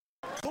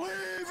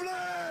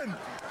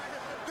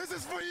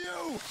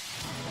Talking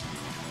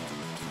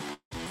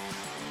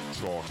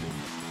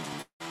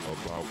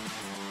about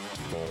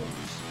balls.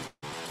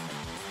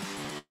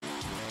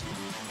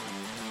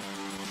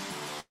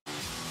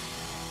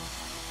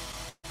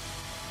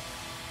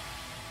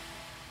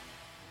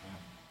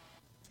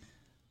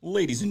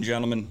 Ladies and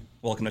gentlemen,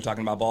 welcome to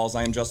Talking About Balls.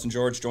 I am Justin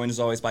George, joined as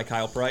always by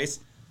Kyle Price.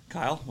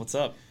 Kyle, what's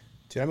up?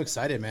 Dude, I'm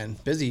excited, man.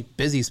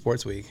 Busy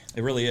sports week.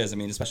 It really is. I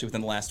mean, especially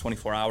within the last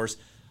 24 hours.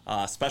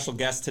 Special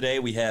guest today,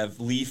 we have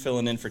Lee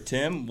filling in for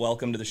Tim.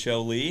 Welcome to the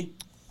show, Lee.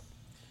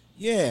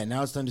 Yeah,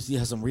 now it's time to see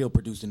how some real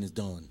producing is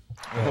done.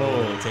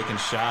 Oh, taking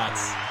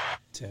shots.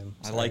 Tim.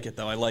 I like it,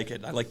 though. I like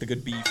it. I like the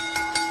good beef.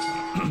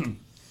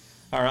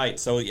 All right,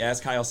 so as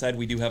Kyle said,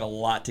 we do have a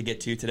lot to get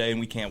to today, and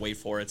we can't wait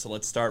for it. So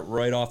let's start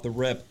right off the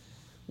rip.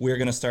 We're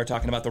going to start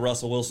talking about the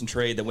Russell Wilson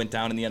trade that went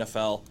down in the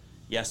NFL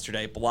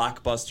yesterday.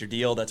 Blockbuster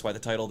deal. That's why the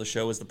title of the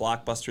show is The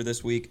Blockbuster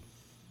this week.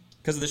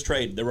 Because of this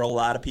trade, there were a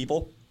lot of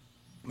people,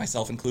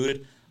 myself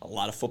included, a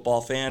lot of football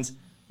fans,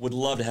 would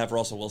love to have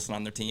Russell Wilson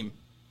on their team.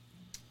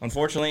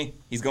 Unfortunately,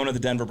 he's going to the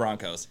Denver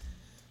Broncos.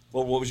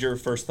 What was your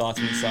first thoughts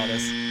when you saw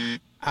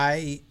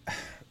this?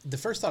 The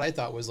first thought I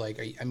thought was like,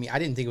 I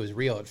didn't think it was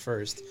real at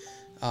first.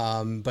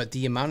 But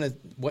the amount of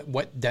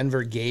what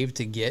Denver gave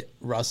to get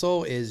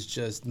Russell is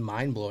just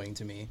mind-blowing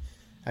to me.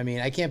 I mean,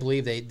 I can't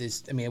believe they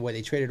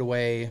traded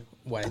away,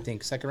 a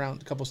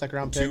couple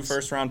second-round picks? 2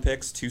 first-round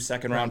picks, 2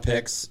 second-round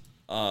picks,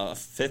 a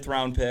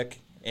 5th-round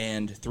pick,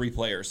 and 3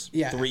 players.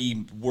 Yeah.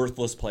 3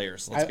 worthless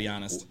players, let's be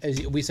honest.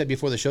 As we said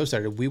before the show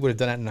started, we would have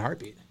done it in a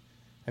heartbeat.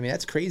 I mean,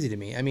 that's crazy to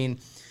me. I mean,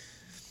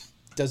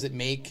 does it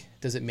make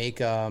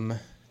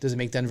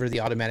Denver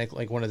the automatic,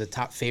 like, one of the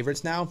top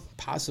favorites now?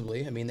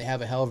 Possibly. I mean, they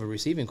have a hell of a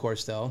receiving corps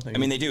still. I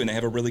mean, they do, and they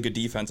have a really good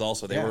defense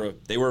also.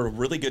 They were a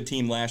really good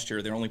team last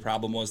year. Their only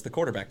problem was the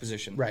quarterback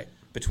position. Right.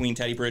 Between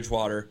Teddy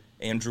Bridgewater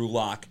and Drew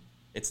Lock,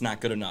 it's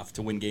not good enough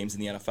to win games in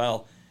the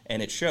NFL,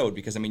 and it showed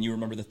because, I mean, you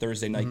remember the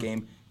Thursday night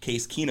game,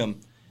 Case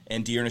Keenum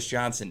and Dearness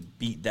Johnson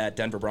beat that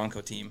Denver Bronco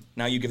team.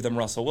 Now you give them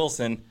Russell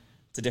Wilson,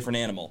 it's a different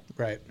animal.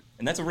 Right.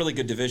 And that's a really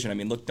good division. I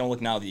mean, don't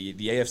look now. The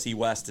AFC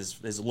West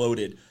is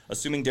loaded.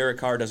 Assuming Derek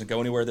Carr doesn't go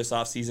anywhere this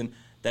offseason,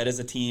 that is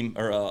a team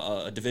or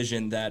a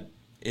division that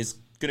is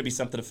going to be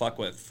something to fuck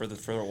with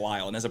for a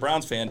while. And as a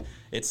Browns fan,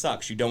 it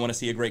sucks. You don't want to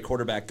see a great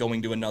quarterback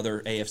going to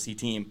another AFC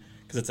team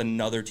because it's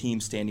another team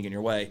standing in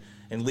your way.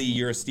 And Lee,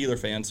 you're a Steeler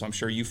fan, so I'm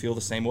sure you feel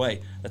the same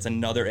way. That's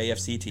another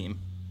AFC team.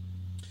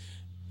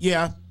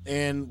 Yeah,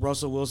 and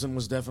Russell Wilson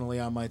was definitely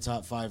on my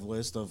top 5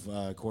 list of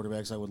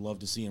quarterbacks I would love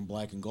to see in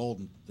black and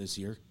gold this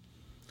year.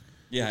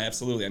 Yeah,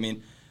 absolutely. I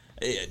mean,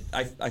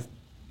 I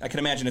can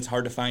imagine it's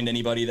hard to find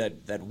anybody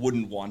that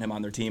wouldn't want him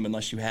on their team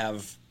unless you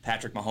have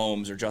Patrick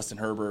Mahomes or Justin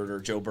Herbert or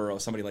Joe Burrow,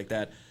 somebody like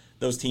that.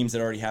 Those teams that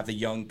already have the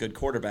young, good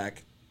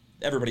quarterback,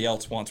 everybody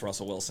else wants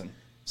Russell Wilson.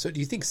 So do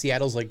you think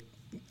Seattle's like,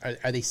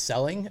 are they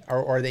selling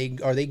or are they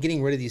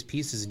getting rid of these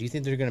pieces? And do you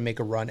think they're going to make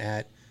a run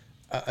at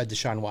a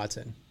Deshaun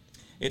Watson?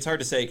 It's hard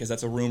to say because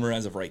that's a rumor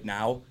as of right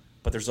now.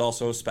 But there's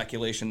also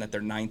speculation that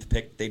their 9th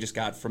pick they just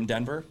got from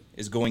Denver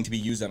is going to be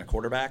used on a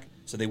quarterback,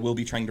 so they will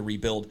be trying to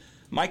rebuild.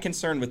 My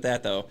concern with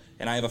that, though,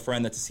 and I have a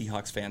friend that's a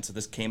Seahawks fan, so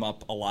this came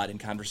up a lot in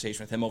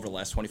conversation with him over the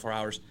last 24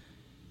 hours.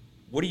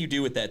 What do you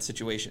do with that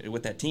situation,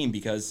 with that team?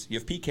 Because you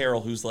have Pete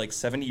Carroll, who's like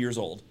 70 years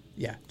old.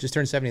 Yeah, just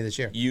turned 70 this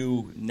year.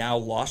 You now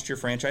lost your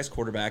franchise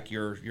quarterback,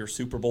 your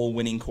Super Bowl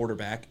winning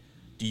quarterback.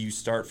 Do you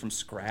start from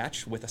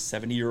scratch with a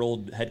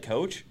 70-year-old head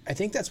coach? I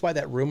think that's why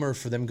that rumor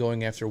for them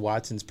going after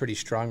Watson's pretty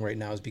strong right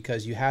now is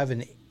because you have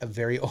an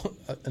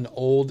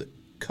old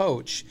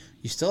coach.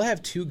 You still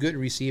have 2 good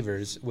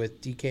receivers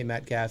with DK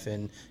Metcalf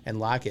and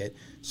Lockett.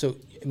 So,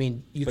 I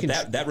mean,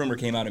 that rumor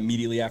came out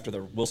immediately after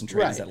the Wilson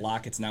trade, right, is that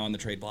Lockett's now on the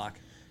trade block.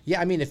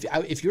 Yeah, I mean,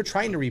 if you're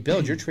trying to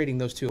rebuild, you're trading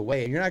those 2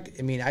 away. And you're not,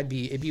 I mean, it'd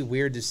be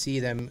weird to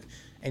see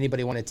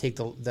anybody want to take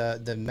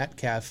the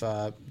Metcalf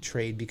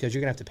trade because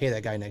you're going to have to pay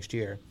that guy next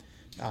year.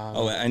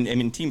 And I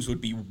mean, teams would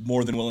be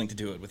more than willing to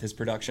do it with his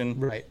production.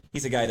 Right.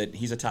 He's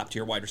a top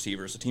tier wide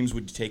receiver, so teams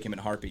would take him in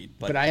a heartbeat.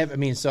 But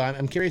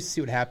I'm curious to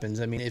see what happens.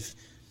 I mean, if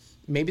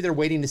maybe they're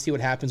waiting to see what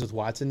happens with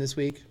Watson this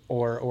week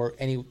or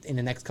in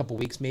the next couple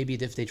weeks, maybe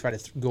if they try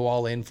to go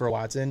all in for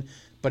Watson.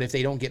 But if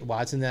they don't get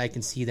Watson, then I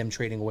can see them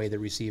trading away the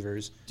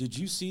receivers. Did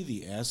you see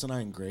the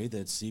asinine grade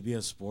that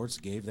CBS Sports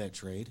gave that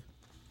trade?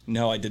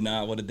 No, I did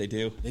not. What did they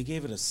do? They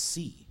gave it a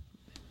C.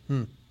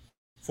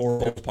 For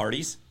both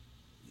parties?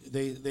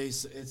 It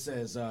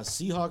says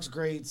Seahawks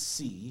grade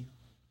C.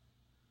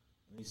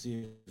 Let me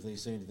see if they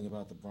say anything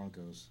about the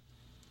Broncos.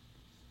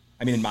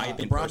 I mean, in my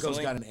opinion, the Broncos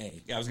personally, got an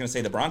A. Yeah, I was going to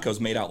say the Broncos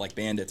made out like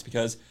bandits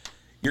because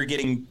you're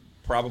getting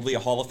probably a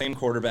Hall of Fame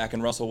quarterback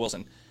in Russell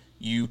Wilson.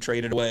 You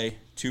traded away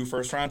 2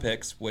 first-round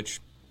picks, which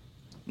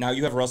now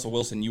you have Russell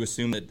Wilson. You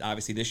assume that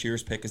obviously this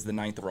year's pick is the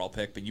 9th overall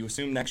pick, but you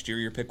assume next year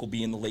your pick will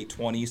be in the late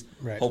 20s,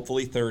 right,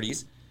 hopefully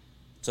 30s.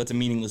 So it's a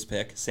meaningless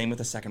pick. Same with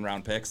the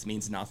second-round picks. It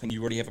means nothing.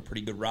 You already have a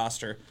pretty good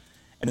roster.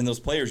 And then those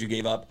players you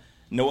gave up,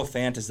 Noah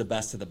Fant is the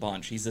best of the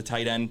bunch. He's the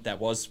tight end that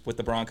was with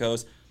the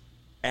Broncos.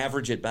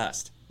 Average at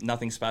best.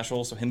 Nothing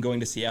special. So him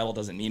going to Seattle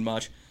doesn't mean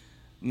much.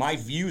 My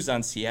views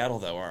on Seattle,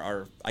 though,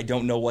 are I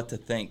don't know what to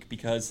think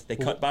because they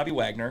cut Bobby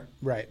Wagner,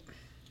 Right.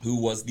 who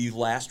was the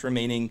last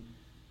remaining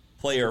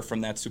player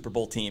from that Super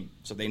Bowl team.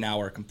 So they now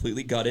are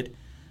completely gutted,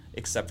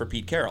 except for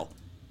Pete Carroll.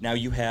 Now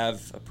you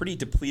have a pretty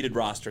depleted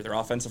roster. Their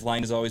offensive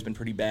line has always been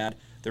pretty bad.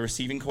 The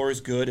receiving core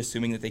is good,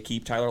 assuming that they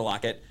keep Tyler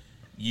Lockett.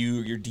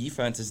 Your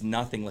defense is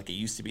nothing like it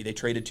used to be. They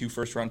traded 2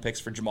 first-round picks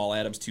for Jamal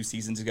Adams 2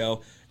 seasons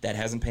ago. That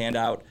hasn't panned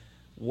out.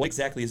 What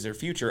exactly is their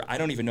future? I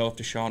don't even know if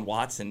Deshaun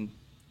Watson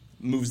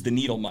moves the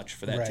needle much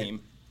for that Right.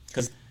 team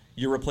because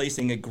you're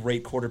replacing a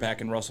great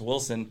quarterback in Russell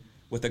Wilson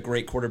with a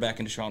great quarterback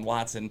in Deshaun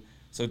Watson.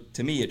 So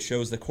to me, it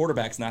shows the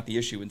quarterback's not the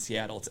issue in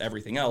Seattle. It's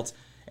everything else.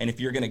 And if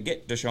you're going to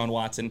get Deshaun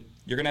Watson,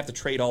 you're going to have to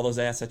trade all those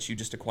assets you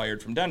just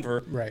acquired from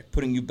Denver, Right.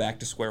 putting you back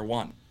to square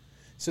one.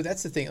 So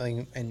that's the thing.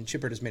 Like, and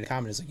Chipper just made a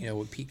comment. Is like,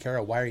 with Pete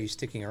Carroll, why are you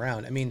sticking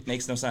around? I mean,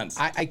 Makes no sense.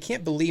 I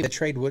can't believe the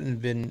trade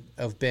wouldn't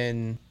have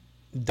been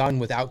done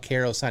without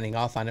Carroll signing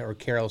off on it, or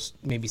Carroll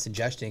maybe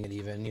suggesting it.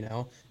 Even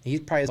he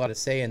probably has a lot to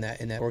say in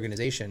that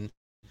organization.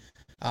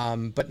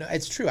 But no,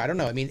 it's true. I don't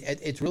know. I mean,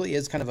 it really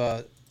is kind of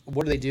a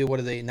what do they do, what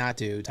do they not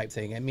do type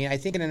thing. I mean, I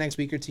think in the next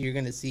week or two you're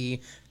going to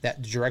see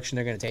that direction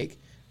they're going to take.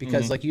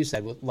 Because, like you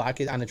said, with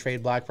Lockett on the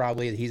trade block,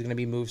 probably he's going to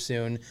be moved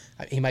soon.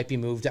 He might be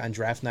moved on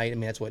draft night. I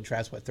mean,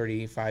 draft's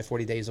 35,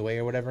 40 days away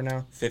or whatever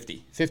now?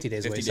 50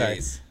 days away, 50 sorry.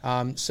 days.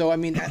 So, I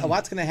mean, a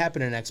lot's going to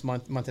happen in the next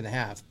month and a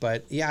half.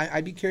 But, yeah,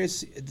 I'd be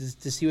curious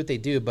to see what they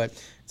do. But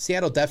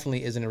Seattle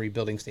definitely is in a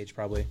rebuilding stage,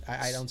 probably.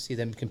 I don't see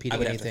them competing I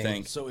would anything. have to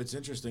think. So it's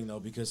interesting, though,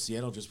 because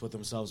Seattle just put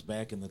themselves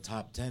back in the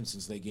top 10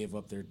 since they gave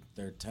up their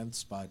 10th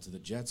spot to the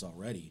Jets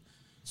already.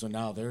 So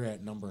now they're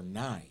at number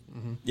 9.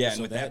 Mm-hmm. Yeah, So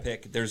and with that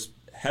pick,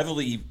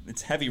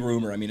 it's heavy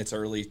rumor. I mean, it's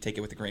early, take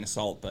it with a grain of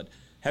salt, but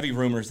heavy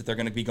rumors that they're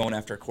going to be going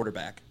after a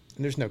quarterback.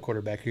 And there's no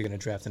quarterback you're going to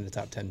draft in the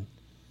top 10.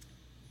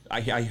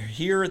 I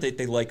hear that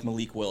they like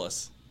Malik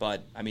Willis,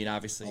 but I mean,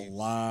 obviously, A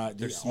lot.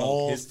 there's Dude, smoke.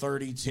 all His-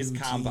 32 his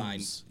combine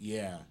teams.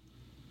 Yeah.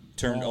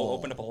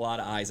 opened up a lot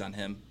of eyes on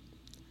him.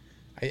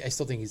 I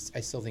still think he's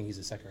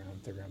a second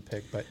round, third round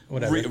pick, but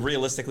whatever.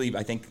 Realistically,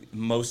 I think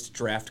most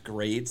draft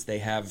grades they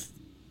have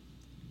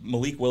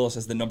Malik Willis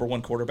as the number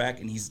 1 quarterback,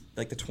 and he's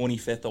like the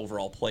 25th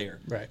overall player.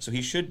 Right. So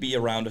he should be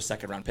around a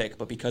second round pick,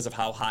 but because of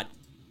how hot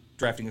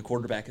drafting a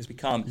quarterback has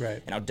become,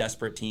 Right. and how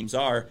desperate teams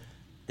are,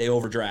 they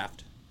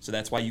overdraft. So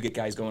that's why you get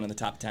guys going in the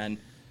top 10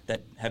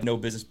 that have no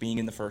business being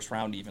in the first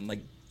round even. Like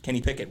Kenny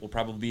Pickett will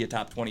probably be a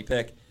top 20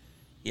 pick.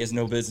 He has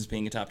no business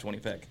being a top 20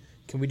 pick.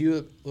 Can we do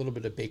a little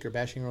bit of Baker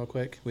bashing real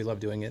quick? We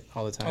love doing it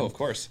all the time. Oh, of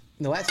course.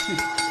 In the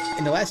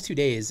last 2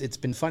 days, it's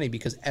been funny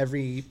because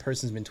every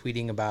person's been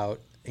tweeting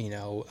about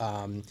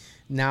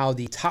now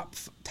the top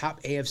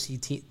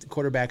AFC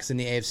quarterbacks in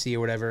the AFC or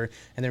whatever,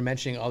 and they're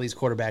mentioning all these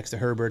quarterbacks: the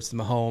Herberts, the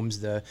Mahomes,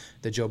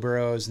 the Joe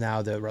Burrows,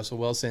 now the Russell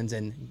Wilsons,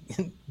 and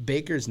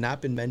Baker's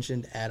not been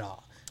mentioned at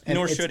all. And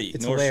Nor should he.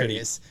 It's Nor should he.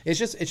 hilarious. It's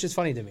just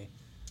funny to me.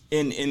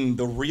 In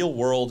the real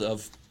world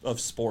of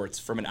sports,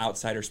 from an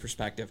outsider's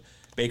perspective,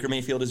 Baker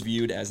Mayfield is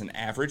viewed as an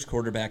average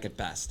quarterback at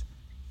best.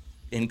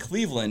 In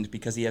Cleveland,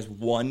 because he has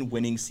one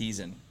winning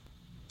season,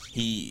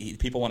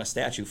 people want a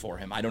statue for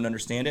him. I don't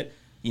understand it.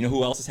 You know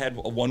who else has had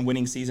a one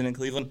winning season in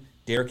Cleveland?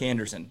 Derek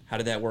Anderson. How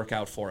did that work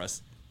out for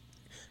us?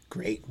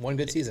 Great, one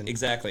good season.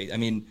 Exactly. I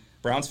mean,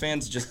 Browns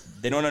fans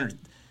they don't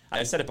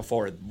I've said it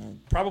before.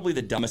 Probably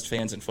the dumbest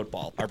fans in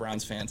football are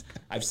Browns fans.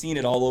 I've seen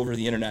it all over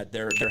the internet.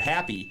 They're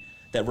happy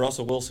that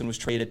Russell Wilson was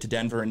traded to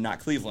Denver and not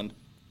Cleveland,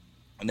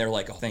 and they're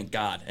like, "Oh, thank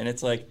God!" And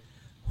it's like,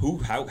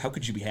 how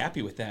could you be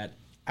happy with that?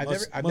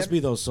 Must be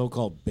those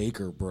so-called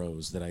Baker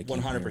Bros that I keep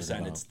 100%. hearing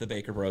It's about. the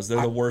Baker Bros. They're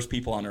the worst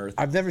people on earth.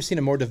 I've never seen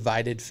a more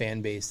divided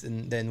fan base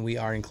than we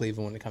are in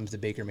Cleveland when it comes to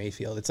Baker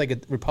Mayfield. It's like a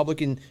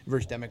Republican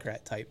versus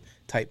Democrat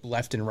type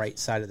left and right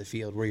side of the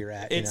field where you're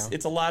at.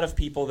 It's a lot of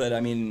people that, I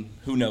mean,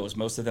 who knows?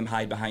 Most of them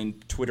hide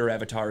behind Twitter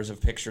avatars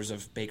of pictures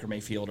of Baker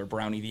Mayfield or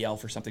Brownie the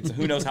Elf or something. So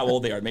who knows how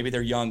old they are? Maybe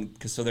they're young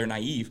so they're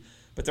naive.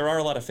 But there are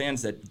a lot of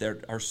fans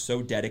that are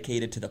so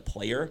dedicated to the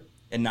player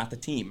and not the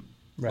team.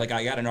 Right. Like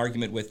I got an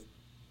argument with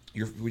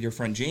your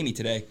friend Jamie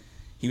today.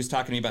 He was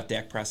talking to me about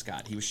Dak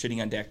Prescott. He was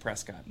shitting on Dak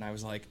Prescott. And I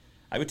was like,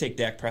 I would take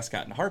Dak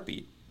Prescott in a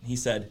heartbeat. And he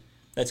said,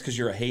 that's because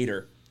you're a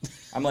hater.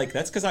 I'm like,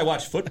 that's because I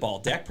watch football.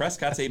 Dak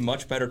Prescott's a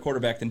much better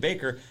quarterback than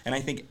Baker, and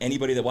I think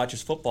anybody that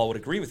watches football would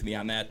agree with me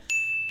on that.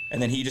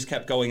 And then he just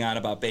kept going on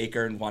about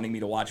Baker and wanting me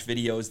to watch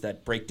videos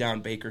that break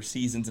down Baker's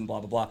seasons and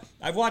blah, blah, blah.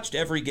 I've watched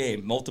every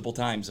game multiple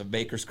times of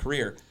Baker's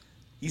career.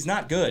 He's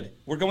not good.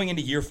 We're going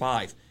into year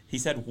 5.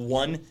 He's had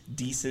one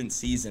decent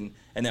season,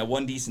 and that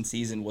one decent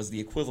season was the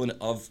equivalent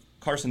of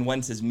Carson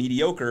Wentz's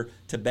mediocre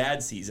to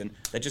bad season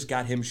that just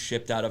got him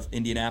shipped out of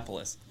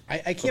Indianapolis. I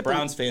The can't.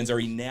 Browns fans are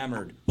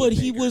enamored. But with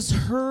he Baker. was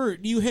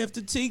hurt. You have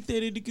to take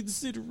that into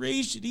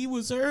consideration. He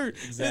was hurt.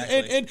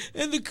 Exactly.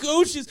 And the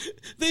coaches,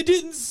 they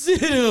didn't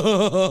sit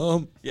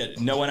him. Yeah,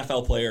 no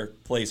NFL player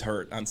plays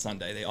hurt on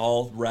Sunday. They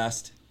all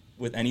rest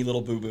with any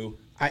little boo-boo.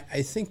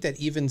 I think that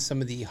even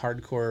some of the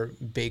hardcore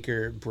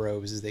Baker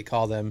bros, as they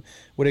call them,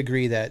 would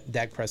agree that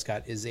Dak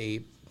Prescott is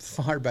a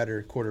far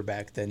better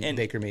quarterback than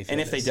Baker Mayfield.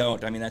 And if they is.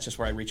 don't, I mean, that's just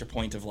where I reach a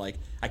point of like,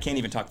 I can't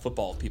even talk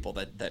football with people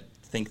that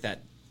think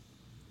that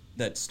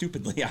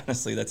stupidly,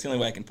 honestly. That's the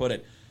only way I can put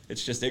it.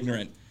 It's just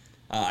ignorant.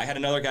 I had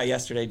another guy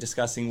yesterday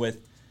discussing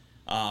with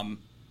the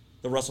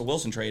Russell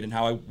Wilson trade and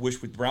how I wish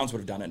the Browns would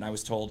have done it. And I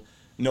was told,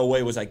 no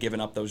way was I giving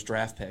up those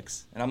draft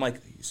picks. And I'm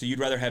like, so you'd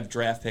rather have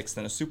draft picks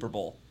than a Super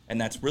Bowl? And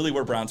that's really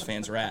where Browns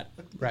fans are at.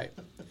 Right.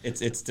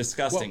 It's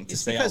disgusting to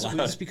say out loud.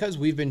 It's because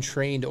we've been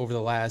trained over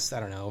the last,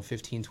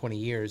 15, 20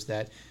 years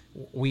that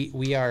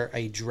we are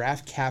a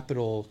draft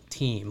capital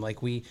team.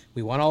 Like we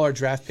want all our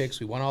draft picks,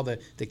 we want all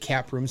the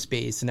cap room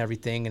space and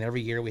everything, and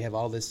every year we have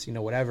all this,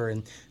 whatever.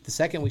 And the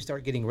second we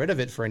start getting rid of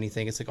it for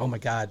anything, it's like, oh my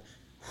God,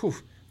 whew,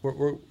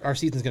 our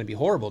season's going to be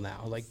horrible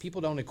now. Like people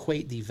don't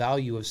equate the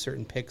value of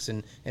certain picks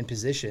and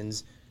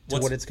positions to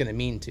what it's going to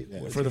mean to.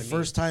 Yeah. For the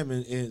first time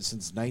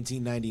since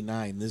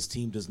 1999, this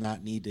team does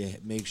not need to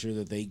make sure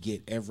that they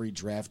get every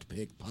draft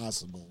pick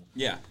possible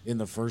in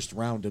the first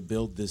round to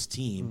build this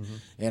team. Mm-hmm.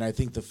 And I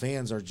think the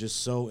fans are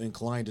just so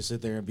inclined to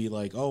sit there and be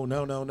like, oh,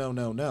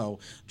 no.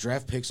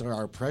 Draft picks are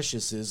our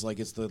preciouses, like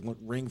it's the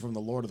ring from the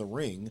Lord of the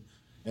Ring,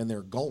 and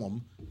they're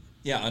Gollum.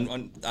 Yeah, I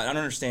don't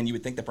understand. You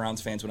would think the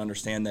Browns fans would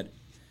understand that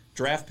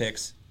draft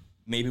picks,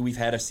 maybe we've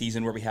had a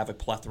season where we have a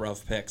plethora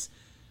of picks.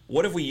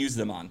 What have we used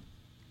them on?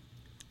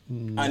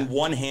 No. On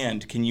one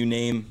hand, can you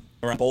name,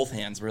 or on both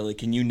hands really,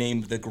 can you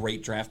name the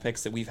great draft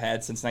picks that we've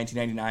had since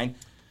 1999?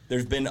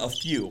 There's been a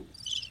few.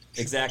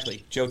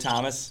 Exactly. Joe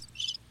Thomas.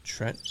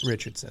 Trent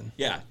Richardson.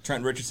 Yeah,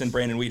 Trent Richardson,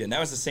 Brandon Weeden. That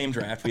was the same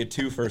draft. We had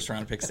 2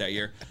 first-round picks that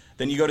year.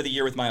 Then you go to the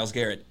year with Myles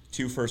Garrett,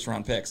 2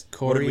 first-round picks.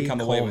 Corey what did we come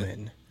Coleman. away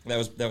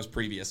with? That was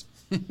previous.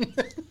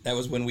 That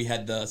was when we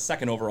had the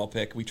second overall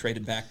pick. We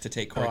traded back to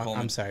take Corey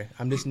Coleman. I'm sorry.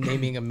 I'm just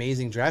naming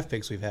amazing draft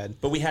picks we've had.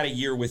 But we had a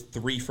year with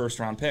 3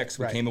 first-round picks.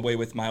 We came away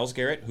with Myles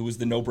Garrett, who was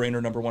the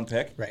no-brainer number 1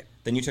 pick. Right.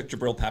 Then you took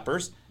Jabril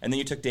Peppers, and then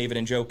you took David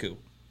Njoku.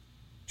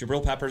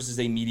 Jabril Peppers is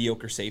a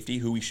mediocre safety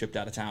who we shipped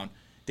out of town.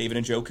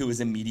 David Njoku is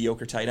a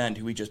mediocre tight end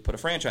who we just put a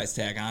franchise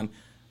tag on.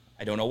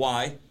 I don't know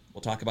why.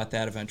 We'll talk about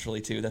that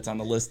eventually, too. That's on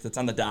the list. That's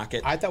on the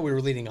docket. I thought we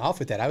were leading off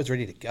with that. I was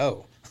ready to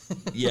go.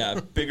 Yeah,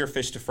 bigger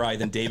fish to fry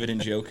than David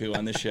Njoku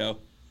on this show.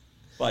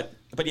 But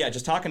yeah,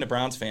 just talking to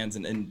Browns fans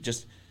and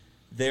just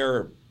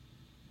their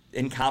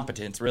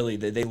incompetence, really.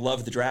 They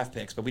love the draft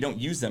picks, but we don't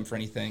use them for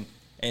anything,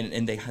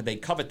 and they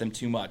covet them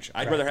too much.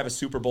 I'd rather have a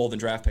Super Bowl than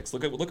draft picks.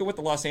 Look at what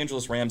the Los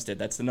Angeles Rams did.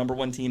 That's the number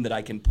 1 team that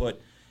I can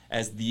put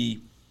as the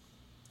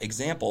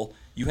example.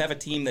 You have a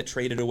team that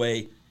traded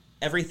away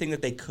everything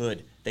that they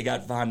could. They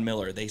got Von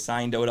Miller. They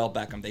signed Odell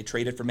Beckham. They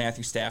traded for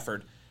Matthew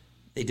Stafford.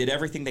 They did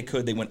everything they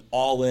could. They went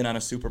all in on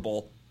a Super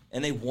Bowl,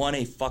 and they won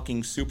a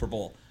fucking Super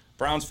Bowl.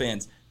 Browns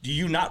fans, do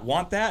you not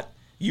want that?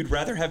 You'd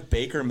rather have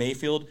Baker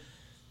Mayfield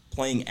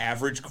playing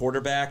average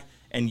quarterback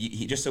and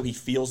he just so he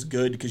feels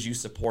good because you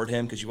support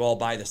him, because you all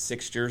buy the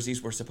 6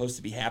 jerseys. We're supposed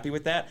to be happy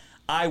with that.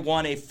 I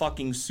want a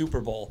fucking Super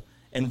Bowl,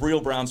 and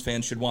real Browns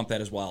fans should want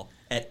that as well,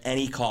 at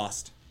any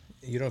cost.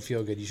 You don't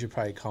feel good. You should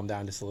probably calm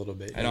down just a little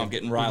bit. I know, I'm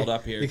getting riled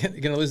up here. You're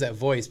going to lose that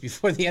voice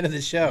before the end of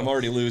the show. I'm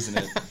already losing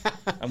it.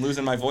 I'm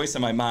losing my voice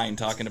and my mind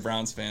talking to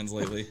Browns fans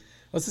lately.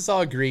 Let's just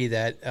all agree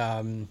that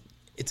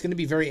it's going to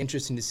be very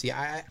interesting to see.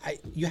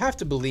 You have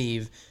to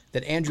believe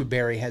that Andrew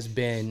Berry has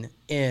been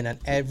in on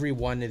every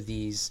one of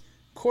these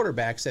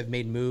quarterbacks that have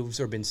made moves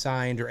or been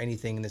signed or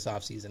anything in this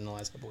offseason in the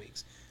last couple of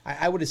weeks.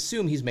 I would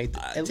assume he's made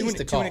at least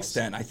the calls. To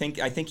an extent.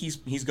 I think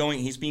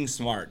he's being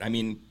smart. I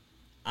mean,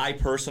 I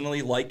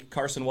personally like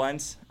Carson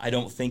Wentz. I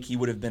don't think he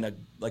would have been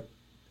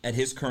at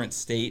his current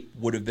state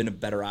would have been a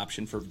better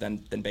option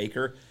than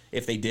Baker.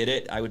 If they did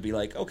it, I would be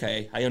like,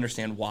 okay, I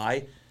understand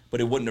why,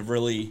 but it wouldn't have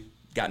really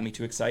gotten me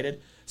too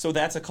excited. So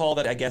that's a call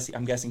that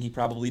I'm guessing he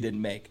probably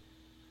didn't make.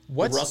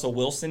 With Russell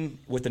Wilson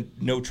with a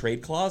no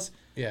trade clause?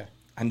 Yeah.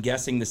 I'm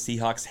guessing the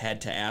Seahawks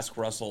had to ask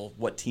Russell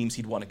what teams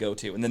he'd want to go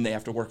to, and then they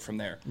have to work from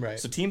there. Right.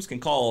 So teams can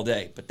call all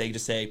day, but they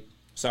just say,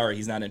 sorry,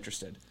 he's not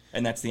interested.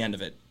 And that's the end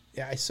of it.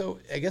 Yeah, so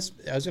I guess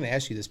I was going to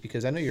ask you this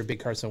because I know you're a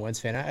big Carson Wentz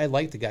fan. I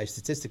like the guy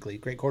statistically,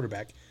 great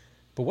quarterback.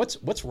 But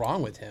what's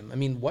wrong with him? I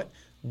mean, what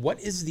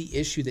is the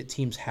issue that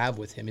teams have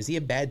with him? Is he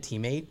a bad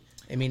teammate?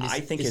 I mean, I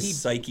think his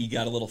psyche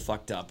got a little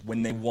fucked up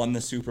when they won the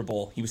Super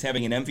Bowl. He was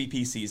having an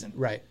MVP season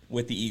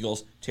with the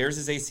Eagles, tears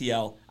his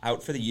ACL,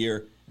 out for the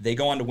year. They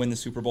go on to win the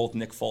Super Bowl with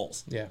Nick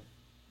Foles. Yeah.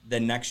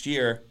 Then next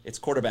year, it's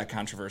quarterback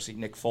controversy.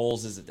 Nick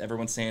Foles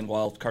everyone's saying,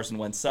 well, Carson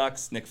Wentz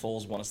sucks. Nick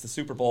Foles won us the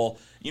Super Bowl.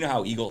 You know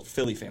how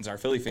Philly fans are.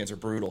 Philly fans are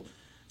brutal.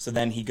 So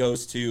then he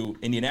goes to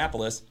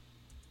Indianapolis.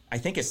 I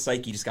think his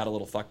psyche just got a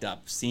little fucked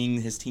up, seeing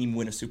his team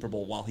win a Super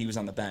Bowl while he was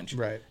on the bench.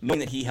 Right.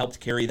 Knowing that he helped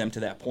carry them to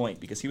that point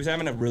because he was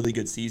having a really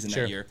good season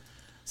that year.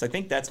 So I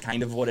think that's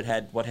kind of what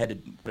had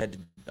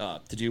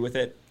to do with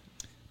it.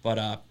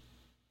 But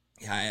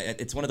yeah,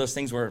 it's one of those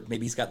things where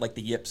maybe he's got like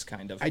the yips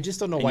kind of. I just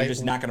don't know why you're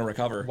just not going to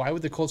recover. Why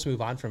would the Colts move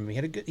on from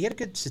him? He had a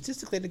good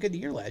statistically had a good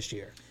year last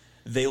year.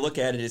 They look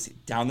at it as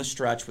down the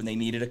stretch when they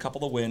needed a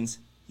couple of wins.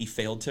 He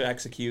failed to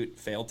execute,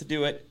 failed to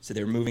do it, so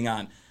they're moving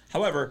on.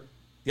 However,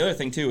 the other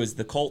thing too is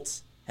the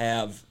Colts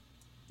have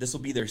this will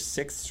be their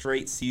 6th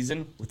straight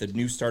season with a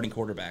new starting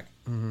quarterback,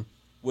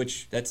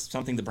 which that's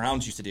something the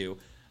Browns used to do.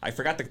 I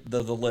forgot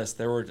the list.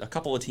 There were a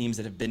couple of teams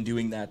that have been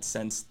doing that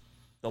since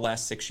the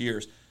last 6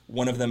 years.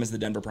 One of them is the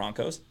Denver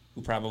Broncos,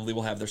 who probably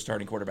will have their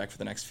starting quarterback for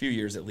the next few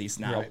years at least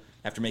now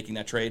after making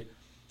that trade.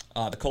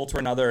 The Colts were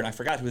another, and I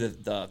forgot who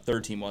the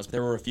third team was, but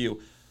there were a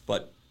few.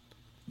 But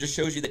just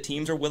shows you that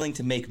teams are willing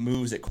to make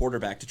moves at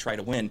quarterback to try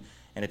to win,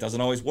 and it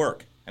doesn't always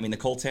work. I mean, the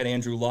Colts had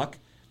Andrew Luck,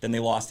 then they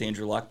lost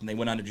Andrew Luck, and they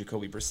went on to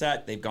Jacoby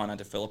Brissett. They've gone on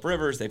to Phillip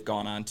Rivers. They've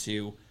gone on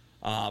to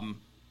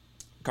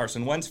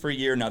Carson Wentz for a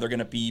year. Now they're going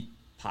to be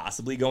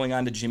possibly going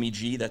on to Jimmy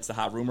G. That's the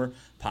hot rumor.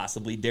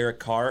 Possibly Derek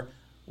Carr.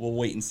 We'll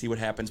wait and see what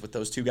happens with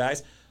those two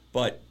guys.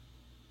 But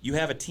you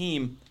have a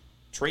team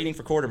trading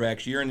for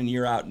quarterbacks year in and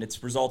year out, and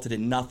it's resulted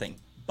in nothing.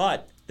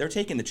 But they're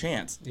taking the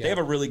chance. Yeah. They have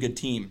a really good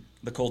team,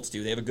 the Colts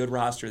do. They have a good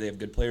roster. They have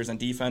good players on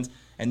defense,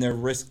 and they're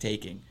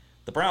risk-taking.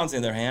 The Browns,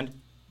 on the other hand,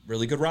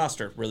 really good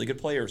roster, really good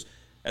players.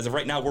 As of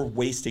right now, we're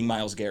wasting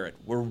Myles Garrett.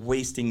 We're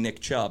wasting Nick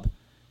Chubb.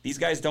 These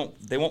guys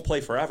won't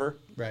play forever.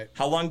 Right.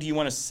 How long do you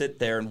want to sit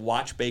there and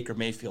watch Baker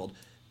Mayfield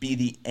be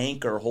the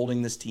anchor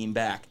holding this team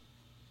back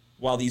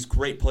while these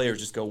great players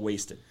just go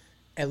wasted?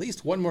 At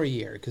least one more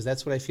year, because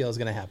that's what I feel is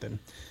going to happen.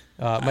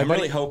 I'm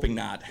really hoping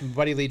not.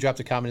 Buddy Lee dropped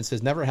a comment and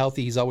says, never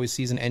healthy. He's always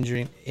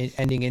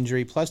season-ending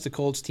injury. Plus, the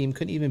Colts team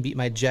couldn't even beat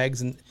my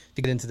Jags to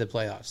get into the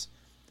playoffs.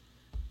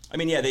 I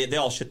mean, yeah, they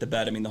all shit the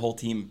bed. I mean, the whole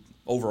team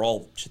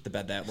overall shit the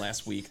bed that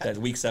last week. That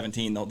week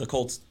 17, the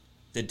Colts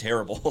did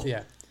terrible.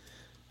 Yeah.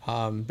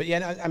 But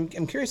yeah,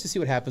 I'm curious to see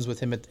what happens with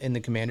him in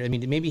the Commander. I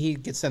mean, maybe he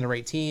gets on the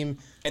right team.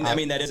 And I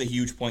mean, that is a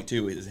huge point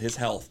too, is his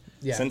health.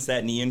 Yeah. Since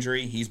that knee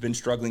injury, he's been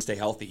struggling to stay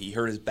healthy. He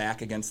hurt his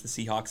back against the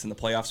Seahawks in the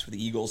playoffs for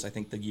the Eagles, I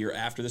think the year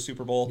after the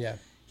Super Bowl. Yeah.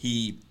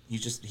 He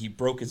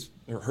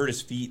hurt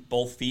his feet,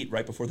 both feet,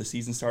 right before the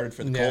season started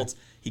for the Colts.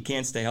 He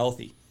can't stay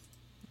healthy.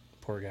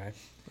 Poor guy.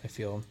 I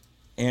feel him.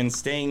 And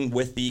staying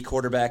with the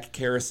quarterback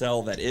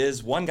carousel that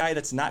is, one guy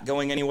that's not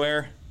going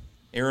anywhere,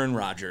 Aaron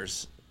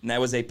Rodgers. And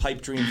that was a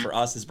pipe dream for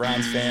us as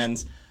Browns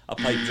fans, a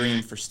pipe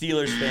dream for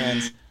Steelers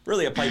fans,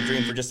 really a pipe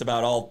dream for just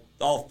about all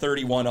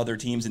 31 other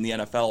teams in the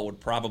NFL would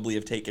probably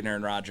have taken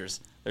Aaron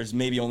Rodgers. There's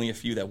maybe only a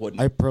few that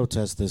wouldn't. I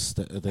protest this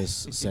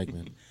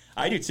segment.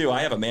 I do too.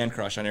 I have a man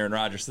crush on Aaron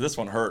Rodgers, so this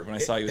one hurt when I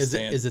saw you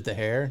saying. Is it the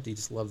hair? Do you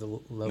just love the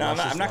low? No, I'm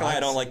not gonna lie. I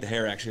don't like the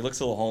hair. Actually, it looks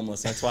a little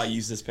homeless. That's why I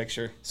use this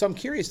picture. So I'm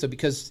curious though,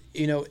 because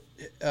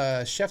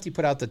Shefty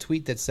put out the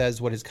tweet that says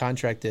what his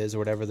contract is or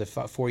whatever, the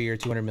 4-year,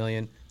 $200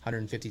 million,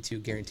 152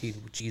 guaranteed.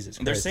 Jesus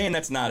Christ. They're saying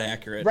that's not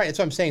accurate. Right. That's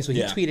what I'm saying. So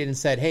he tweeted and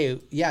said, "Hey,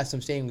 yes,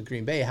 I'm staying with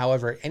Green Bay.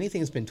 However,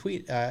 anything that's been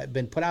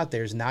put out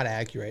there is not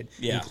accurate,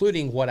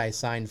 including what I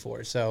signed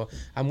for." So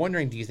I'm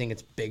wondering, do you think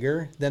it's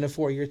bigger than a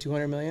 4-year,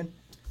 $200 million?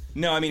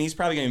 No, I mean, he's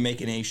probably going to be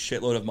making a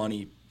shitload of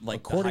money,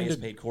 like the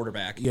highest paid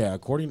quarterback. Yeah,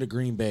 according to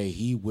Green Bay,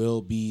 he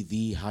will be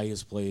the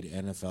highest paid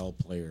NFL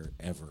player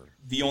ever.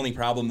 The only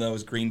problem, though,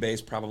 is Green Bay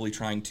is probably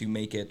trying to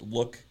make it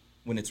look,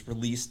 when it's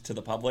released to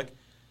the public,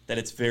 that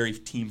it's very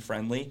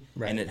team-friendly,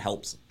 and it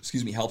helps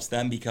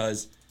them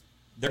because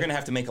they're going to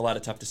have to make a lot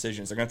of tough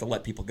decisions. They're going to have to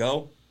let people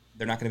go.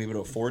 They're not going to be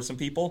able to afford some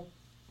people.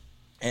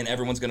 And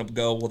everyone's going to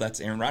go, well,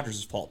 that's Aaron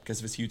Rodgers' fault because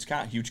of his huge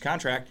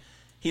contract.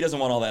 He doesn't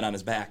want all that on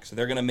his back, so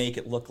they're going to make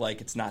it look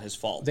like it's not his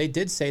fault. They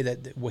did say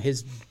that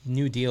his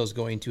new deal is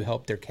going to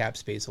help their cap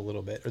space a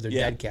little bit, or their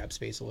dead cap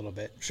space a little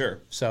bit. Sure.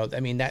 So, I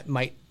mean, that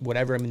might,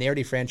 whatever. I mean, they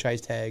already franchise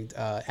tagged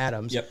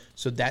Adams. Yep.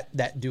 So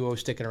that duo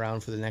is sticking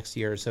around for the next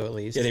year or so at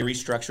least. Yeah, they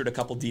restructured a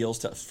couple deals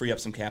to free up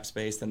some cap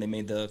space. Then they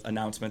made the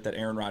announcement that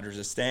Aaron Rodgers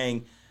is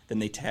staying. Then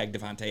they tagged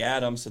Devontae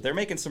Adams. So they're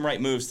making some right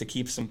moves to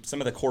keep some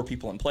of the core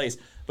people in place,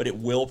 but it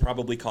will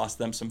probably cost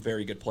them some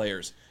very good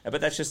players.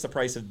 But that's just the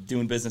price of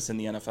doing business in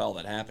the NFL.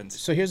 That happens.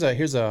 So here's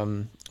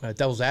a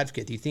devil's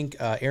advocate. Do you think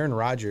Aaron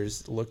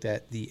Rodgers looked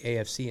at the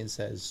AFC and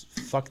says,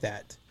 fuck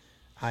that.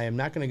 I am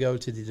not going to go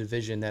to the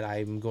division that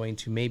I'm going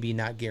to maybe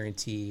not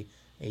guarantee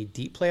a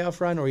deep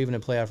playoff run or even a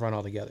playoff run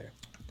altogether?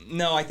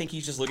 No, I think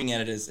he's just looking at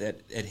it as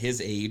at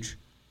his age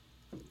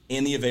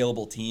and the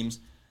available teams.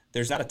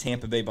 There's not a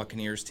Tampa Bay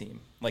Buccaneers team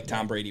like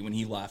Tom Brady when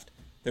he left.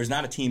 There's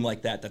not a team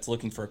like that that's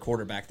looking for a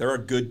quarterback. There are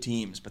good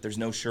teams, but there's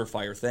no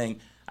surefire thing.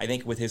 I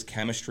think with his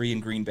chemistry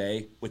in Green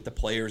Bay, with the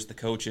players, the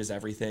coaches,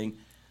 everything,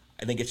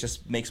 I think it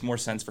just makes more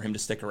sense for him to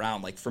stick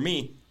around. Like for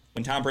me,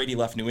 when Tom Brady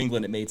left New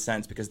England, it made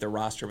sense because their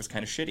roster was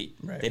kind of shitty.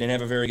 Right. They didn't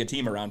have a very good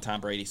team around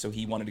Tom Brady, so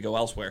he wanted to go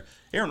elsewhere.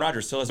 Aaron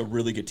Rodgers still has a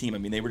really good team. I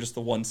mean, they were just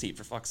the one seed,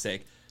 for fuck's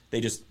sake.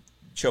 They just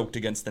choked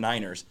against the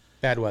Niners.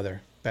 Bad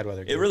weather.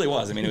 It really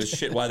was. I mean, it was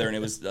shit weather, and it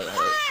was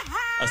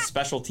a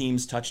special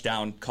teams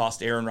touchdown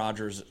cost Aaron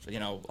Rodgers,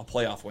 a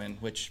playoff win,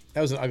 which... That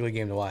was an ugly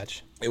game to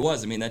watch. It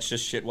was. I mean, that's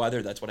just shit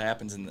weather. That's what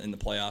happens in the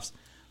playoffs.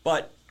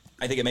 But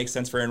I think it makes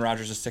sense for Aaron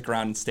Rodgers to stick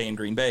around and stay in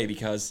Green Bay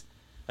because,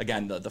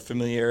 again, the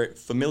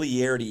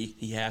familiarity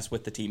he has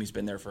with the team. He's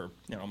been there for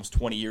almost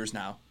 20 years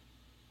now.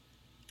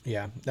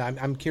 Yeah.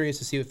 I'm curious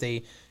to see if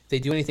they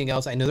do anything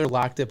else. I know they're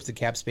locked up to the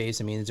cap space.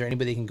 I mean, is there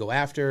anybody they can go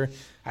after?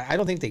 I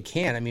don't think they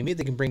can. I mean, maybe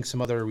they can bring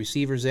some other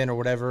receivers in or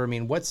whatever. I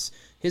mean, what's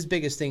his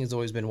biggest thing has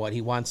always been what?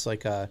 He wants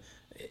like a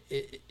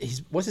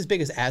what's his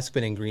biggest ask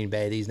been in Green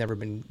Bay that he's never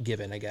been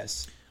given, I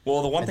guess?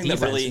 Well, the one thing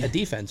that really... A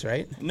defense,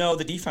 right? No,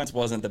 the defense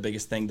wasn't the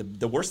biggest thing.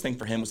 The worst thing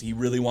for him was he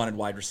really wanted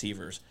wide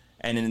receivers.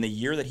 And in the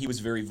year that he was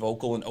very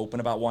vocal and open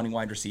about wanting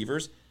wide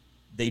receivers,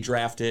 they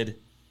drafted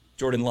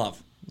Jordan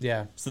Love.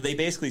 Yeah. So they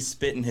basically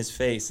spit in his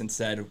face and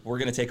said, we're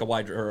going to take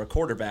a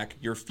quarterback,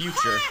 your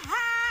future.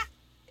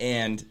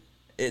 And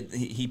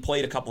he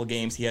played a couple of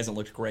games. He hasn't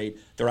looked great.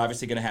 They're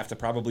obviously going to have to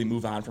probably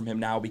move on from him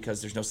now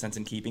because there's no sense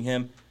in keeping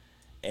him.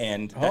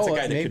 And that's a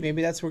guy that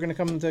maybe that's we're going to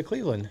come to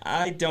Cleveland.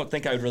 I don't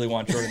think I would really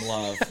want Jordan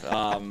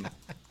Love.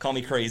 Call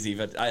me crazy,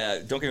 but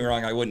don't get me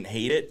wrong, I wouldn't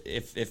hate it.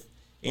 If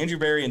Andrew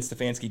Berry and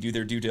Stefanski do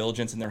their due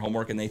diligence and their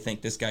homework and they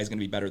think this guy's going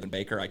to be better than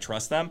Baker, I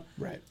trust them.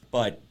 Right.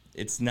 But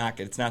it's not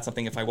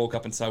something if I woke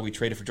up and saw we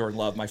traded for Jordan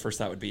Love, my first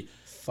thought would be,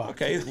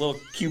 okay, a little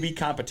QB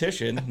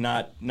competition,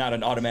 not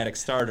an automatic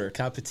starter.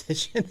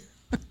 Competition?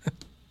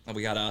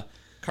 We got a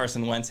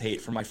Carson Wentz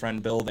hate from my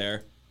friend Bill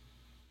there.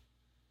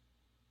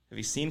 Have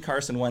you seen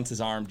Carson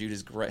Wentz's arm?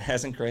 Dude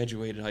hasn't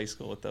graduated high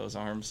school with those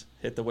arms.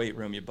 Hit the weight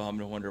room, you bum.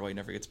 No wonder why he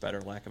never gets better.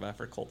 Lack of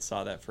effort. Colts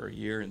saw that for a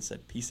year and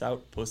said, peace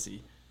out,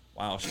 pussy.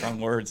 Wow, strong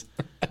words.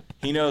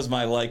 He knows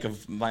my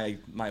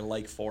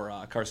like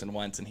for Carson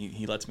Wentz, and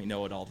he lets me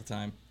know it all the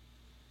time.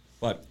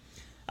 But,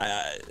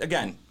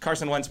 again,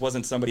 Carson Wentz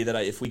wasn't somebody that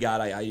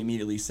I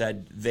immediately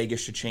said Vegas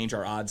should change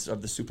our odds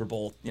of the Super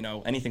Bowl,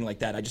 anything like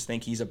that. I just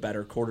think he's a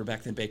better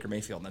quarterback than Baker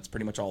Mayfield, and that's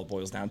pretty much all it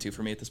boils down to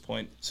for me at this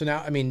point. So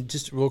now,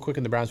 just real quick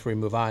in the Browns before we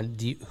move on,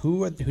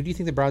 who do you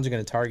think the Browns are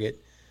going to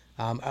target?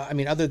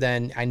 Other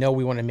than, I know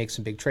we want to make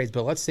some big trades,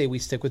 but let's say we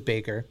stick with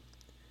Baker.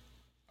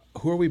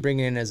 Who are we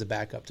bringing in as a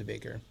backup to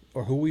Baker?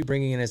 Or who are we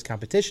bringing in as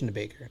competition to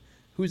Baker?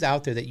 Who's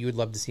out there that you would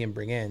love to see him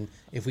bring in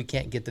if we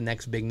can't get the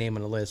next big name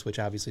on the list, which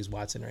obviously is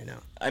Watson right now?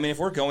 If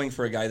we're going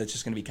for a guy that's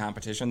just going to be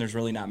competition, there's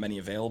really not many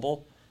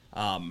available.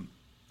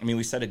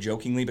 We said it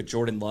jokingly, but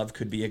Jordan Love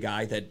could be a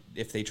guy that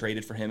if they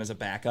traded for him as a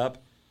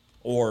backup,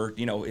 or,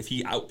 if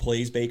he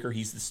outplays Baker,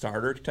 he's the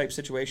starter type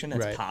situation.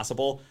 That's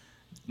possible.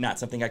 Not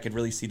something I could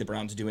really see the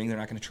Browns doing. They're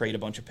not going to trade a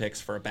bunch of picks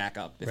for a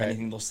backup. If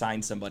anything, they'll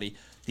sign somebody.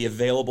 The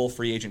available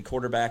free agent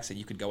quarterbacks that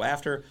you could go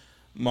after,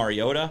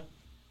 Mariota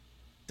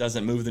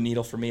doesn't move the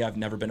needle for me. I've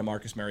never been a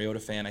Marcus Mariota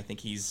fan. I think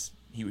he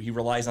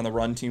relies on the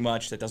run too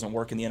much. That doesn't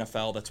work in the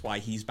NFL. That's why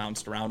he's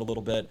bounced around a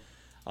little bit.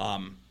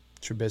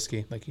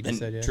 Trubisky, like you just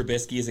said, yeah.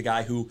 Trubisky is a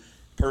guy who,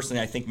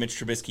 personally, I think Mitch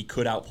Trubisky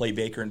could outplay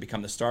Baker and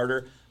become the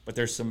starter. But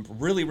there's some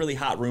really, really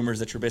hot rumors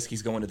that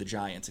Trubisky's going to the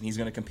Giants, and he's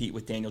going to compete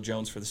with Daniel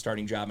Jones for the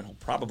starting job, and he'll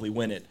probably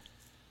win it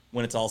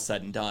when it's all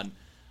said and done,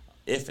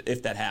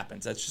 if that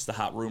happens. That's just a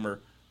hot rumor.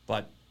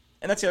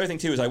 And that's the other thing,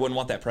 too, is I wouldn't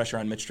want that pressure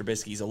on Mitch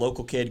Trubisky. He's a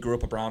local kid, grew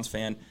up a Browns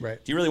fan.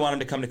 Right. Do you really want him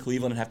to come to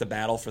Cleveland and have to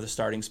battle for the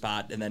starting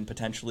spot, and then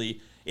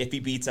potentially, if he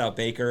beats out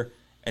Baker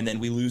and then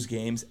we lose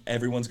games,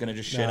 everyone's going to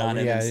just shit on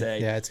him and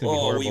say, it's gonna be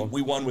horrible.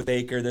 We won with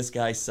Baker, this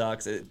guy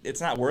sucks.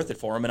 It's not worth it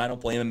for him, and I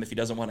don't blame him if he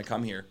doesn't want to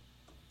come here.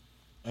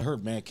 I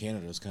heard Matt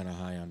Canada's kind of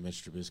high on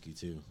Mitch Trubisky,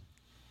 too.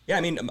 Yeah,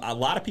 a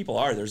lot of people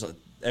are. There's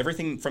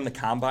everything from the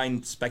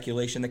combine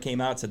speculation that came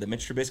out said that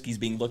Mitch Trubisky's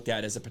being looked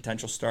at as a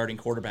potential starting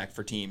quarterback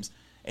for teams.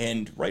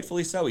 And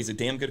rightfully so. He's a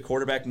damn good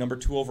quarterback, number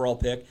 2 overall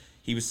pick.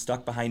 He was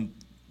stuck behind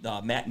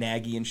Matt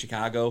Nagy in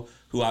Chicago,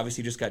 who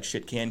obviously just got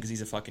shit canned because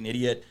he's a fucking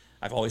idiot.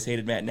 I've always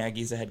hated Matt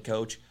Nagy as a head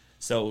coach.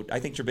 So I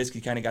think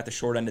Trubisky kind of got the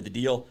short end of the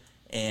deal.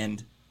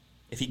 And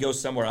if he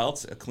goes somewhere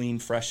else, a clean,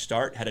 fresh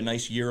start, had a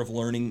nice year of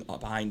learning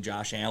behind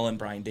Josh Allen,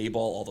 Brian Daboll,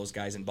 all those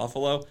guys in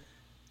Buffalo,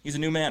 he's a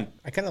new man.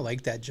 I kind of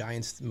like that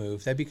Giants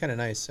move. That'd be kind of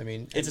nice.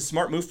 It's a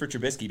smart move for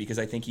Trubisky because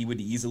I think he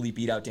would easily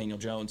beat out Daniel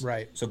Jones.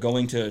 Right. So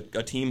going to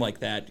a team like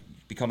that,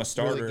 become a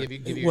starter. Really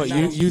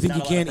you think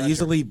he can't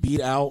easily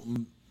beat out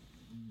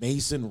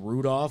Mason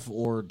Rudolph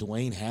or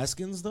Dwayne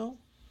Haskins, though?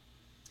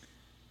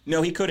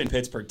 No, he could in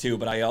Pittsburgh, too,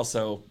 but I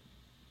also...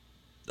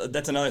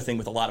 That's another thing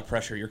with a lot of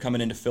pressure. You're coming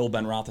into Phil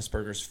Ben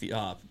Roethlisberger's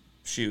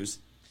shoes.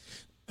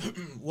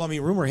 Well,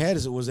 rumor had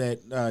it was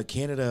that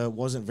Canada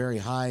wasn't very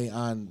high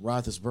on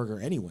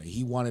Roethlisberger anyway.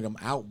 He wanted him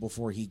out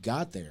before he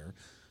got there,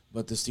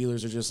 but the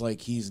Steelers are just like,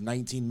 he's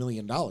 $19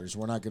 million. We're not going to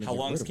get rid of him. How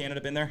long has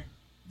Canada been there?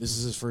 This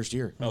is his first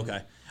year.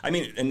 Okay.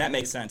 And that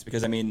makes sense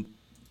because,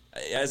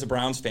 as a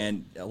Browns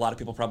fan, a lot of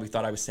people probably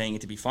thought I was saying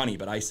it to be funny,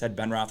 but I said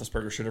Ben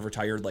Roethlisberger should have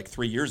retired like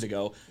 3 years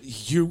ago.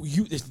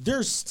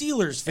 They're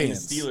Steelers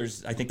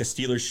fans. I think the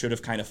Steelers should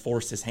have kind of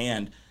forced his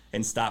hand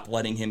and stopped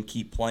letting him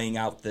keep playing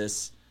out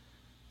this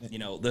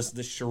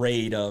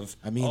charade of,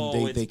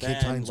 they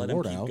kicked Hines let him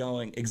Ward keep out.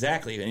 Going.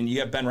 Exactly. And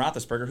you have Ben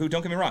Roethlisberger, who,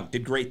 don't get me wrong,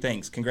 did great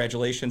things.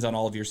 Congratulations on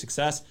all of your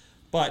success.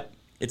 But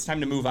it's time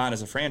to move on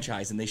as a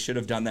franchise, and they should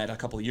have done that a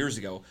couple of years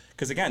ago.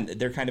 Because, again,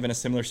 they're kind of in a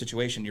similar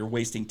situation. You're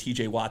wasting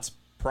T.J. Watt's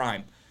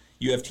prime.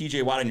 You have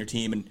T.J. Watt on your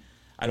team, and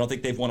I don't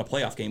think they've won a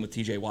playoff game with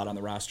T.J. Watt on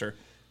the roster.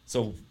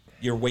 So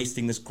you're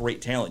wasting this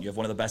great talent. You have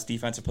one of the best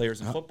defensive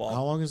players in football.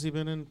 How long has he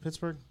been in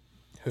Pittsburgh?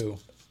 Who?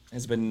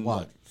 It's been,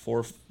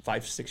 4,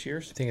 5, 6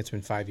 years? I think it's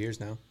been 5 years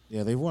now.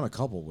 Yeah, they've won a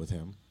couple with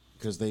him.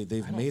 because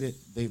they've made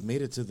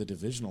it to the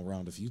divisional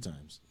round a few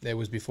times. It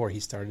was before he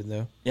started,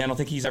 though. Yeah, I don't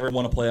think he's ever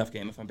won a playoff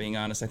game, if I'm being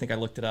honest. I think I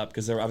looked it up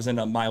because I was in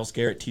a Myles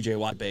Garrett, TJ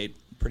Watt debate.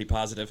 Pretty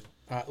positive.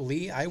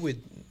 Lee, I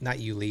would, not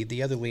you, Lee,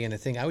 the other Lee in the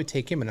thing, I would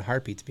take him in a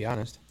heartbeat, to be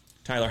honest.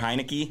 Tyler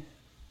Heineke.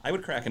 I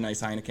would crack a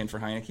nice Heineken for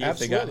Heineke Absolutely. if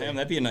they got him.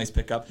 That'd be a nice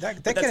pickup.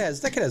 That kid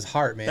has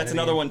heart, man. That's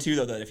another one, too,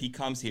 though, that if he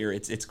comes here,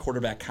 it's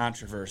quarterback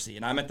controversy.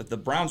 And I'm at the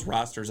Browns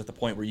roster is at the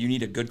point where you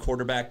need a good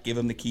quarterback, give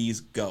him the keys,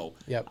 go.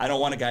 Yep. I don't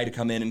want a guy to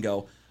come in and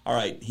go, all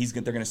right,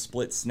 they're going to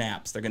split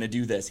snaps. They're going to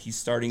do this. He's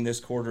starting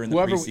this quarter in the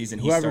preseason.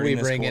 Whoever we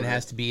bring in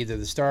has to be either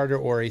the starter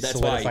or a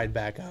solidified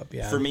backup.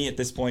 Yeah. For me, at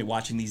this point,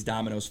 watching these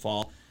dominoes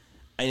fall,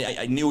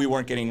 I knew we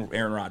weren't getting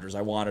Aaron Rodgers.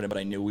 I wanted him, but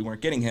I knew we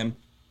weren't getting him.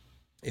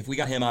 If we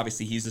got him,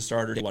 obviously he's the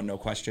starter day one, no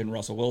question.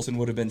 Russell Wilson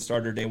would have been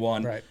starter day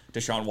one. Right.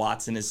 Deshaun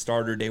Watson is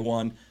starter day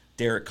one.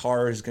 Derek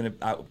Carr is going to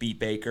outbeat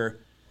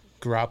Baker.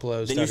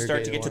 Garoppolo. Then you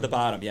start to get to the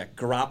bottom. Yeah,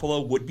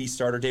 Garoppolo would be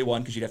starter day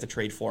one because you'd have to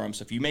trade for him.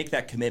 So if you make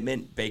that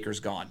commitment, Baker's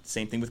gone.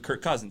 Same thing with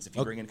Kirk Cousins. If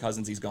you bring in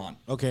Cousins, he's gone.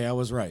 Okay, I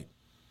was right.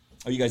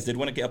 Oh, you guys did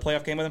win a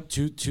playoff game with him?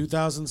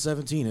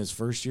 2017, his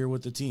first year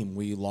with the team,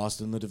 we lost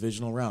in the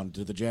divisional round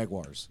to the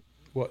Jaguars.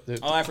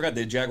 I forgot.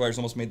 The Jaguars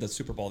almost made the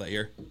Super Bowl that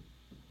year.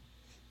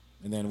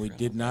 And then we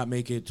did not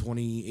make it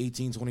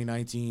 2018,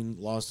 2019,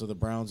 lost to the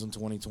Browns in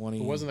 2020.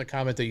 It wasn't the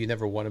comment that you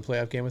never won a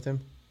playoff game with him?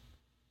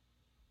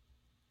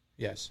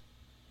 Yes.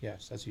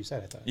 Yes, that's what you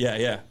said, I thought.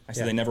 Yeah. I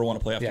said they never won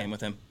a playoff game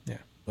with him. Yeah.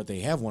 But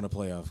they have won a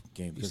playoff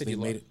game because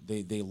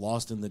they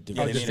lost in the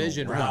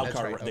division round. Wild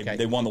card. That's right. Okay.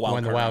 They won the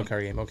wild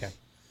card game. Okay.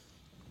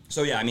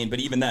 So, yeah, I mean, but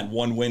even then,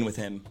 one win with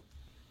him,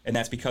 and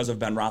that's because of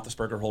Ben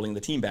Roethlisberger holding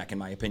the team back, in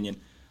my opinion.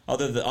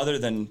 Other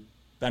than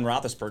Ben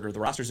Roethlisberger,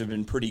 the rosters have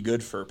been pretty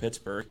good for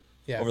Pittsburgh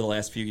over the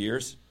last few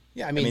years.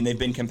 Yeah, I mean, they've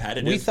been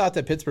competitive. We thought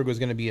that Pittsburgh was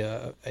going to be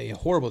a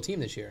horrible team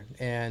this year,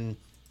 and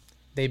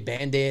they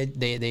Band-Aid,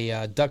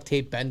 they duct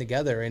tape Ben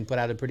together and put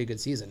out a pretty good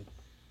season.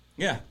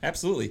 Yeah,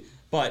 absolutely.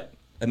 But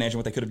imagine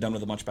what they could have done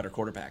with a much better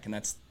quarterback, and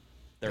that's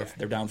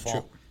their downfall.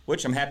 True.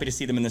 Which I'm happy to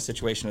see them in this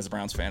situation as a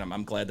Browns fan.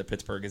 I'm glad that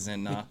Pittsburgh is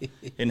in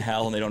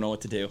hell and they don't know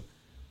what to do.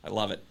 I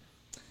love it.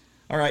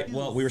 All right,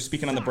 well, we were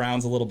speaking on the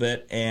Browns a little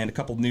bit, and a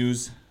couple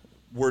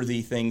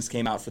news-worthy things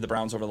came out for the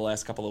Browns over the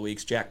last couple of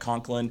weeks. Jack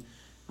Conklin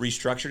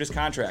restructured his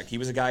contract. He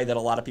was a guy that a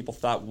lot of people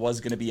thought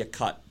was going to be a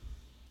cut.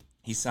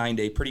 He signed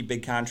a pretty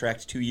big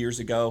contract 2 years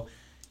ago.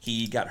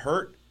 He got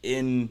hurt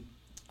in,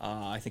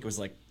 I think it was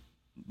like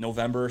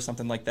November or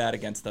something like that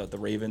against the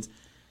Ravens.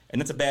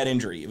 And it's a bad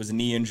injury. It was a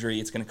knee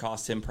injury. It's going to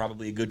cost him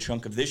probably a good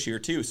chunk of this year,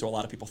 too. So a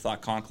lot of people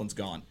thought Conklin's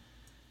gone,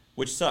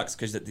 which sucks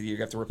because you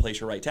have to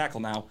replace your right tackle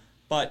now.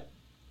 But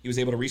he was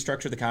able to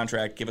restructure the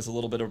contract, give us a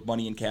little bit of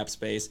money in cap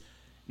space,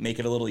 make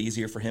it a little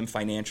easier for him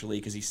financially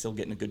because he's still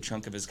getting a good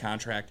chunk of his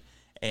contract.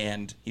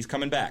 And he's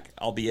coming back,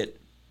 albeit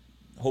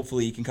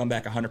hopefully he can come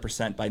back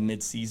 100% by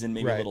midseason,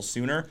 maybe a little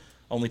sooner.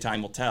 Only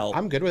time will tell.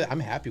 I'm good with it. I'm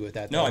happy with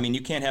that. No, though. I mean,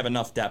 you can't have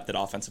enough depth at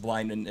offensive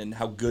line and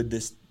how good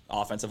this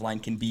offensive line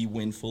can be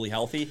when fully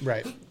healthy.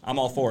 Right. I'm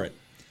all for it.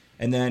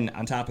 And then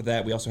on top of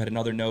that, we also had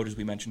another note, as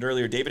we mentioned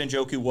earlier. David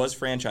Njoku was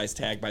franchise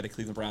tagged by the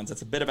Cleveland Browns.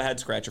 That's a bit of a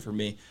head-scratcher for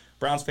me.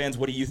 Browns fans,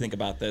 what do you think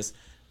about this?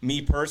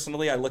 Me,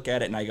 personally, I look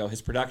at it and I go,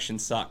 his production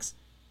sucks.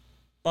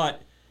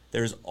 But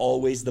there's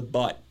always the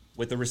but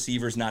with the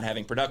receivers not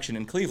having production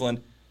in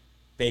Cleveland.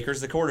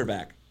 Baker's the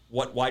quarterback.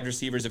 What wide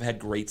receivers have had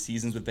great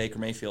seasons with Baker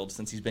Mayfield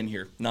since he's been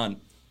here?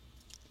 None.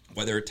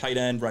 Whether tight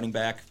end, running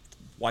back,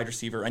 wide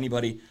receiver,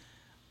 anybody,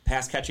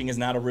 pass catching is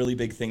not a really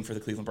big thing for the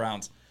Cleveland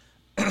Browns.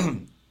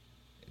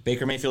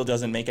 Baker Mayfield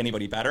doesn't make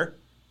anybody better.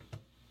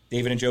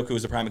 David Njoku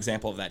is a prime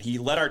example of that. He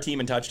led our team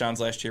in touchdowns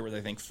last year with,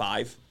 I think,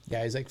 5.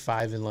 Yeah, he's like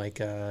 5 and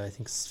I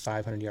think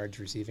 500 yards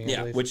receiving. I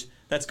believe. Which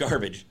that's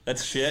garbage.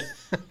 That's shit.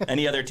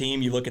 Any other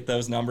team, you look at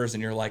those numbers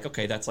and you're like,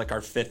 okay, that's like our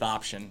 5th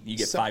option. You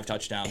get 5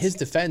 touchdowns. His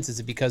defense is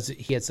because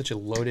he had such a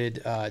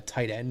loaded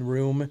tight end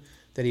room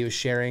that he was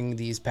sharing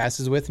these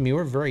passes with. I mean,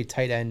 we're a very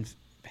tight end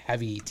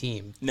heavy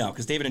team. No,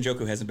 because David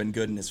Njoku hasn't been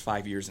good in his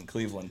 5 years in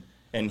Cleveland,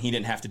 and he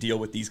didn't have to deal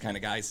with these kind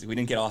of guys. We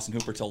didn't get Austin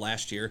Hooper till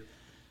last year.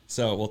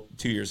 So, well,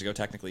 2 years ago,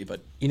 technically,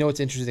 but... You know what's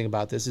interesting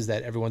about this is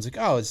that everyone's like,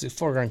 oh, it's a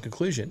foregone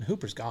conclusion.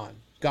 Hooper's gone.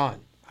 Gone.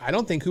 I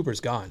don't think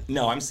Hooper's gone.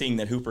 No, I'm seeing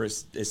that Hooper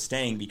is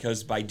staying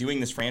because by doing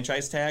this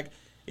franchise tag,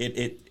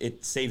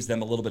 it saves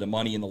them a little bit of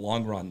money in the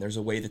long run. There's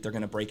a way that they're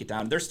going to break it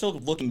down. They're still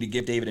looking to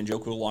give David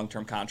Njoku a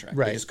long-term contract.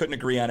 Right. They just couldn't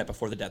agree on it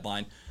before the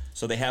deadline.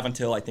 So they have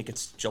until, I think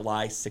it's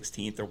July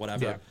 16th or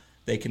whatever,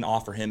 they can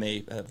offer him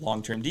a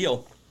long-term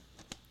deal.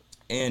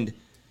 And...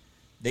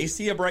 they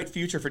see a bright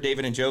future for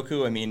David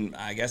Njoku. I mean,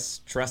 I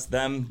guess trust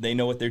them. They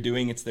know what they're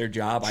doing. It's their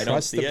job. I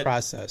don't see it.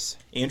 Trust the process.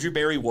 Andrew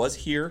Berry was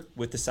here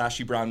with the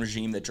Sashi Brown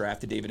regime that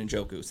drafted David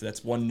Njoku. So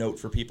that's one note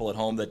for people at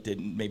home that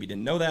maybe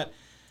didn't know that.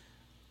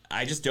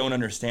 I just don't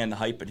understand the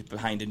hype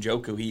behind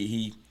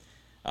Njoku.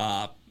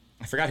 I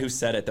forgot who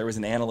said it. There was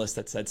an analyst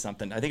that said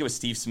something. I think it was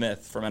Steve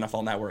Smith from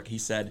NFL Network. He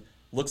said,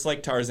 looks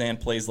like Tarzan,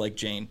 plays like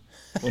Jane,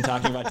 when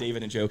talking about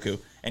David Njoku.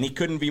 And he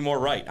couldn't be more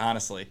right,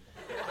 honestly.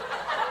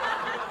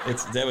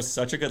 That was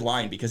such a good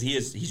line because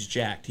he's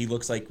jacked. He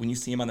looks like when you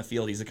see him on the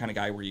field, he's the kind of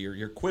guy where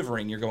you're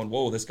quivering. You're going,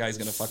 whoa, this guy's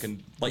gonna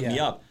fucking light me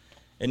up.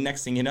 And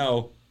next thing you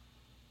know,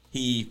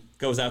 he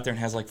goes out there and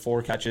has like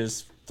 4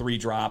 catches, 3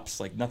 drops,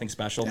 like nothing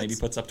special. Maybe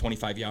puts up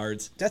 25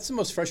 yards. That's the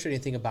most frustrating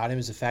thing about him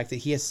is the fact that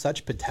he has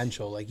such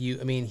potential. Like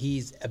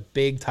he's a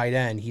big tight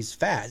end. He's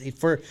fast.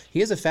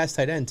 He is a fast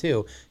tight end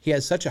too. He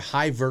has such a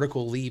high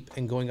vertical leap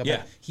and going up.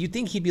 Yeah. You'd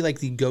think he'd be like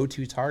the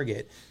go-to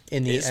target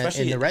in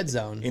the red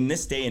zone. In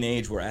this day and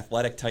age where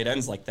athletic tight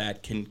ends like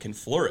that can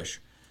flourish.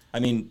 I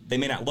mean, they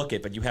may not look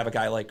it, but you have a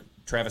guy like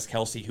Travis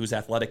Kelce who's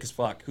athletic as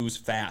fuck, who's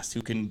fast,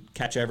 who can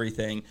catch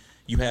everything.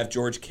 You have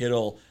George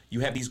Kittle.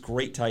 You have these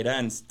great tight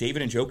ends.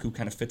 David Njoku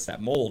kind of fits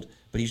that mold,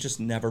 but he's just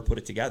never put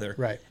it together.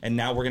 Right. And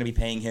now we're going to be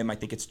paying him, I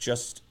think it's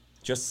just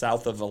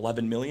south of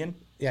 $11 million.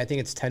 Yeah, I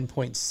think it's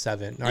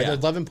 10.7. No,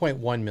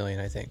 11.1 million,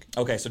 I think.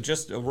 Okay, so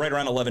just right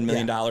around $11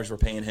 million we're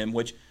paying him,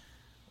 which,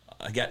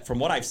 again, from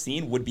what I've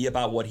seen, would be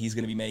about what he's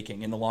going to be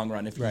making in the long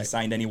run if he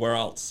signed anywhere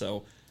else.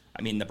 So,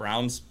 I mean, the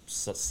Browns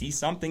see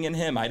something in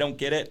him. I don't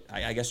get it.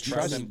 I guess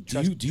trust him.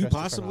 Do you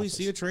possibly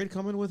see a trade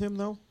coming with him,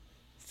 though?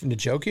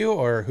 Njoku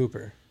or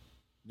Hooper?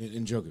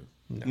 Njoku.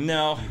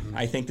 No,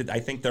 I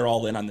think they're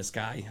all in on this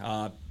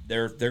guy.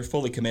 They're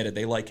fully committed.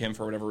 They like him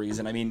for whatever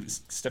reason. I mean,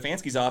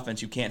 Stefanski's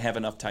offense, you can't have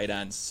enough tight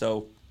ends,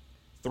 so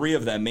 3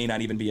 of them may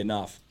not even be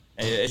enough.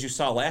 As you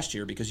saw last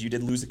year, because you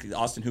did lose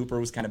Austin Hooper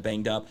was kind of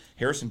banged up.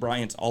 Harrison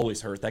Bryant's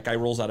always hurt. That guy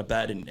rolls out of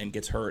bed and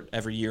gets hurt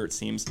every year, it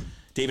seems.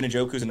 David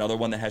Njoku's another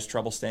one that has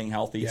trouble staying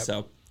healthy. Yep.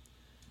 So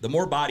the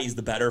more bodies,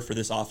 the better for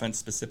this offense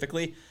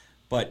specifically.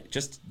 But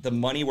just the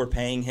money we're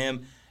paying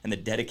him and the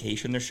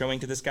dedication they're showing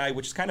to this guy,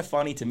 which is kind of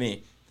funny to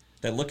me,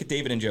 that look at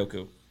David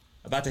Njoku,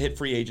 about to hit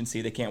free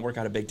agency. They can't work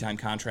out a big-time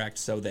contract,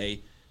 so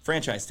they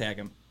franchise tag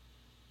him.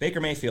 Baker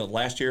Mayfield,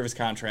 last year of his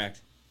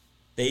contract,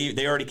 they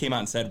already came out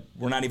and said,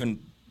 we're not even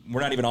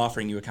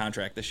offering you a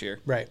contract this year.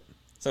 Right.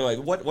 So like,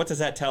 what does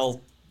that tell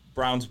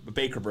Browns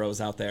Baker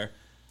bros out there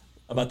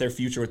about their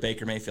future with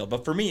Baker Mayfield?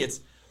 But for me,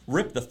 it's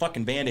rip the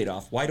fucking Band-Aid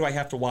off. Why do I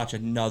have to watch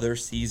another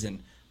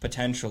season,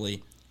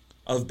 potentially,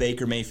 of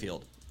Baker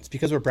Mayfield? It's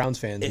because we're Browns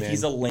fans, man. If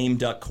he's a lame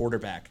duck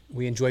quarterback.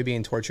 We enjoy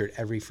being tortured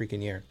every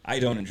freaking year. I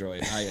don't enjoy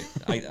it.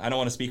 I don't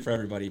want to speak for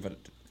everybody, but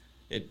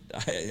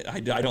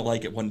I don't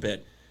like it one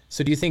bit.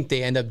 So do you think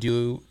they end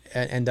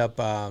up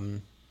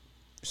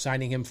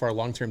signing him for a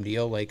long-term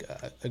deal, like,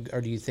 or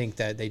do you think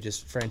that they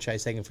just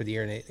franchise tag him for the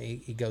year and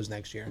he goes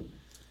next year?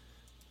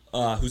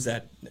 Who's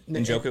that?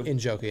 Njoku?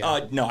 Njoku,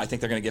 yeah. No, I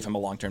think they're going to give him a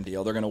long-term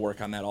deal. They're going to work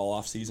on that all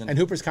off-season. And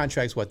Hooper's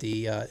contract's what,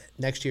 the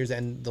next year's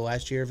and the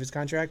last year of his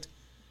contract?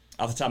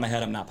 Off the top of my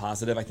head, I'm not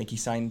positive. I think he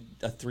signed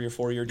a 3 or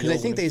 4 year deal.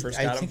 Because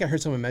I think I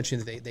heard someone mention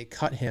that they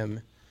cut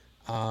him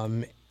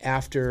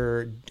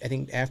after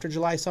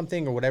July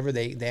something or whatever.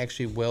 They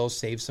actually will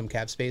save some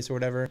cap space or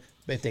whatever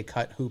if they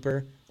cut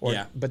Hooper.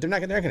 But they're not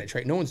going to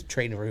trade. No one's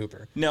trading for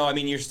Hooper. No, I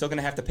mean you're still going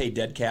to have to pay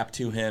dead cap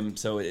to him.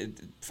 So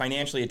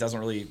financially, it doesn't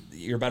really.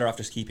 You're better off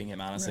just keeping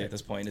him. Honestly, at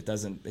this point, it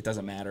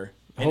doesn't matter.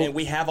 And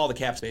we have all the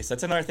cap space.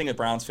 That's another thing that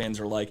Browns fans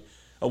are like,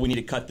 oh, we need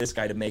to cut this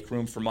guy to make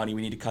room for money.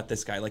 We need to cut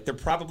this guy. Like, they're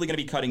probably going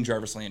to be cutting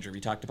Jarvis Landry.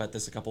 We talked about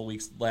this a couple of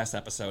weeks last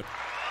episode.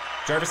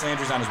 Jarvis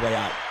Landry's on his way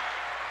out.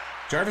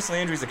 Jarvis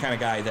Landry's the kind of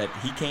guy that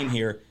he came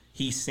here,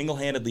 he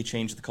single-handedly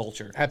changed the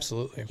culture.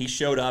 Absolutely. He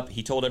showed up.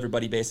 He told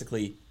everybody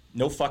basically,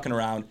 no fucking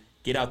around.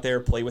 Get out there,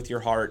 play with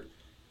your heart,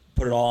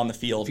 put it all on the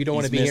field. If you don't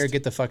want to be here,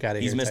 get the fuck out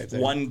of here. He's missed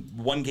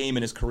one game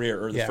in his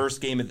career, or the first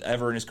game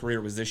ever in his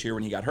career was this year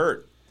when he got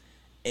hurt.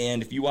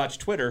 And if you watch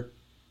Twitter,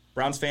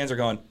 Browns fans are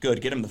going,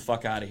 good, get him the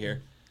fuck out of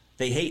here.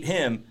 They hate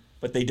him,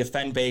 but they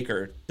defend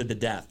Baker to the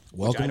death.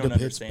 Welcome to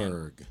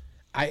Pittsburgh.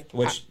 I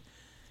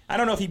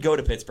don't know if he'd go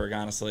to Pittsburgh,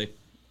 honestly.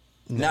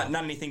 No.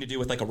 Not anything to do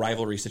with like a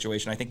rivalry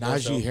situation. I think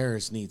Najee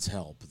Harris needs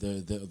help.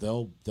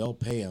 They'll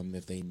pay him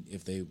if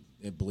they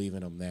believe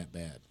in him that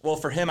bad. Well,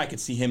 for him, I could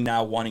see him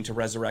now wanting to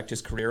resurrect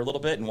his career a little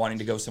bit and wanting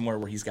to go somewhere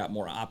where he's got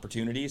more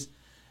opportunities.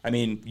 I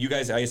mean, you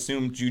guys, I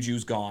assume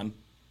Juju's gone.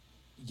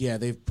 Yeah,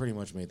 they've pretty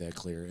much made that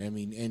clear. I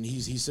mean, and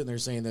he's sitting there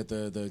saying that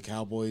the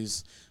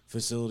Cowboys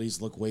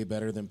facilities look way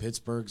better than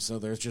Pittsburgh, so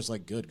they're just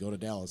like, good, go to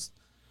Dallas.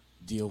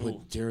 Deal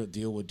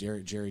with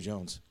Jerry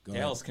Jones.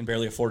 Dallas can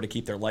barely afford to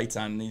keep their lights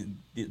on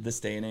this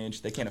day and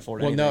age. They can't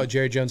afford anything. Well, no,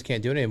 Jerry Jones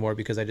can't do it anymore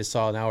because I just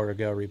saw an hour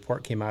ago a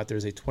report came out.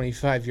 There's a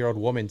 25-year-old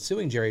woman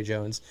suing Jerry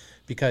Jones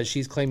because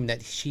she's claiming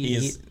that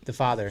he's the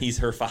father. He's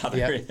her father.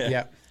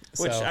 Yep.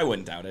 Which I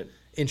wouldn't doubt it.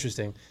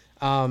 Interesting.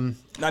 I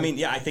mean,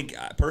 yeah, I think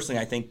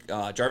personally,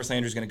 Jarvis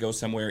Landry's going to go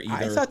somewhere.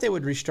 Either I thought they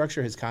would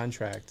restructure his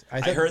contract.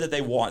 I heard that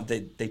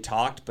they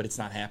talked, but it's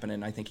not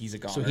happening. I think he's a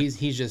goner. So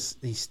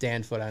he's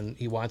stand foot on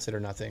he wants it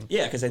or nothing.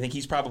 Yeah, because I think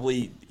he's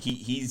probably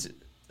he's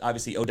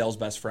obviously Odell's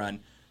best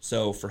friend.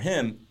 So for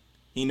him,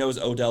 he knows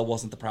Odell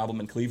wasn't the problem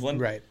in Cleveland,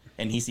 right?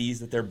 And he sees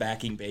that they're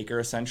backing Baker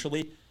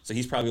essentially. So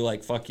he's probably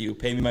like, fuck you,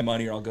 pay me my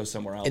money or I'll go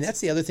somewhere else. And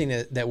that's the other thing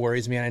that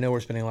worries me. And I know we're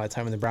spending a lot of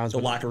time in the Browns. The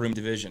locker room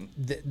division.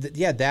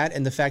 That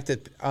and the fact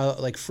that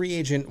like free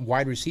agent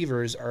wide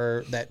receivers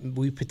are that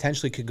we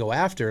potentially could go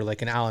after,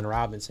 like an Allen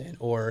Robinson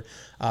or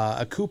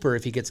a Cooper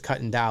if he gets cut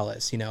in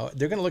Dallas. You know,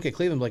 they're going to look at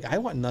Cleveland like, I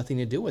want nothing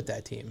to do with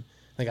that team.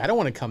 Like, I don't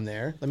want to come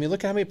there. I mean,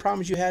 look at how many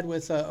problems you had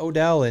with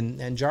Odell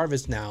and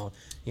Jarvis now.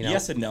 You know?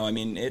 Yes and no. I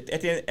mean, at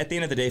the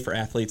end of the day, for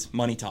athletes,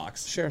 money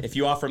talks. Sure. If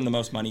you offer them the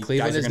most money,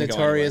 Cleveland guys are is going to go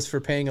notorious for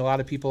paying a lot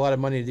of people a lot of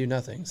money to do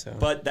nothing. So,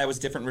 but that was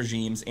different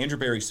regimes. Andrew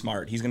Berry's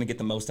smart. He's going to get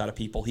the most out of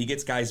people. He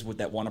gets guys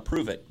that want to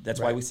prove it. That's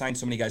why we signed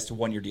so many guys to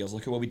one-year deals.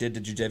 Look at what we did to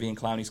Jadeveon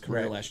Clowney's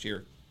career last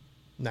year.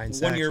 9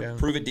 sacks, 1 year,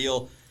 prove it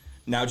deal.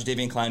 Now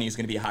Jadeveon Clowney is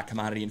going to be a hot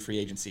commodity in free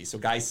agency. So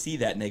guys see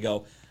that and they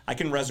go, I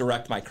can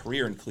resurrect my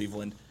career in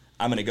Cleveland.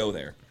 I'm going to go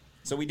there.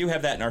 So we do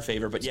have that in our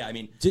favor, but yeah, I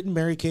mean... Didn't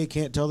Mary Kay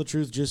Can't Tell the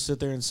Truth just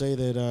sit there and say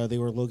that they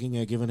were looking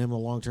at giving him a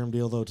long-term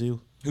deal, though, too?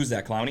 Who's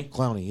that, Clowney?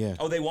 Clowney, yeah.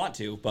 Oh, they want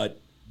to, but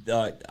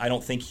I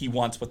don't think he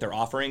wants what they're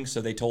offering,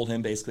 so they told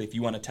him, basically, if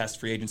you want to test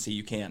free agency,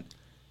 you can.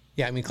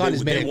 Yeah, I mean,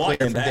 Clowney's made it clear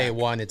from day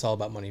one it's all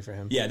about money for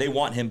him. Yeah, they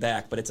want him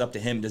back, but it's up to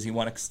him. Does he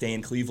want to stay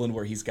in Cleveland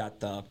where he's got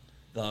the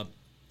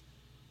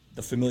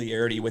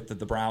familiarity with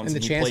the Browns?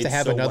 And the chance to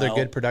have another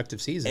good,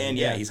 productive season. And,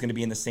 yeah, he's going to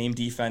be in the same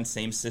defense,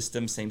 same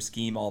system, same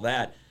scheme, all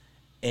that.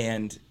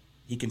 And...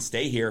 he can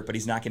stay here, but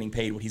he's not getting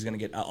paid what he's going to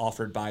get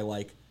offered by,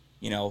 like,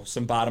 you know,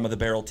 some bottom of the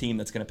barrel team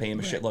that's going to pay him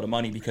a shitload of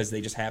money because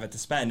they just have it to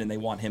spend and they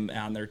want him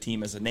on their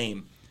team as a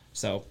name.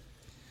 So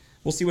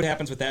we'll see what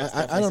happens with that.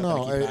 I don't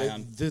know.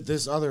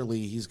 This other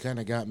Lee, he's kind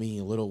of got me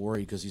a little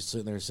worried because he's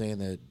sitting there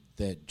saying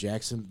that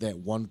Jackson, that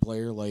one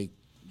player like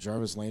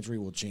Jarvis Landry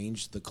will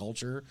change the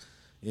culture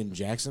in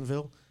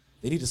Jacksonville.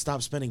 They need to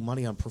stop spending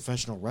money on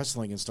professional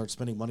wrestling and start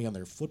spending money on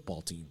their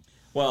football team.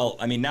 Well,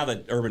 I mean, now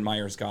that Urban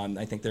Meyer's gone,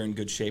 I think they're in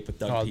good shape with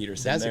Doug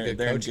Peterson. That's a good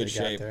they're in coach good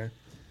shape.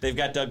 They've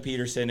got Doug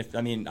Peterson.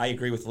 I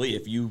agree with Lee.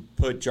 If you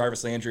put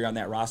Jarvis Landry on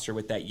that roster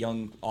with that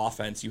young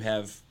offense, you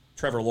have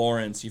Trevor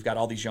Lawrence, you've got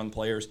all these young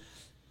players.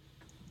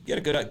 You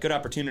get a good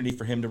opportunity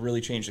for him to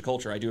really change the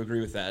culture. I do agree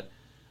with that.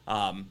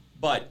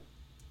 But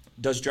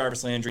does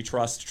Jarvis Landry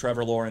trust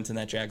Trevor Lawrence and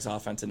that Jags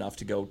offense enough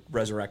to go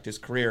resurrect his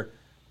career?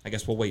 I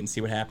guess we'll wait and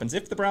see what happens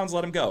if the Browns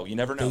let him go. You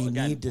never know.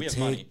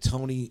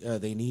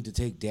 They need to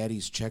take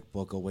Daddy's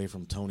checkbook away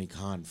from Tony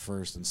Khan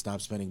first and stop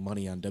spending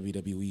money on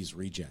WWE's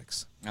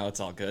rejects. Oh, it's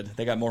all good.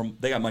 They got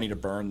money to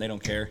burn. They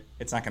don't care.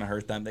 It's not going to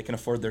hurt them. They can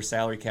afford their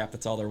salary cap.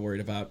 That's all they're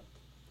worried about.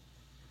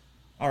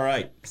 All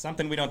right,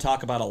 something we don't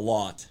talk about a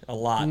lot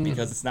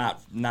because it's not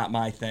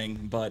my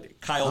thing.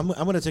 But Kyle, I'm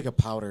going to take a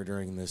powder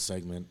during this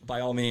segment. By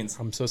all means.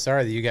 I'm so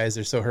sorry that you guys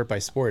are so hurt by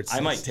sports. I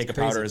might take a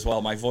powder as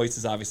well. My voice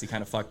is obviously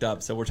kind of fucked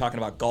up. So we're talking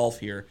about golf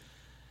here,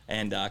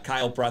 and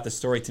Kyle brought the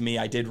story to me.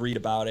 I did read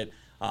about it.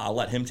 I'll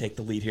let him take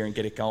the lead here and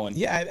get it going.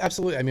 Yeah,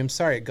 absolutely. I mean, I'm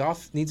sorry.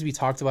 Golf needs to be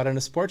talked about on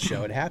a sports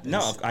show. It happens.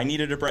 No, I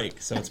needed a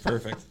break, so it's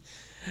perfect.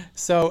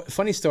 So,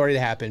 funny story that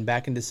happened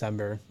back in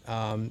December.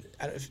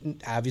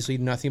 Obviously,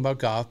 nothing about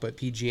golf, but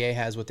PGA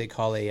has what they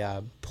call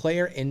a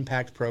player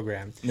impact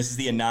program. And this is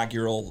the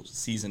inaugural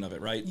season of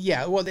it, right?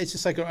 Yeah, well, it's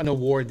just like an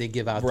award they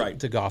give out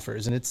to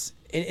golfers. And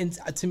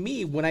and to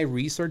me, when I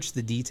research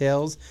the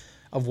details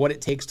of what it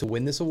takes to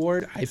win this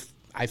award,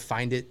 I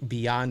find it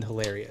beyond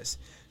hilarious.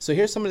 So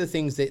here's some of the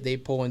things that they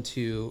pull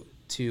into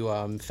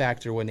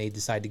factor when they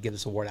decide to give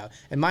this award out.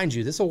 And mind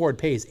you, this award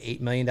pays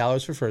 $8 million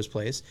for first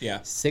place,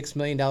 $6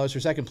 million for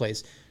second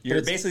place.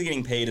 You're basically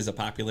getting paid as a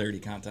popularity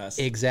contest.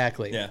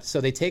 Exactly. Yeah.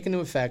 So they take into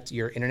effect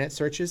your internet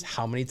searches,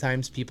 how many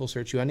times people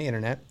search you on the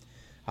internet,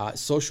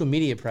 social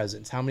media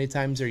presence, how many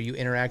times are you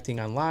interacting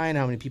online,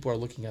 how many people are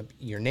looking up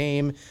your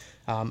name,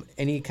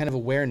 any kind of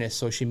awareness,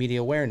 social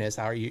media awareness.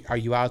 Are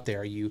you out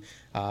there? Are you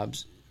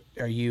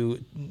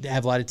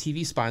have a lot of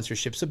TV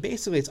sponsorships? So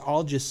basically, it's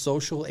all just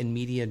social and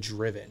media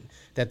driven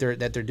that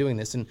they're doing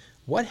this. And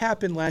what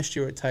happened last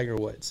year at Tiger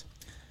Woods?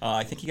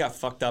 I think he got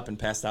fucked up and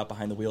passed out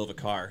behind the wheel of a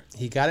car.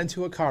 He got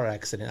into a car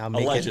accident.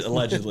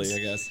 Allegedly, I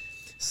guess.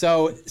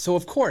 So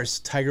of course,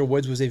 Tiger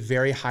Woods was a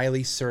very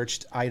highly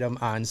searched item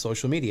on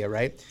social media,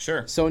 right?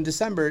 Sure. So in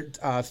December,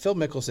 Phil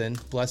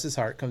Mickelson, bless his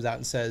heart, comes out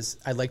and says,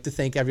 "I'd like to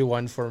thank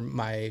everyone for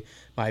my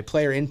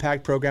Player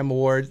Impact Program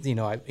award.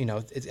 I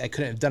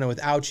couldn't have done it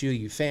without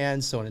you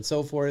fans, so on and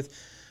so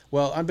forth."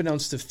 Well,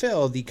 unbeknownst to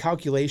Phil, the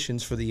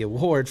calculations for the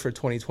award for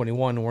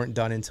 2021 weren't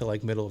done until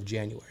like middle of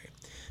January.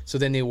 So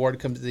then the award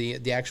comes,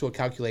 the actual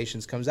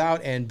calculations comes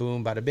out, and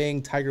boom, bada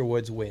bing, Tiger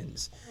Woods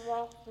wins.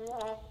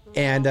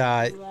 And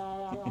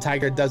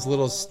Tiger does a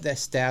little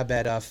stab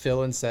at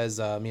Phil and says,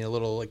 a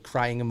little like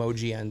crying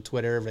emoji on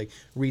Twitter, like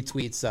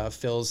retweets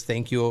Phil's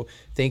thank you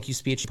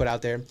speech he put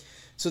out there.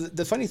 So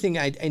the funny thing,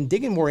 and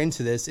digging more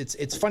into this,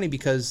 it's funny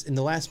because in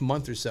the last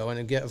month or so, and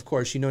again, of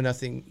course, you know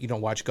nothing, you don't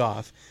watch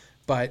golf,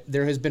 But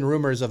there has been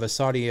rumors of a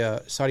Saudi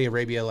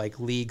Arabia like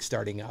league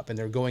starting up, and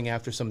they're going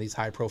after some of these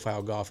high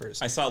profile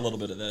golfers. I saw a little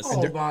bit of this.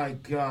 Oh my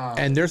God.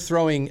 And they're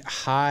throwing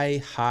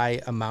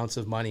high amounts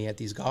of money at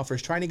these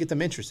golfers, trying to get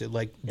them interested.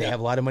 Like they have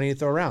a lot of money to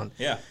throw around.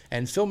 Yeah.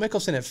 And Phil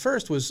Mickelson at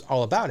first was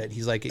all about it.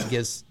 He's like, it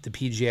gives the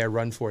PGA a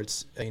run for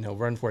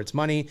its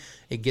money.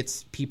 It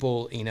gets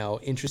people,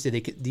 interested.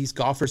 These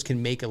golfers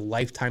can make a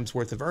lifetime's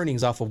worth of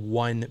earnings off of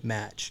one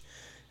match.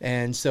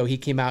 And so he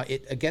came out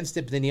against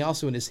it, but then he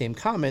also in the same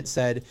comment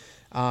said,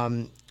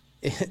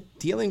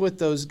 dealing with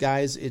those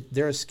guys,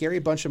 they're a scary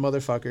bunch of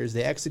motherfuckers.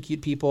 They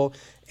execute people,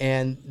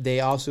 and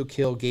they also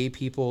kill gay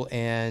people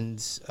and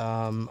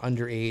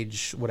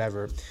underage,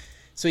 whatever.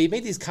 So he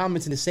made these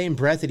comments in the same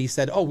breath that he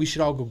said, "Oh, we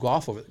should all go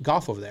golf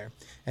over there."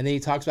 And then he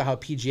talks about how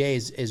PGA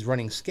is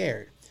running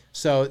scared.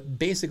 So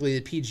basically,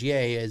 the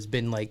PGA has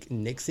been like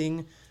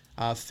nixing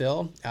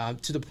Phil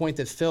to the point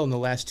that Phil in the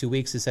last 2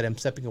 weeks has said, "I'm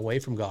stepping away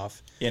from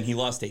golf." Yeah, and he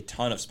lost a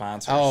ton of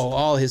sponsors. Oh,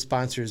 all his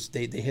sponsors,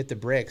 they hit the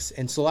bricks.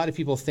 And so a lot of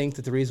people think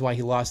that the reason why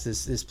he lost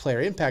this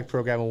Player Impact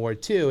Program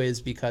award too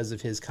is because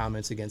of his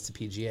comments against the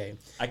PGA.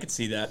 I could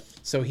see that.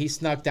 So he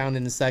snuck down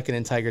in the second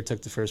and Tiger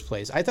took the first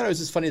place. I thought it was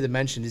just funny to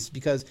mention is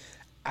because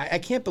I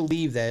can't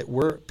believe that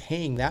we're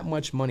paying that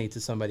much money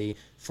to somebody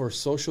for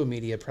social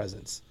media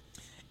presence.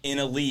 In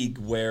a league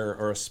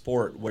or a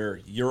sport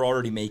where you're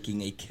already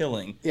making a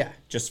killing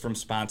just from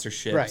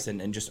sponsorships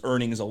and just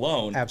earnings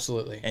alone.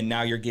 Absolutely. And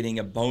now you're getting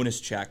a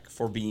bonus check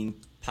for being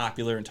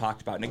popular and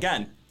talked about. And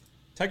again,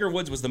 Tiger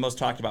Woods was the most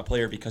talked about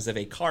player because of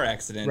a car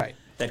accident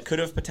that could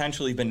have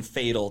potentially been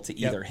fatal to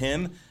either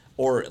him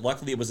or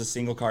luckily it was a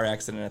single car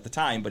accident at the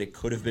time, but it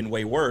could have been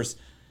way worse.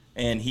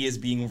 And he is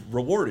being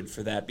rewarded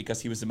for that because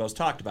he was the most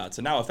talked about.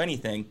 So now, if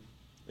anything,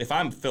 if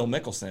I'm Phil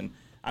Mickelson,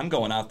 I'm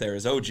going out there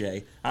as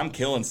OJ. I'm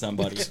killing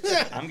somebody.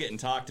 I'm getting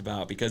talked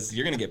about because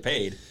you're going to get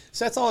paid.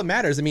 So that's all that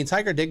matters. I mean,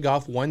 Tiger did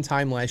golf one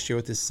time last year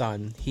with his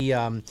son. They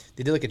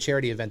did like a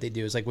charity event they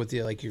do. It's like with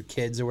like your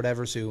kids or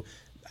whatever. So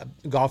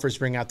golfers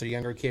bring out their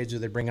younger kids or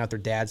they bring out their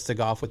dads to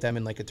golf with them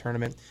in like a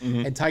tournament.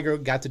 Mm-hmm. And Tiger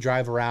got to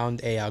drive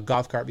around a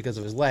golf cart because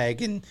of his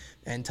leg.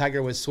 And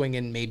Tiger was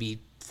swinging maybe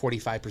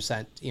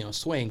 45%,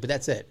 swing, but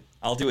that's it.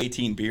 I'll do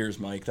 18 beers,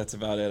 Mike. That's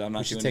about it. I'm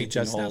not doing 18 holes. We should take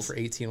Justin out for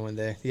 18 one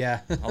day.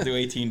 Yeah. I'll do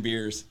 18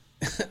 beers.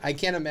 I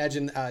can't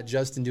imagine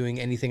Justin doing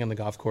anything on the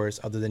golf course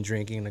other than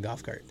drinking in a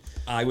golf cart.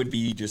 I would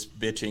be just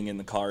bitching in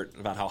the cart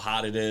about how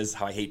hot it is,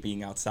 how I hate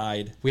being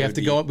outside. We have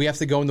to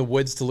go in the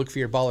woods to look for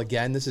your ball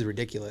again. This is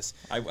ridiculous.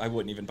 I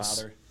wouldn't even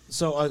bother.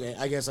 So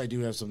I guess I do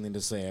have something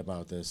to say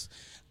about this.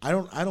 I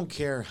don't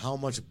care how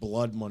much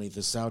blood money the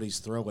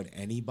Saudis throw at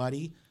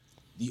anybody.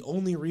 The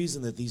only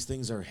reason that these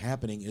things are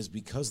happening is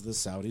because the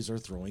Saudis are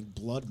throwing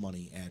blood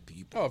money at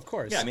people. Oh, of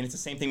course. Yeah, I mean, it's the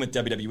same thing with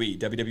WWE.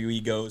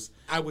 WWE goes...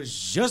 I was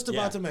just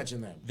about to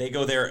mention that. They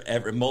go there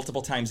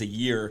multiple times a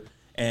year,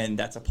 and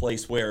that's a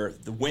place where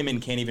the women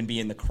can't even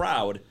be in the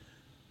crowd,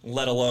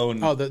 let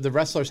alone... Oh, the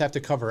wrestlers have to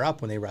cover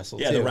up when they wrestle,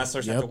 too. The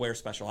wrestlers have to wear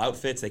special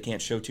outfits. They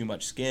can't show too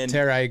much skin.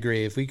 Tara, I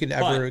agree. If we could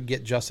ever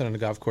get Justin on a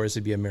golf course,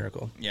 it'd be a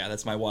miracle. Yeah,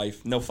 that's my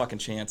wife. No fucking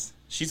chance.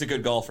 She's a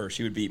good golfer.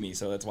 She would beat me,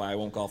 so that's why I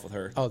won't golf with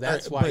her. Oh,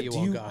 that's why you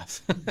won't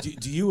golf.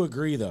 do you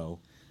agree, though,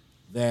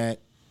 that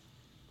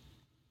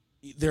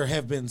there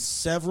have been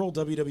several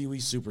WWE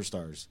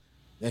superstars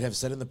that have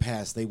said in the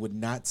past they would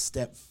not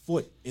step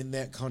foot in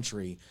that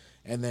country,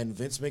 and then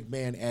Vince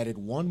McMahon added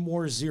one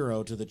more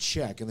zero to the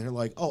check, and they're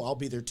like, oh, I'll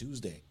be there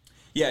Tuesday.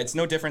 Yeah, it's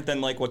no different than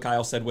like what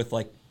Kyle said with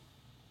like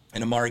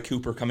an Amari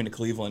Cooper coming to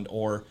Cleveland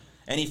or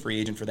any free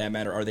agent for that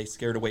matter. Are they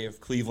scared away of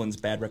Cleveland's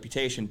bad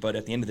reputation? But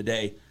at the end of the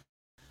day,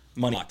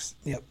 money talks.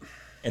 Yep.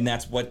 And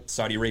that's what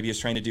Saudi Arabia is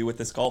trying to do with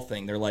this golf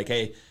thing. They're like,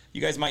 hey, you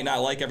guys might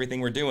not like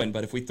everything we're doing,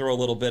 but if we throw a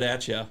little bit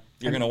at you,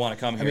 you're going to want to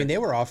come here. I mean, they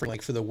were offering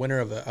like for the winner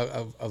of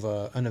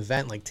an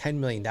event like $10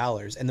 million,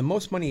 and the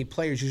most money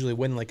players usually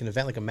win like an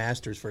event like a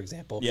Masters, for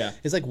example. Yeah.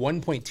 Is like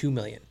 $1.2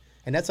 million.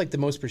 And that's like the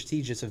most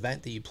prestigious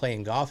event that you play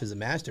in golf is a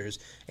Masters.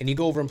 And you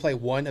go over and play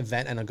one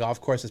event on a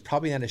golf course that's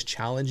probably not as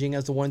challenging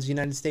as the ones in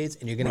the United States,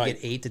 and you're going to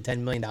get $8 to $10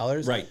 million.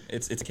 Right.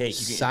 It's a cake.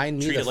 You Sign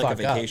me treat the it like fuck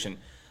a vacation. Up.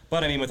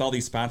 But I mean, with all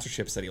these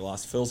sponsorships that he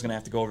lost, Phil's going to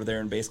have to go over there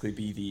and basically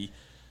be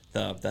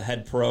the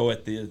head pro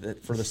at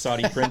for the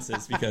Saudi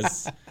princes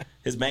because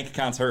his bank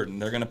account's hurting.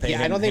 They're going to pay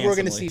him I don't think we're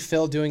going to see handsomely.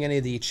 Phil doing any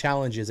of the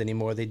challenges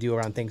anymore they do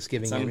around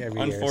Thanksgiving every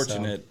year.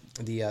 Unfortunate.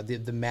 So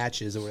the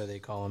matches or whatever they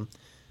call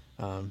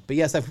them. But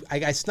yes,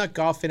 I snuck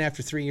golf in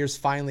after 3 years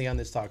finally on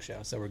this talk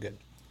show, so we're good.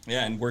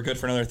 Yeah, and we're good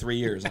for another 3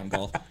 years on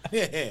golf.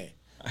 Yeah.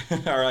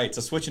 All right,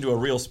 so switching to a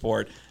real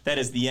sport, that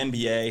is the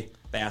NBA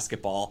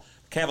basketball.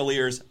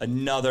 Cavaliers,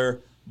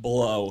 another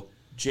blow.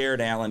 Jared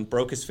Allen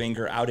broke his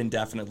finger, out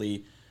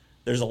indefinitely.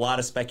 There's a lot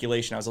of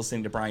speculation. I was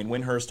listening to Brian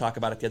Windhurst talk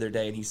about it the other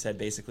day, and he said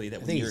basically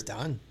that I think he's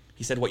done.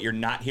 He said what you're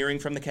not hearing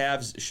from the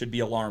Cavs should be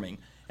alarming,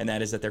 and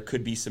that is that there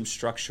could be some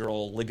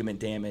structural ligament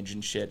damage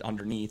and shit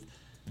underneath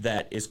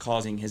that is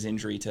causing his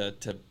injury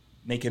to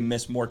make him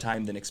miss more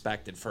time than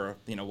expected for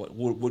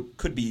what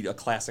could be a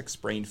classic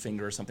sprained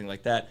finger or something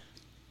like that.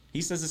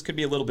 He says this could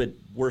be a little bit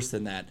worse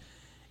than that.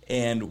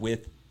 And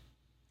with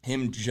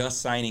him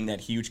just signing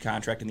that huge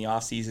contract in the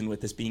offseason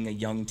with this being a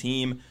young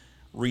team,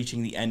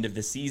 reaching the end of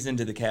the season,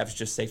 did the Cavs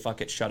just say,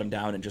 fuck it, shut them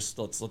down, and just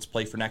let's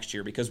play for next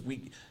year? Because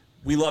we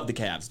love the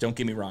Cavs, don't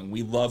get me wrong.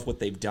 We love what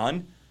they've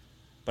done,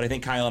 but I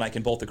think Kyle and I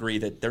can both agree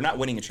that they're not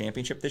winning a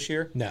championship this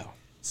year. No.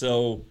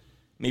 So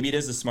maybe it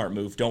is a smart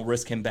move. Don't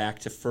risk him back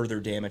to further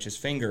damage his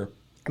finger.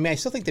 I mean, I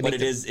still think but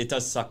it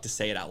does suck to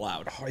say it out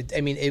loud.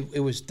 I mean, it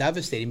was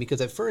devastating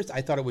because at first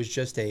I thought it was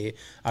just a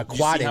quad Did you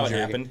see injury. how it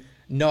happened?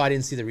 No, I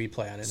didn't see the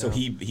replay on it. So no.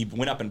 he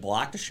went up and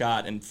blocked a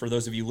shot, and for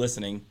those of you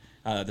listening,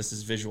 this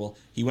is visual.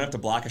 He went up to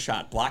block a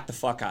shot, blocked the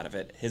fuck out of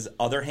it. His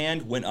other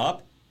hand went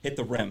up, hit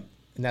the rim.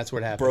 And that's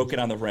what happened. Broke it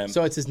on the rim.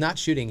 So it's his not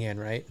shooting hand,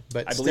 right?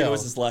 But I believe it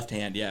was his left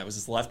hand. Yeah, it was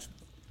his left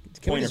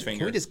pointer finger.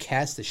 Can we just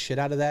cast the shit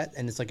out of that,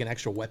 and it's like an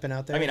extra weapon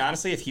out there? I mean,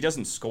 honestly, if he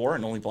doesn't score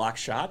and only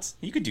blocks shots,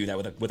 you could do that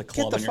with a club in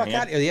your hand. Get the fuck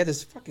out of here. Yeah,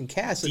 this fucking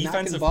cast.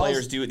 Defensive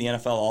players do it in the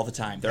NFL all the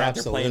time. They're out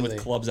there playing with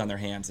clubs on their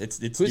hands. It's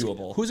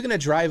doable. Who's going to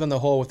drive on the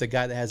hole with the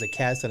guy that has a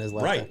cast on his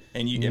left? Right.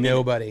 And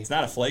nobody. It's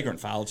not a flagrant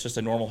foul. It's just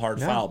a normal hard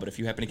foul. But if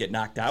you happen to get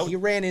knocked out. He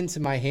ran into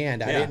my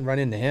hand. I didn't run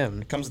into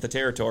him. It comes with the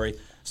territory.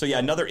 So, yeah,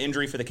 another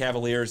injury for the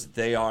Cavaliers.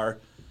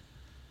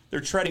 They're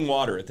treading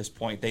water at this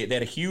point. They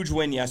had a huge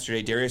win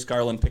yesterday. Darius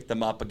Garland picked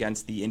them up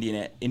against the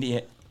I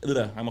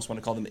almost want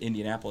to call them the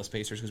Indianapolis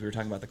Pacers because we were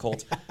talking about the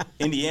Colts.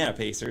 Indiana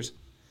Pacers.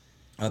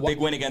 Big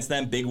win against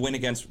them. Big win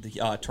against the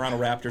Toronto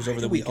Raptors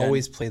over the weekend. We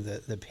always play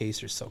the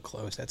Pacers so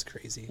close. That's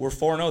crazy. We're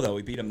 4-0, though.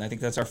 We beat them. I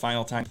think that's our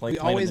final time playing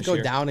them this year. We always go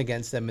down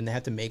against them, and they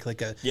have to make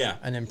like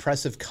an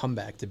impressive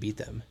comeback to beat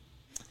them.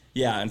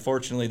 Yeah,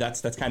 unfortunately,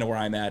 that's kind of where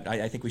I'm at.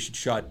 I think we should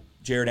shut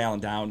Jared Allen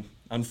down.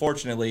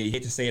 Unfortunately, I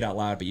hate to say it out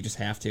loud, but you just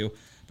have to.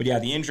 But yeah,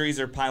 the injuries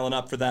are piling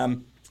up for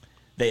them.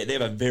 They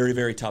have a very,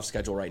 very tough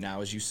schedule right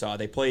now, as you saw.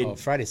 They played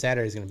Friday,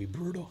 Saturday is going to be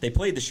brutal. They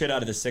played the shit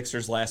out of the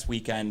Sixers last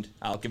weekend.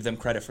 I'll give them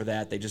credit for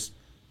that.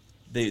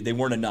 They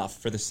weren't enough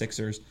for the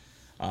Sixers.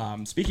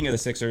 Speaking of the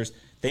Sixers,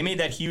 they made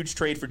that huge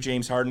trade for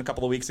James Harden a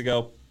couple of weeks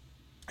ago,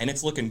 and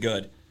it's looking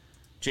good.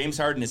 James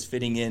Harden is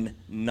fitting in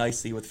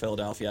nicely with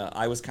Philadelphia.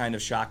 I was kind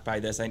of shocked by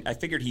this. I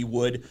figured he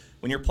would.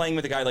 When you're playing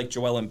with a guy like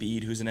Joel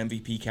Embiid, who's an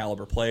MVP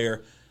caliber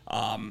player,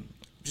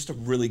 just a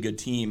really good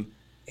team.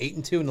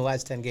 8-2 in the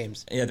last 10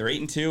 games. Yeah, they're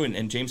 8-2,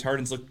 and James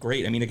Harden's looked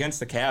great. I mean, against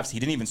the Cavs, he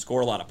didn't even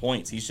score a lot of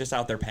points. He's just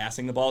out there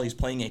passing the ball. He's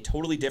playing a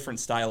totally different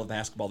style of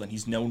basketball than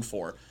he's known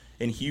for.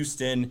 In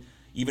Houston,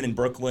 even in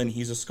Brooklyn,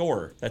 he's a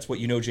scorer. That's what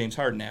you know James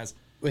Harden as.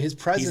 Well, his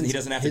presence, he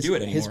doesn't have to do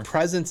it anymore. His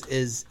presence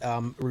is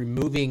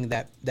removing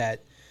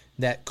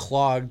that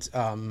clogged.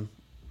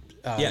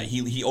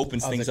 He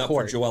opens things up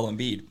for Joel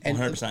Embiid,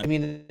 100%. I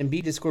mean,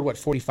 Embiid just scored,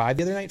 45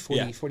 the other night?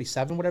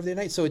 47, whatever the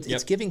other night. So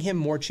it's giving him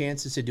more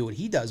chances to do what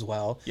he does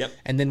well. Yep.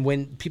 And then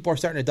when people are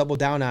starting to double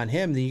down on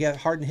him, then you got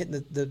Harden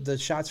hitting the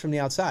shots from the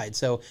outside.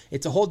 So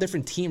it's a whole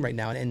different team right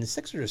now, and the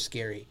Sixers are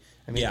scary.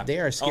 I mean, they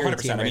are a scary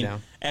team right now.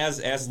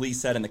 As Lee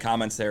said in the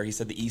comments there, he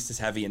said the East is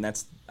heavy, and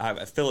that's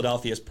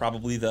Philadelphia is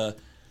probably the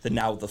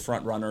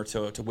front runner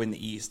to win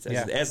the East,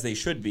 as they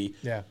should be.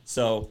 Yeah.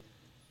 So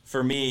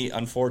for me,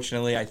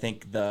 unfortunately, I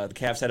think the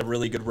Cavs had a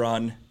really good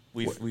run.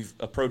 We've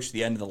approached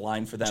the end of the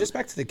line for them. Just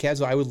back to the Cavs,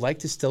 though, I would like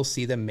to still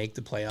see them make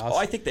the playoffs. Oh,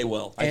 I think they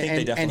will. I think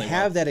they definitely will. And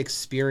have that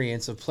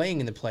experience of playing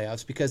in the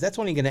playoffs, because that's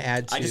only going to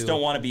add to... I just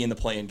don't want to be in the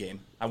play-in game.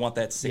 I want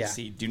that 6th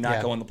seed. Do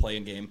not go in the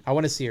play-in game. I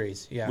want a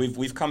series,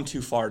 We've come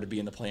too far to be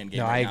in the play-in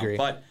game I agree.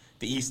 now. But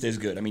the East is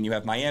good. I mean, you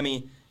have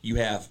Miami. You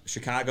have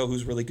Chicago,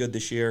 who's really good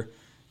this year.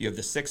 You have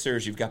the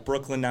Sixers. You've got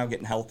Brooklyn now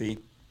getting healthy.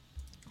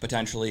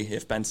 Potentially,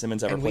 if Ben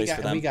Simmons ever plays for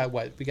them. And we got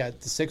what? We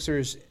got the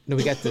Sixers. No,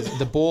 we got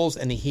the Bulls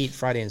and the Heat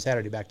Friday and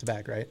Saturday back to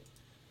back, right?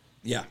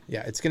 Yeah.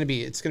 Yeah, it's gonna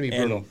be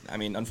brutal. And, I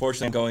mean,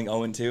 unfortunately, going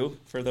 0-2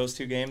 for those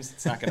two games,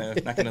 it's not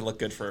gonna look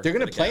good for. They're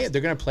gonna play it.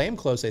 They're gonna play them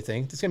close. I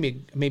think it's gonna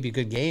be maybe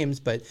good games,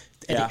 but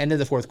at the end of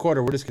the fourth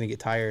quarter, we're just gonna get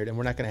tired, and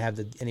we're not gonna have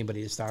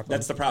anybody to stop them.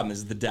 That's the problem,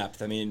 is the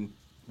depth. I mean,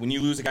 when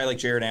you lose a guy like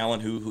Jared Allen,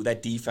 who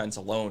that defense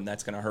alone,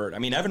 that's gonna hurt. I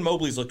mean, Evan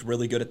Mobley's looked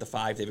really good at the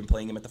 5. They've been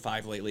playing him at the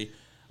 5 lately.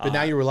 But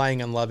now you're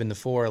relying on Love in the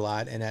 4 a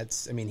lot, and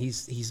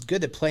he's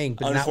good at playing,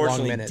 but not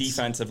long minutes.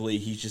 Defensively,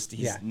 he's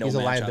no he's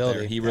match a liability.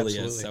 out there. He really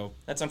is. So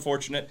that's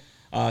unfortunate.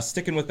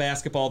 Sticking with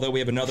basketball, though, we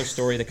have another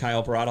story that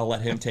Kyle brought. I'll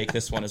let him take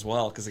this one as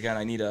well, because again,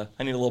 I need a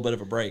little bit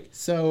of a break.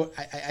 So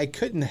I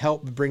couldn't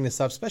help but bring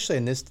this up, especially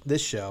in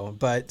this show.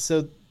 But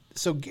so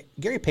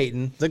Gary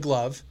Payton, the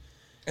Glove.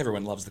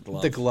 Everyone loves the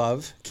Glove. The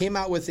Glove came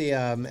out with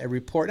a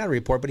report, not a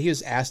report, but he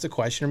was asked a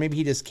question, or maybe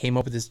he just came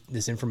up with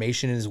this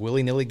information and just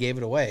willy-nilly gave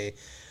it away.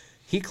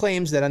 He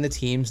claims that on the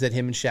teams that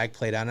him and Shaq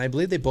played on, I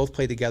believe they both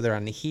played together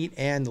on the Heat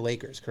and the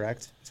Lakers,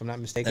 correct? If I'm not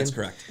mistaken. That's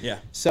correct, yeah.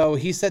 So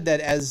he said that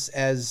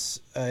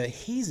as a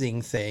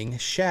hazing thing,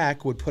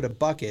 Shaq would put a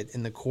bucket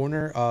in the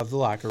corner of the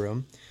locker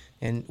room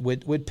and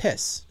would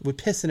piss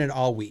in it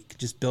all week.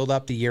 Just build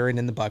up the urine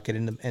in the bucket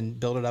and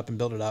build it up and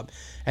build it up.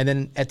 And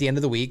then at the end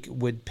of the week,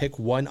 would pick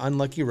one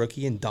unlucky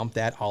rookie and dump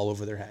that all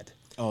over their head.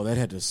 Oh, that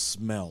had to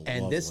smell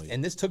lovely.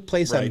 This took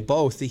place on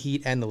both the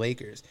Heat and the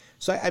Lakers.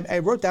 So I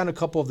wrote down a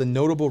couple of the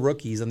notable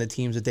rookies on the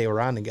teams that they were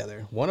on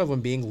together. One of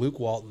them being Luke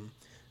Walton,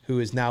 who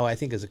is now, I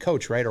think, is a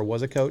coach, right? Or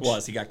was a coach.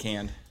 He got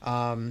canned.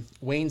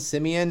 Wayne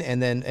Simeon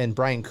and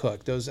Brian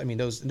Cook. There's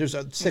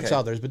 6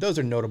 others, but those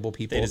are notable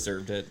people. They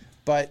deserved it.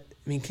 But,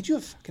 I mean, could you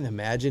fucking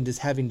imagine just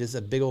having just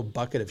a big old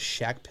bucket of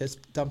Shaq piss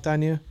dumped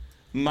on you?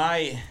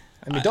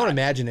 Don't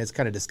imagine it's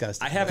kind of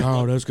disgusting.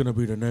 That's going to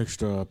be the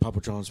next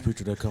Papa John's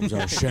pizza that comes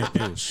out. Shaq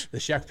piss. The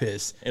Shaq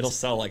piss. It'll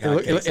sell like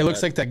it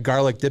looks like that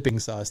garlic dipping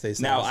sauce they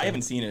sell. Now, I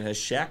haven't seen it. Has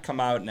Shaq come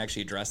out and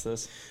actually addressed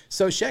this?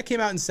 So Shaq came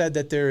out and said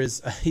that there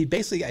is, he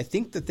basically, I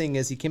think the thing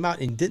is he came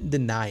out and didn't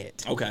deny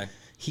it. Okay.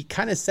 He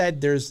kind of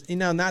said there's,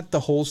 not the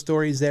whole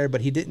story's there,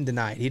 but he didn't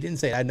deny it. He didn't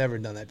say, I've never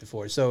done that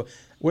before. So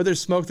where there's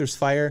smoke, there's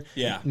fire.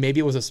 Yeah. Maybe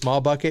it was a small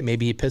bucket.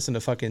 Maybe he pissed in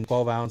a fucking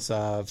 12-ounce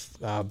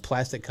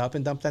plastic cup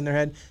and dumped on their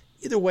head.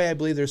 Either way, I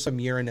believe there's some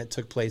urine that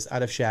took place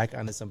out of Shaq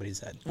onto somebody's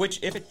head.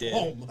 Which, if it did...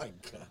 Oh, my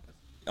God.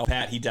 Oh,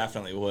 Pat, he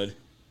definitely would.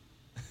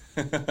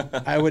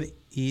 I would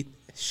eat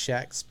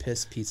Shaq's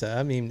piss pizza.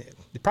 I mean,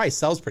 it probably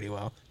sells pretty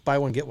well. Buy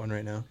one, get one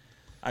right now.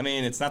 I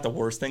mean, it's not the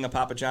worst thing a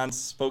Papa John's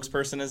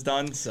spokesperson has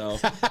done, so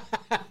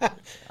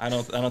I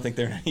don't think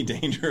they're in any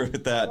danger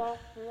with that.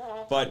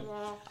 But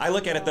I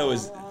look at it, though,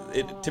 as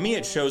to me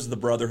it shows the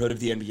brotherhood of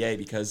the NBA,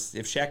 because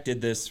if Shaq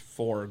did this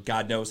for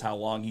God knows how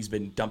long, he's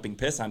been dumping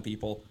piss on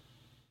people,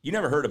 you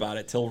never heard about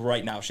it till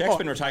right now. Shaq's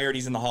been retired.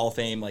 He's in the Hall of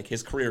Fame. Like,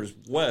 his career is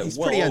well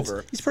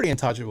over. He's pretty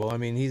untouchable. I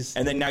mean,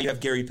 And then now you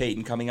have Gary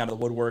Payton coming out of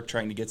the woodwork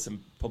trying to get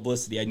some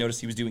publicity. I noticed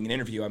he was doing an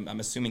interview. I'm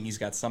assuming he's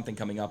got something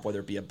coming up, whether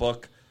it be a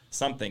book,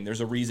 something. There's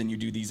a reason you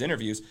do these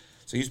interviews.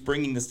 So he's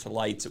bringing this to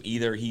light. So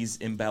either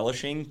he's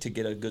embellishing to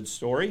get a good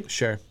story.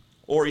 Sure.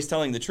 Or he's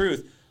telling the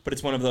truth. But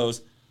it's one of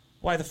those,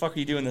 why the fuck are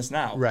you doing this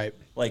now? Right.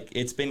 Like,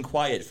 it's been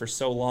quiet for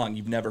so long.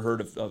 You've never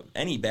heard of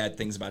any bad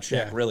things about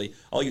Shaq, really.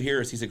 All you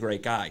hear is he's a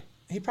great guy.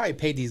 He probably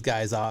paid these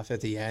guys off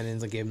at the end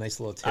and gave them a nice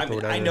little tip or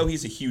whatever. I know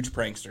he's a huge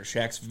prankster.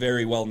 Shaq's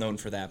very well known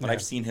for that. But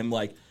I've seen him,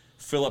 like,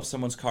 fill up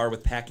someone's car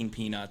with packing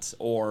peanuts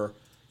or,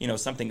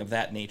 something of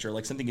that nature.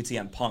 Like something you'd see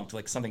on Punk'd,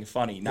 like something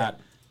funny, not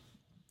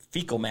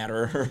fecal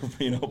matter.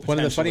 One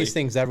of the funniest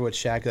things ever with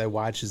Shaq that I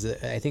watched is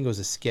that I think it was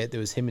a skit. It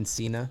was him and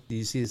Cena. Did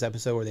you see this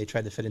episode where they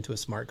tried to fit into a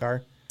smart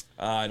car?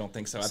 I don't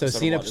think so. So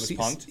Cena, it was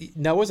Punk'd?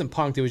 No, it wasn't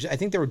Punk'd. It was. I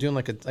think they were doing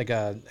like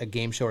a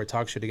game show or a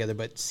talk show together.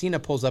 But Cena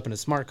pulls up in a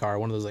smart car,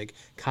 one of those like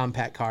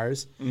compact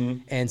cars,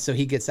 and so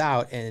he gets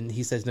out and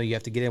he says, "No, you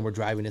have to get in. We're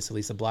driving this at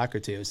least a block or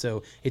two."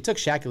 So it took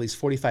Shaq at least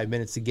 45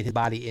 minutes to get his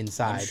body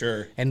inside. I'm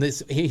sure. And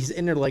he's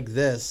in there like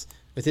this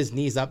with his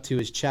knees up to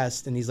his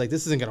chest, and he's like,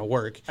 "This isn't gonna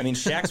work." I mean,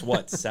 Shaq's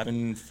what,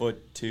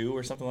 7'2"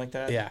 or something like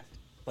that? Yeah.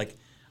 Like,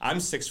 I'm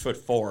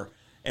 6'4",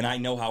 and I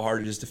know how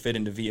hard it is to fit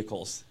into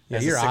vehicles. Yeah,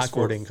 you're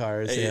awkward in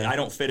cars. Yeah. I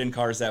don't fit in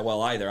cars that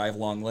well either. I have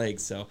long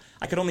legs, so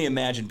I could only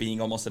imagine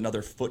being almost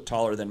another foot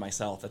taller than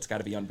myself. That's got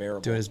to be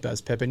unbearable. Doing his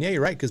best, Pippen. Yeah,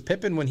 you're right, because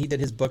Pippen, when he did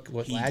his book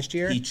last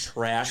year, he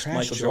trashed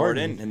Michael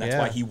Jordan, and that's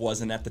why he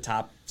wasn't at the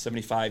top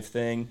 75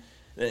 thing.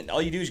 And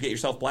all you do is get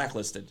yourself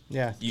blacklisted.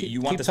 Yeah,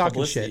 you want this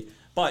publicity. Shit.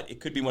 But it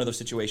could be one of those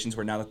situations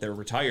where now that they're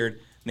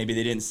retired, maybe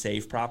they didn't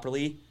save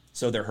properly,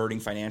 so they're hurting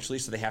financially,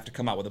 so they have to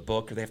come out with a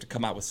book or they have to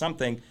come out with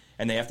something,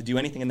 and they have to do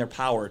anything in their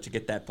power to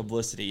get that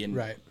publicity. And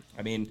right.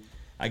 I mean,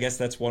 I guess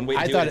that's one way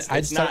to do it.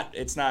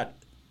 It's not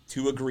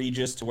too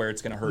egregious to where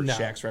it's going to hurt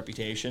Shaq's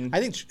reputation. I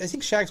think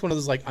Shaq's one of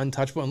those like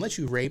untouchable unless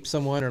you rape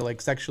someone or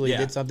like sexually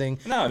did something.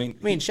 No, I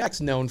mean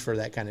Shaq's known for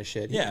that kind of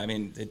shit. Yeah, I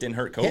mean it didn't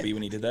hurt Kobe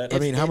when he did that. I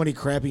mean, how many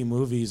crappy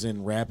movies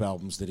and rap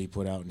albums did he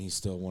put out, and he's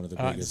still one of the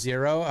biggest?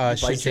 Zero.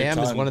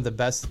 Shazam is one of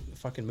the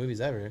fucking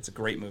movies ever. It's a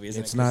great movie.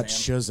 Isn't it's it? not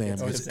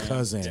Shazam. It's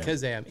Kazam. It's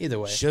Kazam. Either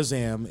way,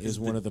 Shazam is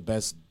one of the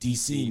best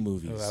DC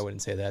movies. Oh, I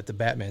wouldn't say that. The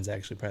Batman's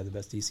actually probably the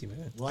best DC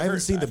movie. Well, I haven't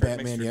seen the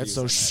Batman yet,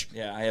 so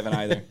yeah, I haven't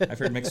either. I've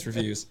heard mixed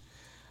reviews.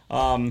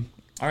 All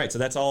right, so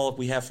that's all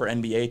we have for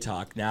NBA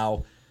talk.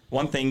 Now,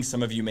 one thing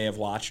some of you may have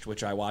watched,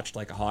 which I watched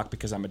like a hawk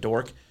because I'm a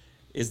dork,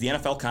 is the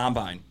NFL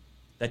Combine.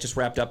 That just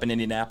wrapped up in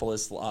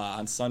Indianapolis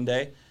on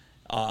Sunday.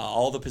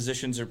 All the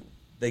positions you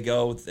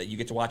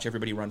get to watch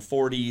everybody run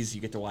 40s,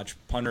 you get to watch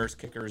punters,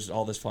 kickers,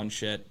 all this fun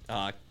shit.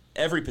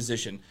 Every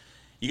position.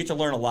 You get to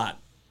learn a lot.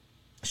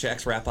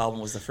 Shaq's rap album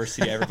was the first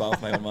CD I ever bought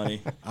with my own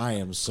money. I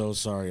am so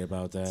sorry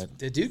about that.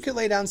 The dude could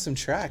lay down some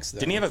tracks, though.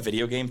 Didn't he have a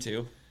video game,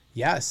 too?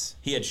 Yes.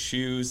 He had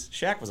shoes.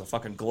 Shaq was a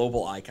fucking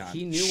global icon.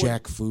 He knew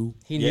Shaq Fu.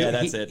 He knew,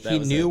 he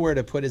knew where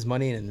to put his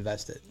money and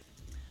invest it.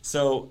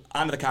 So,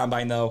 on to the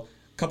Combine, though.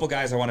 A couple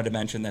guys I wanted to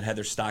mention that had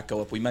their stock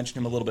go up. We mentioned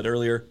him a little bit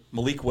earlier.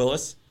 Malik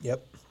Willis.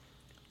 Yep.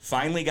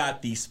 Finally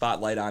got the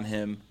spotlight on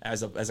him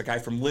as a guy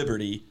from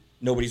Liberty.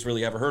 Nobody's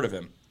really ever heard of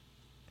him.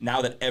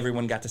 Now that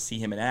everyone got to see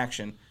him in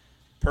action,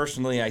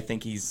 personally, I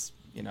think he's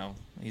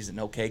an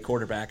okay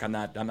quarterback. I'm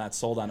not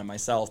sold on him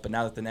myself, but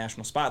now that the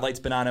national spotlight's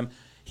been on him,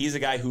 he's a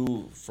guy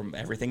who, from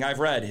everything I've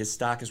read, his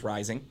stock is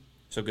rising.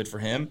 So good for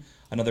him.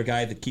 Another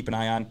guy to keep an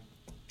eye on,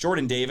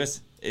 Jordan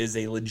Davis, is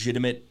a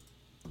legitimate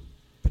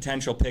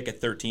potential pick at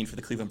 13 for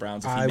the Cleveland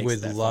Browns. If he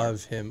makes would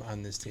love him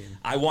on this team.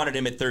 I wanted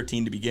him at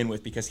 13 to begin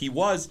with because he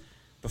was,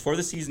 before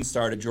the season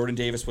started, Jordan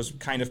Davis was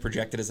kind of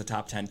projected as a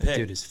top 10 pick.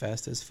 Dude is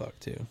fast as fuck,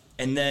 too.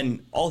 And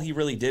then all he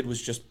really did was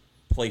just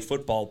play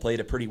football, played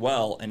it pretty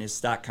well, and his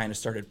stock kind of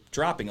started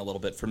dropping a little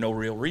bit for no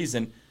real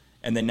reason.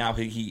 And then now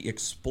he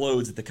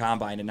explodes at the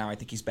combine, and now I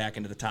think he's back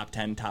into the top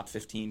 10, top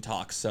 15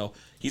 talks. So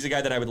he's a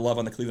guy that I would love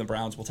on the Cleveland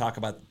Browns. We'll talk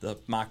about the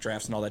mock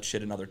drafts and all that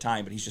shit another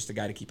time, but he's just a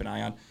guy to keep an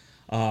eye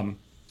on.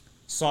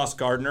 Sauce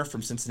Gardner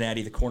from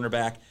Cincinnati, the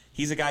cornerback.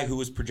 He's a guy who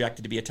was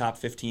projected to be a top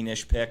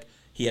 15-ish pick.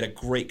 He had a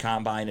great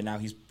combine, and now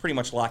he's pretty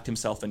much locked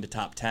himself into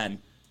top 10.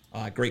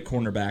 Great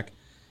cornerback.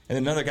 And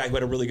another guy who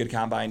had a really good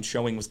combine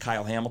showing was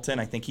Kyle Hamilton.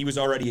 I think he was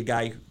already a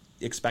guy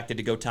expected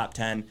to go top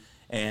 10,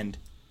 and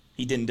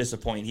he didn't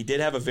disappoint. He did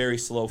have a very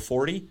slow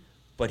 40,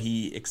 but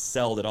he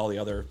excelled at all the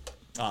other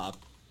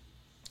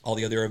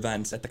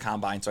events at the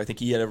combine. So I think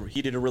he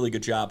did a really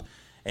good job,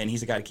 and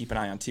he's a guy to keep an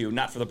eye on too.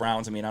 Not for the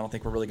Browns. I mean, I don't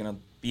think we're really going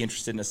to be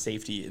interested in a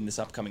safety in this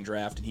upcoming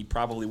draft, and he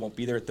probably won't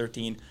be there at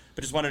 13.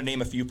 But just wanted to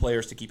name a few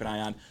players to keep an eye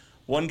on.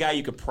 One guy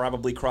you could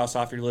probably cross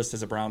off your list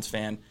as a Browns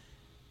fan,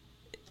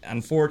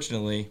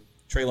 unfortunately,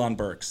 Treylon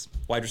Burks,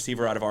 wide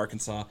receiver out of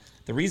Arkansas.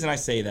 The reason I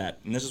say that,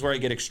 and this is where I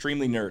get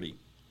extremely nerdy,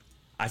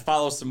 I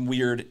follow some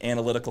weird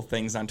analytical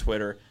things on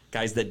Twitter,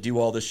 guys that do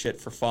all this shit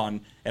for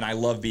fun, and I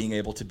love being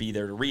able to be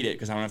there to read it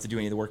because I don't have to do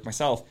any of the work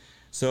myself.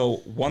 So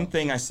one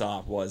thing I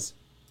saw was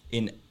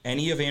in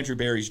any of Andrew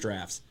Berry's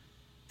drafts,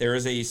 there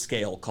is a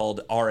scale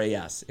called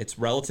RAS. It's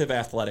Relative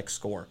Athletic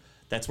Score.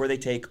 That's where they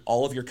take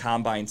all of your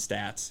combine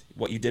stats,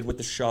 what you did with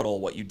the shuttle,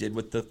 what you did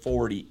with the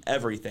 40,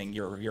 everything,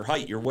 your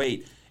height, your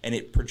weight, and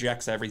it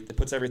projects it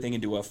puts everything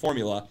into a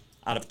formula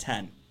out of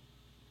 10.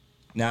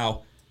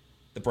 Now,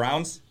 the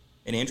Browns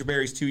in Andrew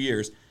Berry's 2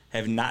 years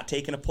have not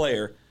taken a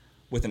player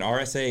with an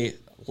RSA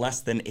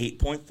less than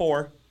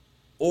 8.4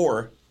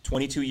 or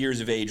 22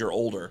 years of age or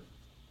older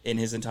in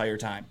his entire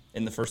time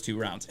in the first 2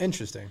 rounds.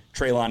 Interesting.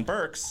 Treylon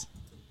Burks,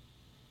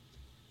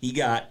 he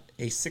got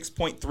a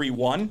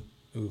 6.31.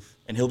 Oof.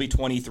 And he'll be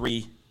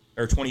 23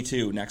 or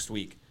 22 next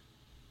week.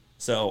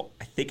 So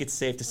I think it's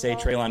safe to say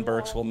Treylon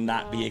Burks will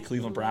not be a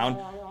Cleveland Brown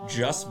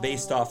just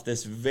based off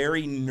this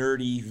very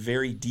nerdy,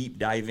 very deep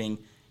diving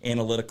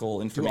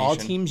analytical information. Do all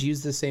teams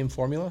use the same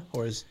formula,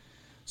 or is?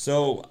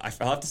 So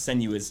I'll have to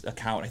send you his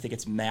account. I think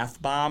it's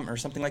MathBomb or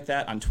something like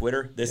that on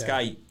Twitter. This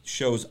guy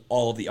shows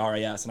all of the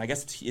RAS, and I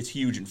guess it's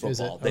huge in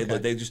football. Is it? Okay.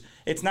 They just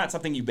it's not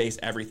something you base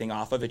everything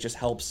off of. It just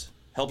helps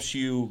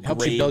you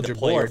grade build the your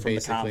player board, from the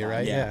basically, combine.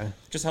 right? Yeah.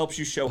 Just helps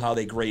you show how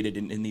they graded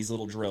in these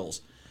little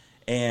drills.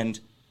 And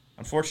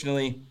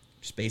unfortunately,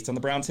 just based on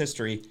the Browns'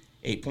 history,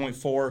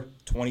 8.4,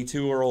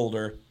 22 or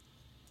older,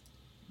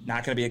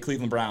 not going to be a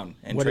Cleveland Brown.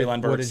 And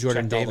Treylon Burks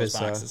checked all those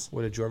boxes.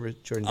 What did Jordan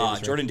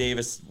Davis? Jordan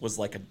Davis was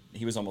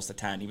he was almost a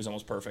 10. He was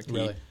almost perfect.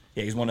 Really?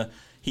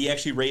 He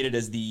actually rated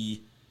as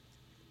the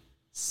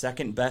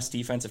second best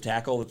defensive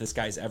tackle that this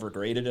guy's ever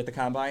graded at the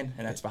combine,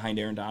 and that's behind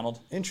Aaron Donald.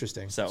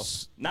 Interesting. So,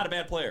 not a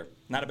bad player.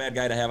 Not a bad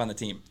guy to have on the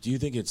team. Do you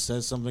think it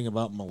says something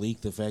about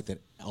Malik, the fact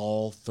that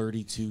all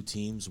 32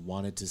 teams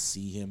wanted to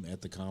see him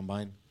at the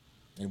combine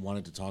and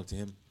wanted to talk to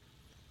him?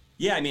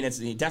 Yeah, I mean,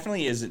 it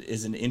definitely is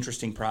an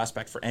interesting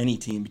prospect for any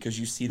team because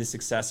you see the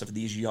success of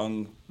these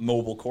young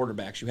mobile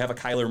quarterbacks. You have a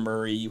Kyler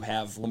Murray, you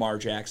have Lamar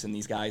Jackson,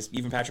 these guys.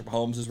 Even Patrick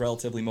Mahomes is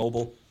relatively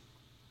mobile.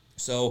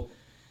 So,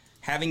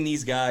 having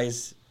these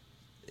guys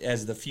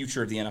as the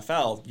future of the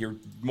NFL, you're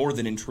more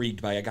than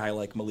intrigued by a guy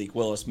like Malik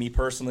Willis. Me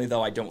personally,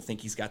 though, I don't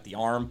think he's got the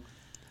arm.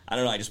 I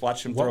don't know. I just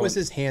watched him throw. What was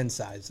his hand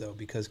size, though?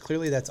 Because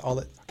clearly that's all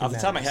that off the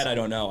top of my head, I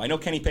don't know. I know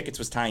Kenny Pickett's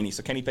was tiny,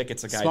 so Kenny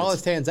Pickett's a guy.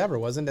 Smallest hands ever,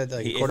 wasn't it?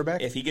 Like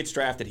quarterback? If he gets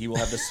drafted, he will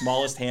have the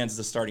smallest hands as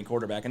a starting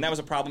quarterback. And that was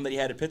a problem that he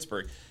had at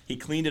Pittsburgh. He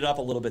cleaned it up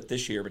a little bit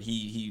this year, but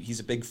he's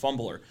a big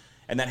fumbler.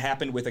 And that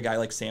happened with a guy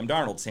like Sam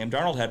Darnold. Sam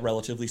Darnold had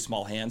relatively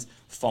small hands,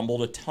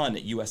 fumbled a ton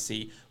at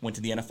USC, went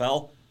to the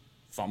NFL,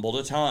 fumbled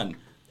a ton.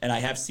 And I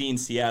have seen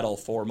Seattle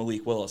for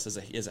Malik Willis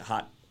is a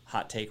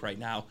hot take right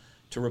now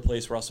to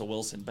replace Russell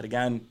Wilson. But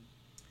again,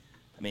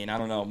 I mean, I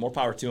don't know. More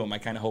power to him. I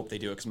kind of hope they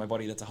do it because my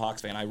buddy that's a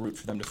Hawks fan, I root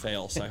for them to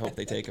fail, so I hope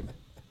they take him.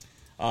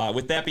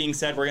 With that being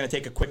said, we're going to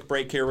take a quick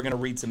break here. We're going to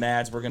read some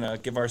ads. We're going to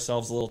give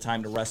ourselves a little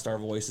time to rest our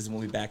voices, and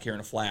we'll be back here in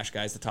a flash,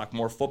 guys, to talk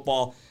more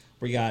football.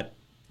 We got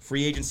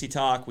free agency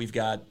talk. We've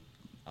got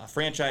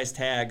franchise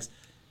tags.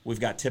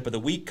 We've got tip of the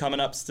week coming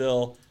up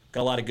still.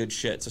 Got a lot of good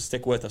shit, so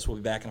stick with us. We'll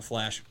be back in a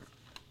flash.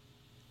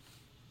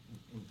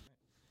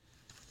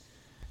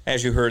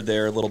 As you heard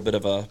there, a little bit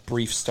of a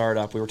brief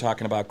startup. We were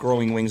talking about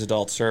Growing Wings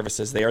Adult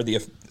Services. They are the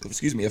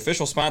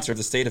official sponsor of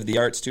the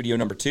state-of-the-art Studio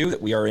Number 2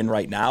 that we are in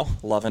right now.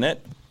 Loving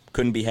it.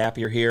 Couldn't be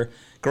happier here.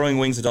 Growing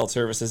Wings Adult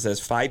Services has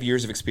 5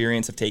 years of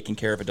experience of taking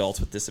care of adults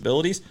with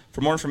disabilities.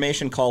 For more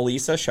information, call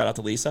Lisa. Shout out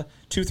to Lisa.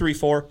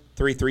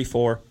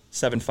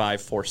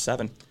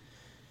 234-334-7547.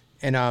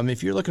 And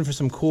if you're looking for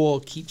some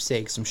cool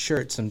keepsakes, some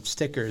shirts, some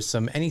stickers,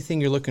 some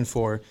anything you're looking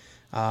for,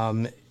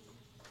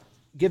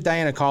 give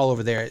Diane a call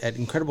over there at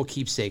Incredible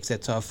Keepsakes.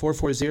 That's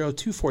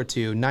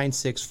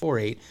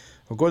 440-242-9648.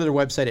 Or go to their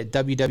website at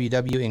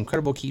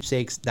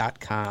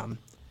www.incrediblekeepsakes.com.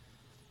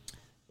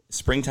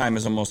 Springtime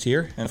is almost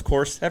here. And, of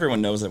course,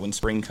 everyone knows that when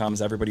spring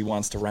comes, everybody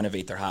wants to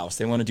renovate their house.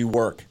 They want to do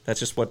work.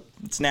 That's just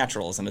it's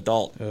natural as an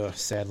adult.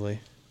 Sadly.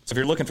 So if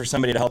you're looking for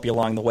somebody to help you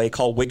along the way,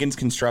 call Wiggins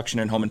Construction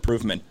and Home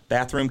Improvement.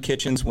 Bathroom,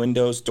 kitchens,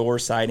 windows,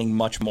 doors, siding,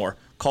 much more.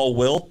 Call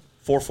Will,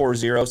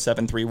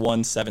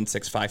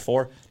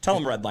 440-731-7654. Tell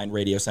him Redline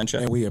Radio sent you.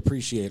 And we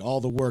appreciate all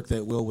the work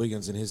that Will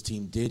Wiggins and his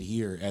team did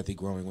here at the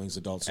Growing Wings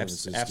Adult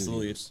Services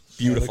Absolutely. Studios. It's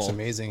beautiful. It looks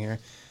amazing here.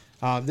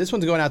 This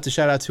one's going out to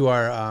shout out to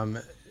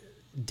our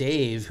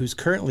Dave, who's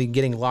currently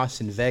getting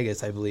lost in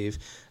Vegas, I believe.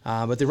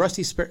 But the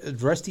Rusty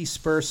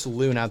Spur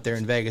Saloon out there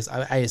in Vegas,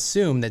 I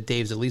assume that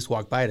Dave's at least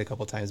walked by it a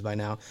couple times by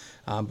now.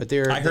 But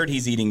I heard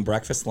he's eating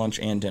breakfast, lunch,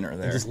 and dinner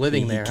there. Just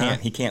living there.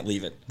 He can't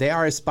leave it. They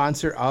are a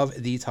sponsor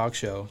of the talk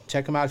show.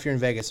 Check them out if you're in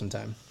Vegas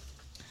sometime.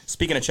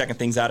 Speaking of checking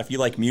things out, if you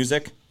like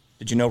music,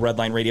 did you know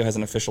Redline Radio has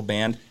an official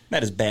band?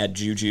 That is Bad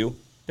Juju.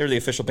 They're the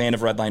official band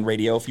of Redline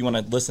Radio. If you want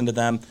to listen to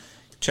them,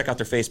 check out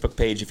their Facebook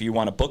page. If you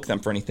want to book them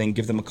for anything,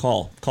 give them a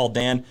call. Call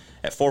Dan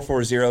at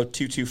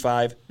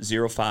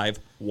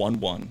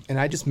 440-225-0511. And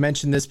I just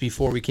mentioned this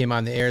before we came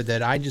on the air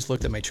that I just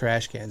looked at my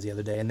trash cans the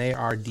other day, and they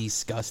are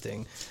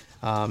disgusting.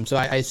 So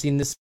I've seen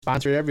this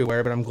sponsored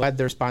everywhere, but I'm glad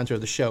they're a sponsor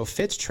of the show.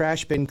 Fitz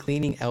Trash Bin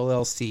Cleaning,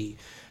 LLC.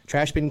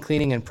 Trash bin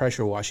cleaning and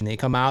pressure washing. They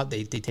come out,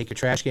 they take your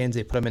trash cans,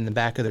 they put them in the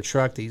back of their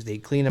truck, they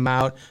clean them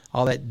out,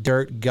 all that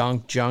dirt,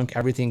 gunk, junk,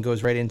 everything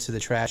goes right into the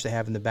trash they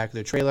have in the back of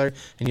their trailer,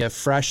 and you have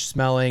fresh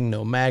smelling,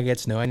 no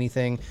maggots, no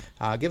anything.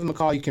 Give them a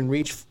call. You can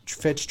reach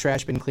Fitch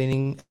Trash Bin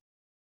Cleaning,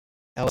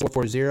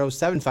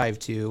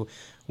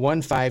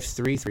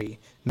 440-752-1533.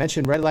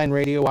 Mention Redline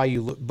Radio while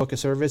you book a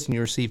service, and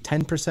you receive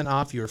 10%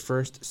 off your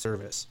first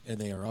service. And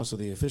they are also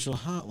the official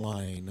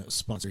hotline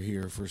sponsor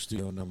here for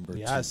studio number 2.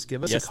 Yes,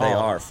 give us a call. Yes,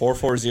 they are.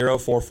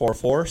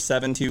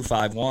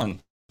 440-444-7251.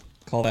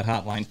 Call that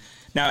hotline.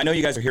 Now, I know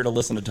you guys are here to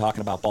listen to talking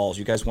about balls.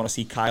 You guys want to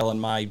see Kyle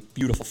and my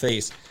beautiful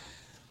face.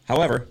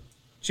 However,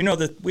 did you know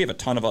that we have a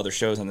ton of other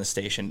shows on this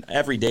station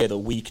every day of the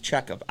week?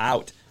 Check them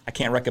out. I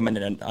can't recommend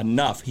it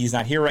enough. He's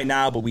not here right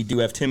now, but we do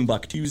have Tim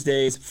Buck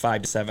Tuesdays,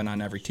 5 to 7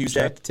 on every Tuesday.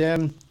 Shout out to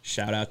Tim.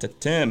 Shout out to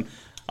Tim.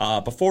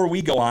 Before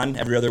we go on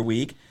every other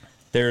week,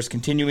 there's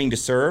Continuing to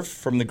Serve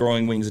from the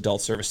Growing Wings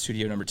Adult Service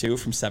Studio number 2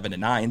 from 7 to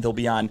 9. They're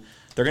going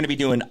to be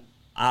doing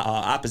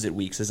opposite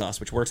weeks as us,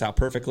 which works out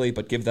perfectly,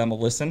 but give them a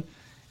listen.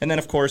 And then,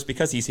 of course,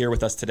 because he's here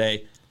with us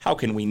today, how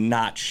can we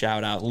not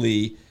shout out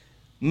Lee?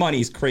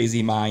 Money's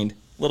Crazy Mind.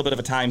 A little bit of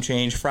a time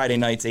change, Friday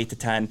nights, 8 to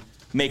 10.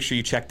 Make sure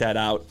you check that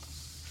out.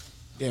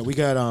 Yeah, we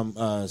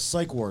got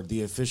Psych Ward,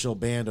 the official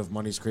band of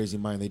Money's Crazy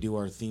Mind. They do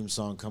our theme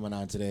song coming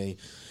on today,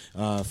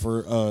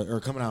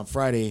 coming on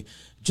Friday,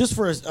 just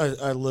for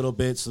a little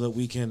bit so that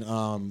we can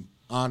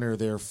honor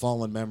their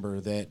fallen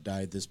member that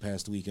died this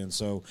past weekend.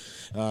 So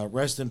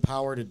rest in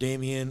power to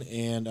Damien,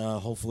 and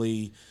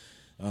hopefully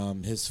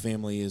his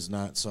family is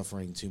not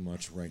suffering too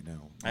much right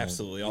now.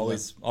 Absolutely,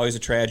 always a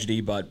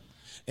tragedy, but.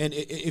 And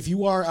if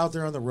you are out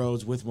there on the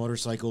roads with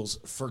motorcycles,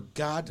 for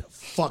God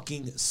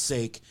fucking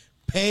sake,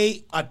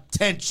 pay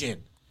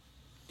attention.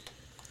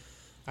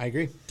 I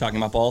agree. Talking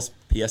about balls,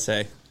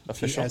 PSA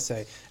official.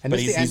 PSA. But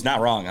he's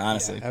not wrong,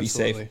 honestly. Yeah, be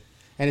safe.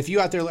 And if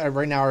you out there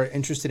right now are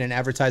interested in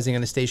advertising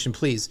on the station,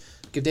 please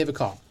give Dave a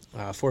call.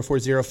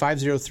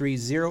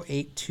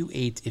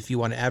 440-503-0828 if you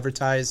want to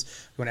advertise.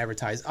 You want to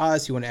advertise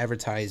us. You want to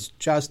advertise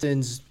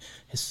Justin's.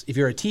 If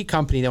you're a tea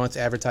company that wants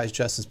to advertise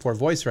Justin's poor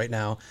voice right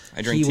now,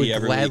 he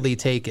would gladly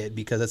take it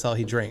because that's all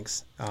he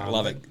drinks. I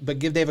love it. But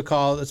give Dave a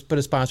call. Let's put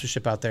a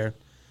sponsorship out there.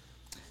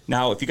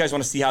 Now, if you guys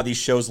want to see how these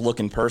shows look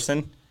in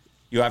person,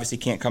 you obviously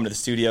can't come to the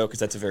studio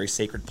because that's a very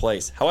sacred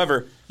place.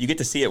 However, you get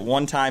to see it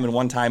one time and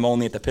one time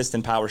only at the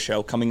Piston Power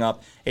Show coming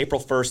up April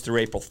 1st through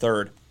April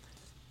 3rd.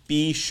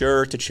 Be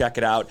sure to check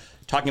it out.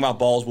 Talking About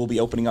Balls will be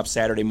opening up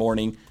Saturday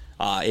morning,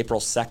 April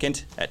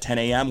 2nd at 10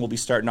 a.m. We'll be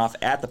starting off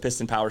at the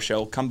Piston Power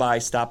Show. Come by,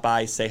 stop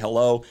by, say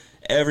hello.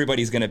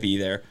 Everybody's going to be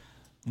there.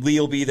 Lee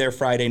will be there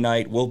Friday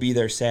night. We'll be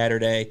there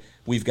Saturday.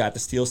 We've got the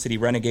Steel City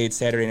Renegades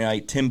Saturday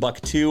night, Tim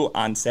Buck 2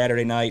 on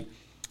Saturday night.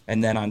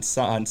 And then on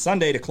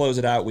Sunday to close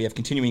it out, we have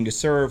Continuing to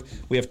Serve.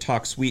 We have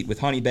Talk Sweet with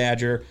Honey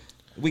Badger.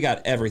 We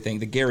got everything.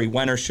 The Gary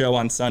Wenner Show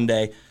on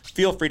Sunday.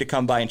 Feel free to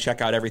come by and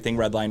check out everything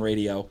Redline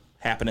Radio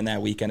happening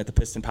that weekend at the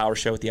Piston Power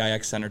Show at the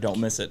IX Center. Don't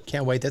miss it.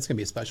 Can't wait. That's going to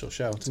be a special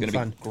show. It's going to be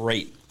fun.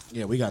 Great.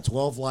 Yeah, we got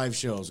 12 live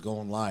shows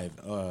going live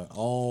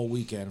all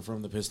weekend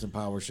from the Piston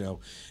Power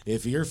Show.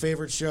 If your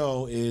favorite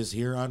show is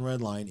here on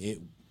Redline,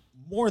 it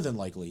more than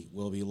likely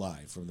will be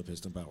live from the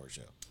Piston Power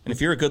Show. And if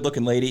you're a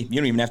good-looking lady, you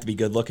don't even have to be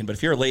good-looking, but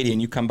if you're a lady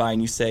and you come by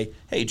and you say,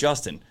 hey,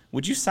 Justin,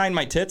 would you sign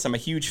my tits? I'm a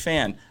huge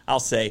fan.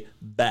 I'll say,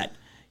 bet.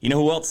 You know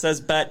who else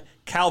says bet?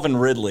 Calvin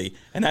Ridley.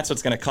 And that's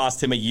what's going to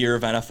cost him a year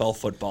of NFL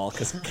football.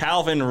 Because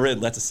Calvin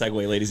Ridley, that's a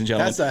segue, ladies and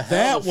gentlemen.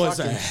 That was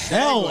a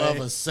hell of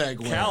a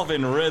segue.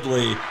 Calvin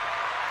Ridley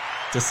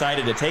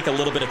decided to take a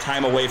little bit of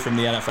time away from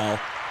the NFL,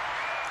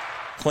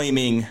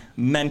 claiming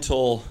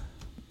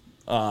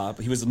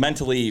he was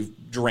mentally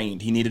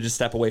drained. He needed to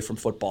step away from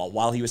football.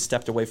 While he was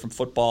stepped away from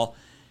football,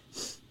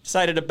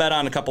 decided to bet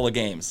on a couple of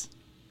games.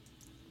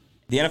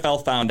 The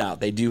NFL found out.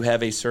 They do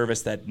have a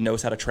service that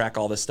knows how to track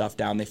all this stuff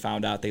down. They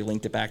found out. They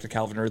linked it back to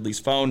Calvin Ridley's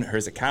phone,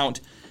 his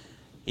account.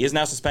 He is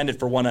now suspended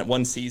for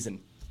one season.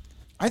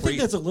 I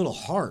think that's a little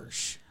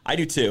harsh. I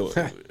do too.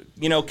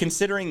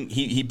 Considering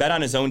he bet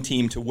on his own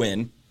team to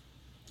win,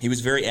 he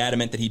was very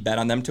adamant that he bet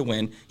on them to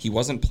win. He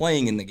wasn't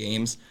playing in the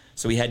games,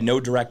 so he had no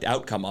direct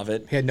outcome of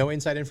it. He had no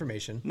inside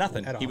information.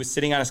 Nothing. He was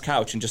sitting on his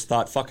couch and just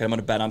thought, fuck it, I'm going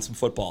to bet on some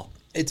football.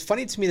 It's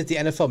funny to me that the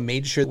NFL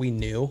made sure we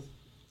knew.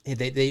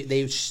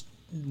 They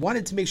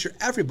wanted to make sure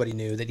everybody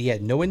knew that he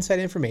had no inside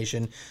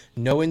information,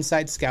 no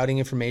inside scouting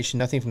information,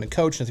 nothing from the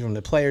coach, nothing from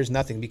the players,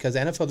 nothing, because the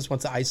NFL just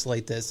wants to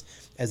isolate this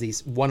as a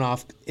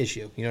one-off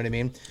issue. You know what I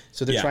mean?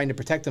 So they're trying to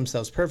protect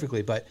themselves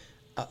perfectly. But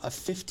a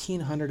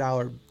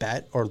 $1,500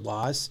 bet or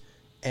loss,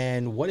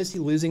 and what is he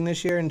losing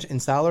this year in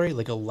salary?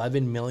 Like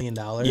 $11 million?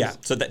 Yeah,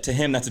 so that to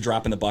him, that's a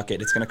drop in the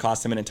bucket. It's going to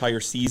cost him an entire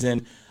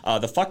season.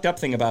 The fucked up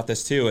thing about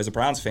this, too, as a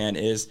Browns fan,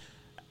 is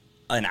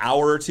an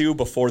hour or two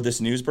before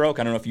this news broke,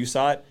 I don't know if you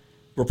saw it,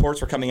 reports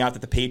were coming out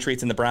that the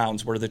Patriots and the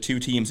Browns were the two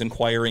teams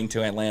inquiring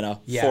to Atlanta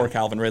for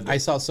Calvin Ridley. I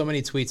saw so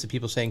many tweets of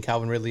people saying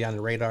Calvin Ridley on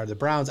the radar of the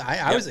Browns.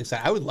 I was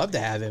excited. I would love to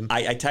have him.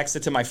 I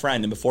texted to my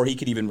friend, and before he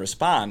could even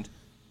respond,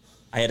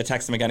 I had to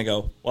text him again and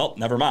go, well,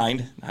 never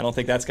mind. I don't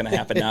think that's going to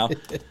happen now.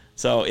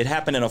 So it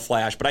happened in a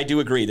flash, but I do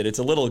agree that it's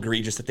a little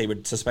egregious that they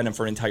would suspend him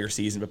for an entire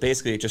season. But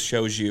basically, it just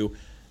shows you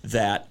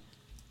that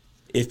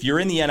if you're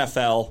in the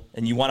NFL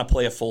and you want to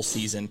play a full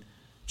season,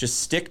 just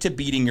stick to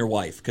beating your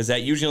wife, because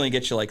that usually only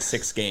gets you like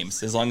 6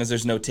 games, as long as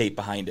there's no tape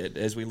behind it,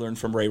 as we learned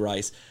from Ray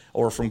Rice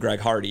or from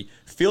Greg Hardy.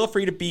 Feel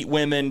free to beat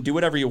women, do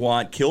whatever you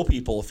want, kill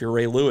people if you're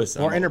Ray Lewis.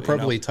 Or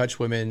inappropriately touch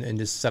women and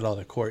just settle out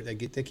of court.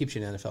 That keeps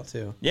you in the NFL,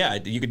 too. Yeah,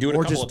 you could do it a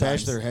couple of times. Or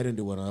just bash their head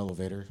into an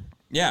elevator.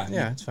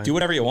 Yeah, it's fine. Do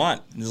whatever you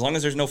want. As long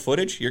as there's no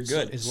footage, you're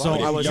good. So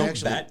I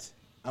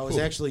was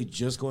actually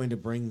just going to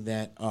bring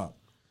that up.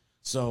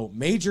 So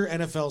major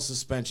NFL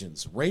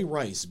suspensions. Ray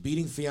Rice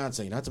beating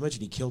fiance, not to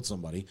mention he killed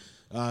somebody,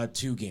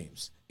 2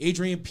 games.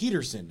 Adrian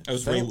Peterson. It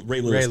was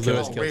Ray Lewis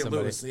killed somebody.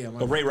 Lewis, yeah,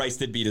 but Ray Rice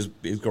did beat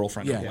his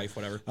girlfriend or wife,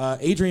 whatever.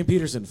 Adrian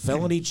Peterson,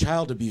 felony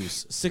child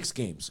abuse, 6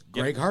 games.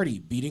 Greg Hardy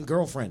beating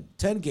girlfriend,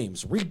 10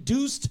 games.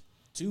 Reduced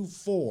to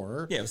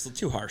 4. Yeah, it was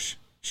too harsh.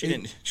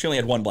 She only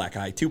had 1 black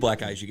eye. 2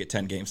 black eyes, you get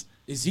 10 games.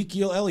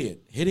 Ezekiel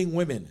Elliott hitting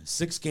women,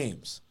 6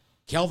 games.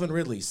 Calvin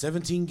Ridley,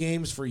 17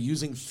 games for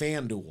using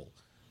FanDuel.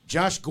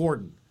 Josh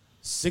Gordon,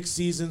 6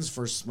 seasons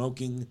for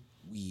smoking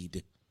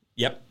weed.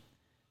 Yep.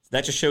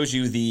 That just shows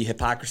you the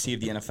hypocrisy of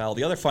the NFL.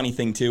 The other funny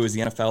thing, too, is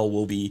the NFL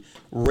will be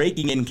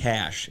raking in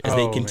cash as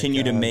they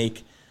continue to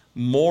make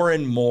more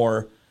and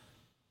more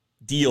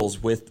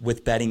deals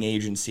with betting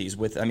agencies.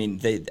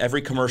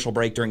 Every commercial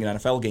break during an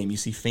NFL game, you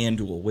see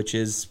FanDuel, which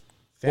is...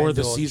 or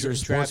the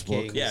Caesars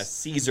Sportsbook. Yeah,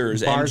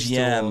 Caesars,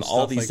 MGM,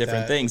 all these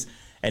different things.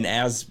 And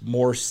as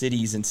more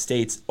cities and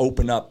states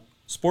open up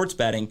sports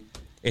betting,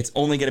 it's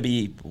only going to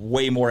be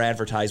way more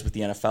advertised with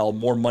the NFL,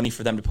 more money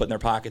for them to put in their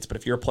pockets. But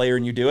if you're a player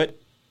and you do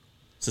it,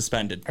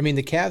 suspended. I mean,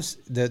 the Cavs,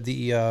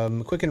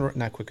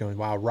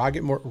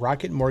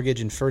 Rocket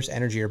Mortgage and First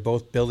Energy are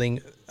both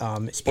building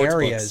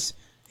areas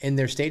in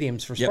their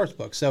stadiums for sports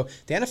books. So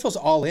the NFL's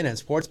all in on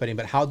sports betting,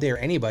 but how dare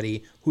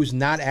anybody who's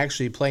not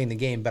actually playing the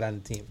game bet on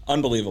the team?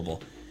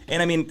 Unbelievable.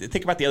 And I mean,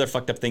 think about the other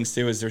fucked up things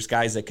too. Is there's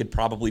guys that could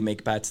probably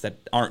make bets that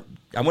aren't.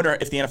 I wonder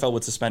if the NFL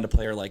would suspend a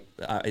player like.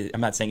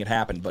 I'm not saying it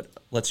happened, but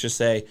let's just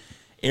say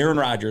Aaron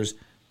Rodgers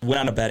went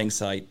on a betting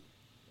site,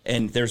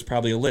 and there's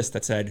probably a list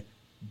that said,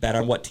 "Bet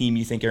on what team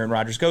you think Aaron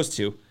Rodgers goes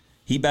to."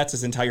 He bets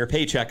his entire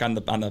paycheck on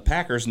the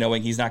Packers,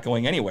 knowing he's not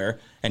going anywhere,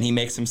 and he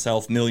makes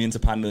himself millions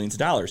upon millions of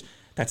dollars.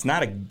 That's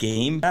not a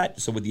game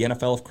bet. So would the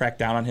NFL have cracked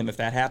down on him if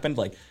that happened?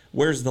 Like,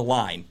 where's the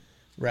line?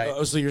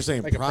 Right. So you're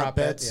saying like prop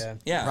bets?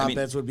 Yeah. Prop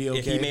bets would be okay.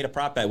 If he made a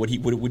prop bet, would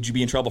you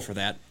be in trouble for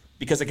that?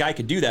 Because a guy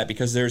could do that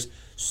because there's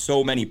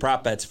so many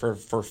prop bets for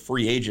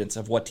free agents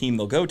of what team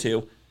they'll go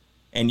to,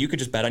 and you could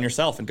just bet on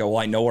yourself and go,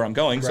 well, I know where I'm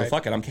going, so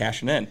fuck it, I'm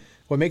cashing in.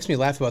 What makes me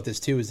laugh about this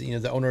too is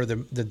the owner of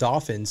the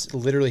Dolphins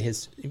literally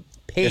has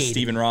paid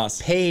Stephen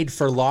Ross paid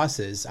for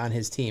losses on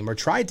his team, or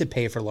tried to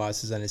pay for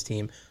losses on his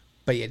team.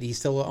 But yet he's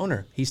still an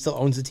owner. He still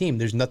owns the team.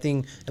 There's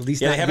nothing, at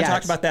least not they haven't yet.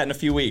 talked about that in a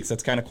few weeks.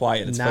 That's kind of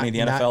quiet. It's funny the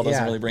NFL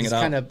doesn't really bring it up.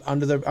 It's kind of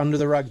under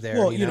the rug there.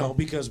 Well, you know,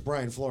 because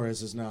Brian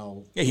Flores is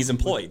now... Yeah, he's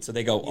employed, so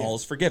they go, all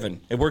is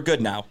forgiven. And we're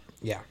good now.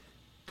 Yeah.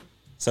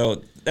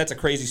 So that's a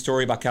crazy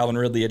story about Calvin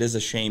Ridley. It is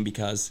a shame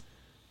because,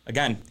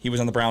 again, he was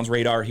on the Browns'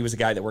 radar. He was a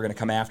guy that we're going to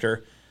come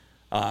after.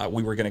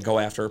 We were going to go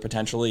after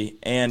potentially.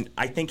 And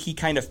I think he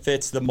kind of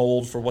fits the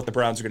mold for what the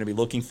Browns are going to be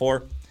looking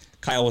for.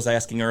 Kyle was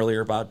asking earlier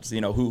about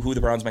who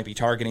the Browns might be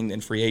targeting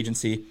in free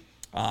agency.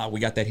 We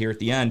got that here at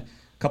the end.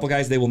 A couple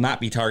guys they will not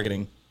be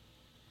targeting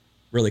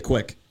really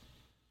quick.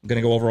 I'm going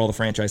to go over all the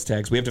franchise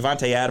tags. We have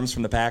Devontae Adams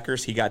from the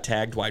Packers. He got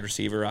tagged, wide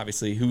receiver,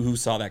 obviously. Who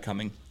saw that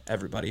coming?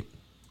 Everybody.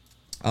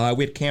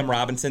 We had Cam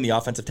Robinson, the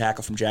offensive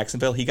tackle from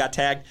Jacksonville. He got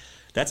tagged.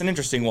 That's an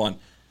interesting one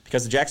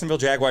because the Jacksonville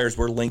Jaguars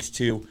were linked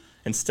to,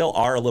 and still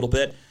are a little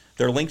bit,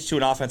 they're linked to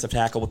an offensive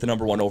tackle with the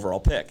number 1 overall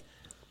pick.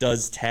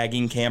 Does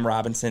tagging Cam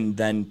Robinson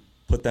then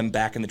put them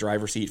back in the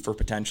driver's seat for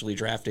potentially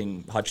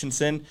drafting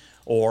Hutchinson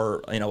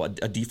or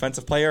a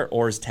defensive player,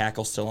 or is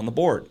tackle still on the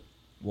board?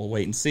 We'll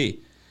wait and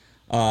see.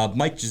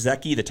 Mike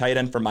Gesicki, the tight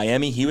end from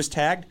Miami, he was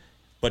tagged,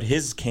 but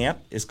his camp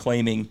is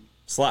claiming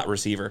slot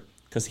receiver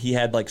because he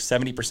had like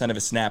 70% of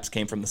his snaps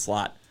came from the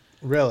slot.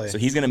 Really? So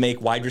he's going to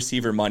make wide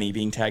receiver money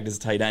being tagged as a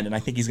tight end, and I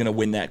think he's going to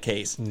win that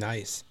case.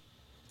 Nice.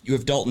 You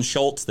have Dalton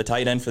Schultz, the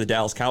tight end for the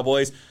Dallas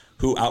Cowboys,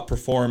 who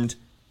outperformed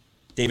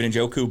David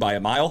Njoku by a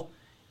mile,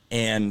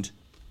 and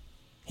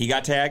he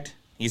got tagged.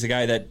 He's a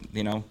guy that,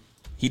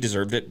 he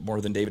deserved it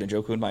more than David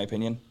Njoku, in my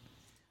opinion.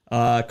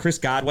 Chris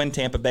Godwin,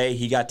 Tampa Bay,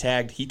 he got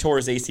tagged. He tore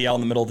his ACL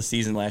in the middle of the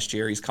season last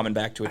year. He's coming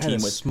back to a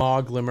team with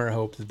small glimmer of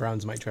hope the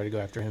Browns might try to go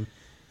after him.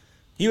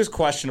 He was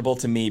questionable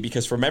to me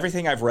because from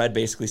everything I've read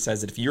basically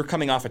says that if you're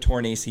coming off a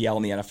torn ACL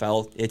in the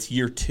NFL, it's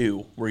year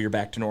 2 where you're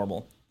back to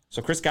normal.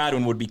 So Chris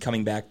Godwin would be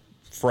coming back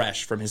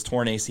fresh from his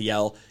torn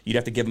ACL. You'd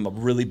have to give him a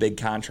really big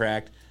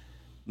contract.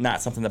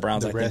 Not something the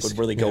Browns, I think, would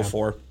really go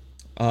for.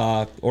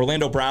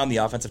 Orlando Brown, the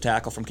offensive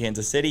tackle from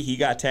Kansas City, he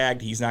got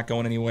tagged. He's not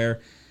going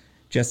anywhere.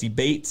 Jesse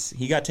Bates,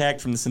 he got tagged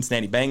from the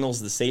Cincinnati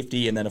Bengals, the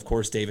safety, and then, of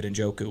course, David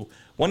Njoku.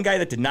 One guy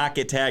that did not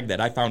get tagged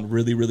that I found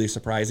really, really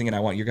surprising, and I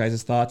want your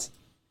guys' thoughts,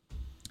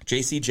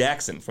 J.C.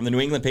 Jackson from the New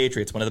England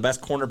Patriots, one of the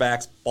best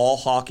cornerbacks,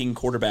 ball-hawking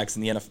quarterbacks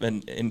in the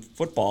NFL in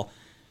football.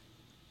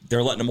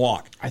 They're letting him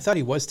walk. I thought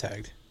he was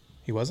tagged.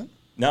 He wasn't?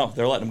 No,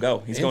 they're letting him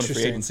go. He's going to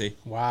free agency.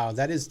 Wow,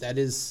 that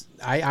is.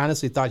 I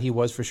honestly thought he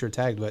was for sure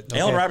tagged, but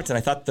okay. Allen Robinson,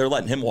 I thought they're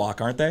letting him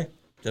walk, aren't they?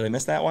 Did I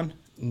miss that one?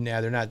 No,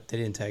 they're not. They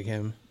didn't tag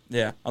him.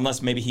 Yeah,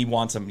 unless maybe he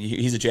wants him.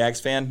 He's a Jags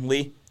fan,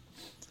 Lee?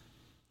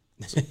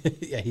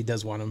 Yeah, he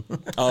does want him.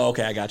 Oh,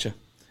 okay, I gotcha.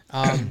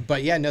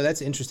 But yeah, no,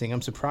 that's interesting.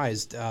 I'm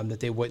surprised that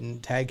they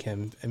wouldn't tag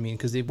him. I mean,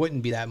 because it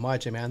wouldn't be that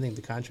much. I mean, I think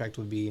the contract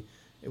would be.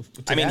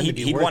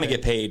 He'd want to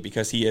get paid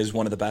because he is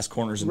one of the best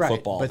corners in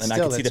football, and I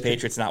can see the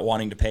Patriots not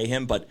wanting to pay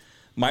him. But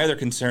my other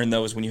concern,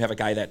 though, is when you have a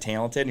guy that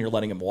talented and you're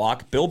letting him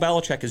walk. Bill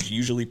Belichick is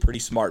usually pretty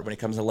smart when it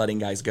comes to letting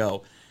guys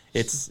go.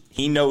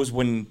 He knows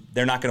when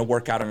they're not going to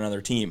work out on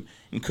another team.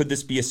 And could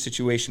this be a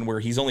situation where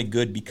he's only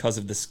good because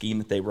of the scheme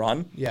that they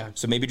run? Yeah.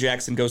 So maybe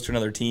Jackson goes to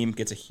another team,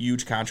 gets a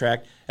huge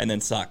contract, and then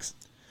sucks.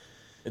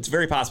 It's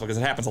very possible because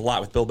it happens a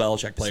lot with Bill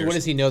Belichick players. So what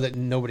does he know that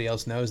nobody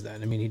else knows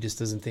then? I mean, he just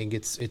doesn't think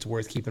it's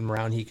worth keeping him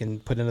around. He can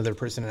put another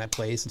person in that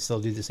place and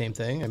still do the same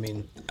thing?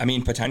 I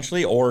mean,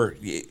 potentially, or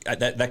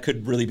that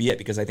could really be it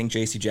because I think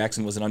J.C.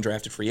 Jackson was an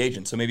undrafted free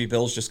agent. So maybe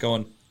Bill's just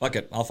going, fuck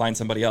it, I'll find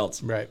somebody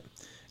else. Right.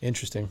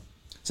 Interesting.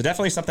 So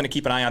definitely something to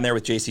keep an eye on there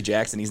with J.C.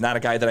 Jackson. He's not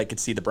a guy that I could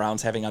see the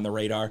Browns having on the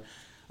radar.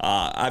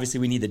 Obviously,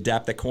 we need the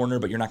depth at corner,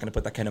 but you're not going to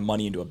put that kind of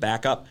money into a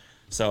backup.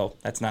 So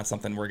that's not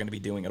something we're going to be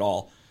doing at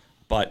all.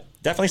 But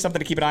definitely something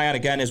to keep an eye on.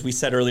 Again, as we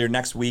said earlier,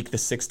 next week, the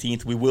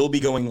 16th, we will be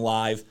going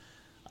live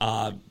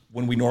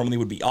when we normally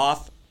would be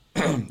off.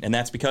 And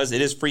that's because it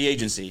is free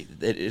agency.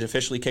 It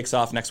officially kicks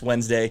off next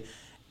Wednesday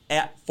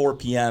at 4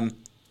 p.m.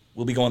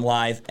 We'll be going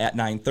live at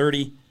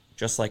 9:30.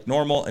 Just like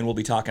normal, and we'll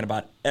be talking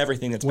about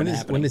everything that's been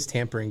happening. When does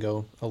tampering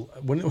go?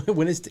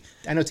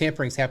 I know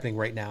tampering's happening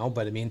right now,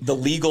 but I mean... The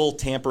legal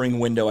tampering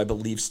window, I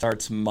believe,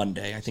 starts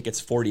Monday. I think it's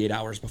 48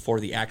 hours before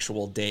the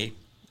actual day.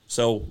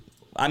 So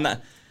I'm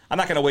not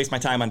going to waste my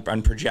time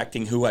on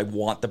projecting who I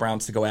want the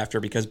Browns to go after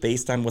because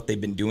based on what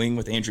they've been doing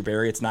with Andrew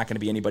Berry, it's not going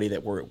to be anybody that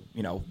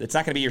it's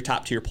not going to be your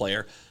top-tier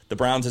player. The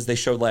Browns, as they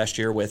showed last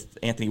year with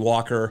Anthony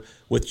Walker,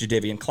 with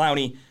Jadeveon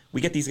Clowney, we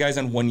get these guys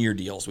on one-year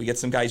deals. We get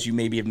some guys you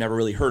maybe have never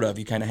really heard of.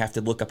 You kind of have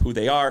to look up who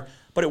they are,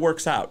 but it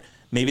works out.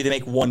 Maybe they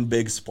make one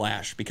big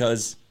splash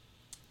because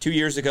 2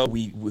 years ago,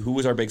 who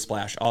was our big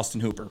splash? Austin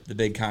Hooper, the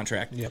big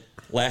contract. Yep.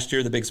 Last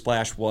year, the big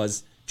splash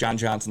was John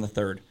Johnson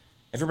III.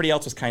 Everybody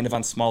else was kind of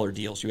on smaller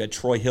deals. You had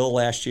Troy Hill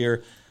last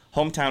year,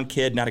 hometown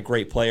kid, not a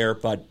great player,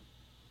 but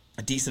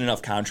a decent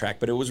enough contract.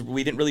 But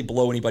we didn't really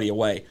blow anybody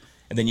away.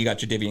 And then you got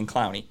Jadeveon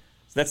Clowney.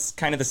 So that's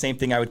kind of the same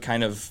thing I would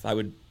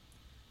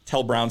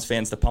tell Browns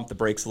fans to pump the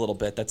brakes a little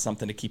bit. That's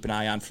something to keep an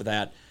eye on for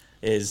that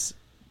is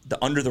the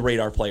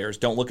under-the-radar players.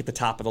 Don't look at the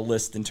top of the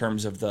list in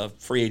terms of the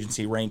free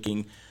agency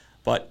ranking.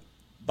 But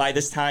by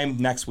this time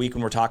next week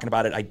when we're talking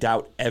about it, I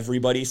doubt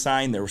everybody's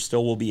signed. There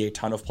still will be a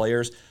ton of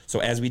players. So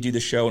as we do the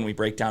show and we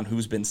break down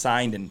who's been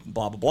signed and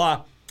blah, blah,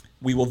 blah,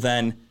 we will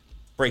then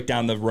break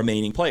down the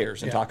remaining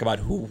players and talk about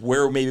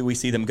where maybe we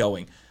see them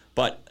going.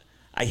 But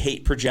I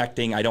hate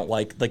projecting. I don't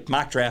like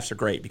mock drafts are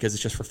great because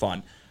it's just for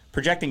fun.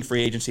 Projecting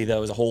free agency,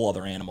 though, is a whole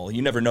other animal.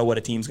 You never know what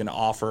a team's going to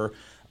offer.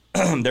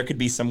 There could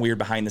be some weird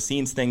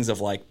behind-the-scenes things of,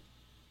 like,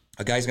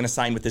 a guy's going to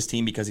sign with this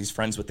team because he's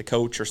friends with the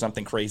coach or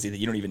something crazy that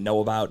you don't even know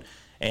about.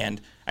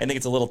 And I think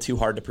it's a little too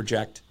hard to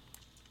project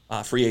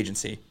free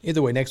agency.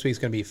 Either way, next week's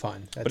going to be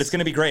fun. But it's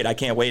going to be great. I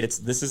can't wait.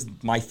 This is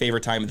my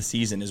favorite time of the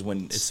season is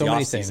when it's so the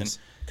many off-season. things.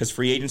 Because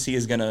free agency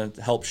is going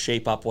to help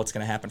shape up what's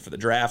going to happen for the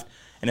draft.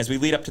 And as we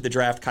lead up to the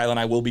draft, Kyle and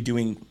I will be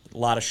doing a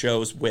lot of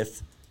shows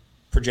with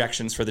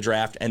projections for the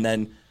draft. And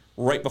then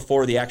right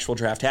before the actual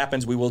draft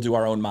happens, we will do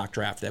our own mock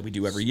draft that we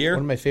do every year.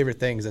 One of my favorite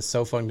things. It's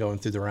so fun going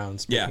through the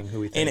rounds. Who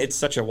we think. And it's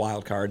such a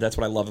wild card. That's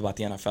what I love about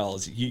the NFL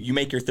is you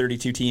make your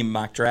 32-team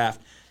mock draft,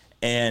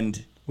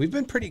 and we've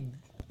been pretty.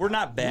 We're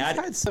not bad.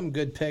 We've had some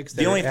good picks.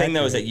 The only thing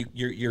though is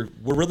that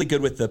we're really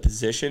good with the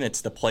position.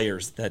 It's the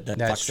players that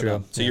That's fucks true. it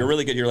up. So you're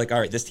really good. You're like, all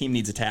right, this team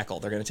needs a tackle.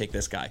 They're going to take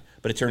this guy,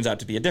 but it turns out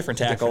to be a different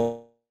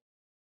tackle.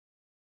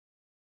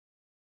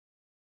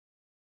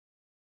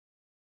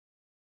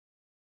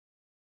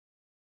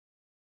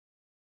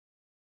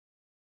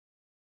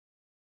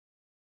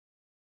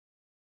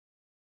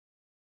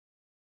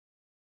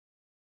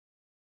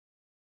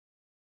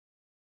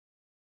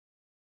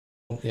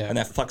 Yeah. And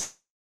that fucks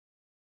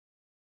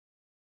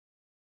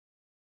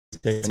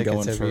been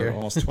going for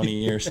almost 20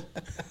 years.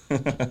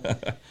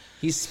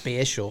 He's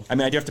special. I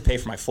mean, I do have to pay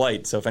for my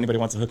flight, so if anybody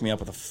wants to hook me up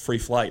with a free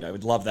flight, I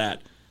would love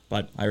that.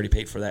 But I already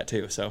paid for that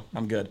too, so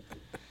I'm good.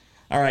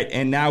 All right,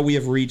 and now we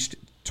have reached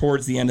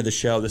towards the end of the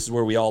show. This is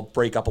where we all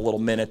break up a little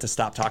minute to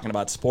stop talking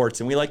about sports,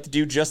 and we like to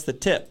do just the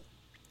tip.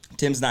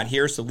 Tim's not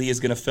here, so Lee is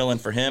going to fill in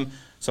for him.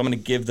 So I'm going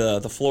to give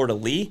the floor to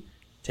Lee.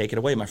 Take it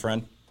away, my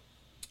friend.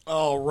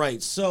 All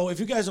right, so if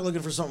you guys are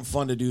looking for something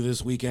fun to do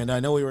this weekend, I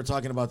know we were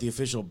talking about the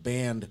official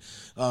band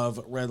of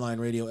Redline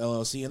Radio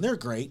LLC, and they're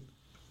great.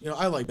 You know,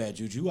 I like Bad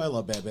Juju. I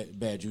love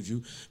Bad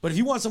Juju. But if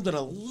you want something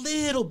a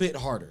little bit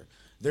harder,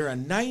 they're a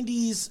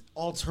 90s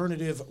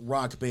alternative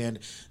rock band.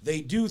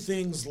 They do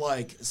things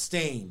like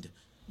Stained,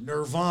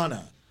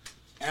 Nirvana,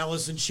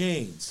 Alice in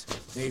Chains.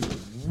 They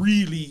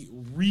really,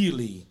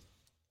 really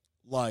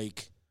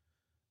like,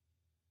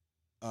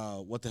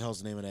 what the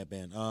hell's the name of that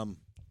band?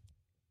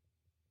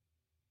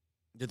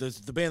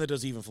 The band that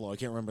does Even Flow. I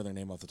can't remember their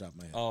name off the top of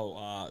my head.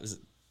 Oh, is it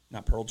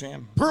not Pearl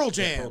Jam? Pearl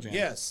Jam.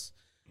 Yes.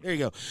 There you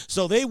go.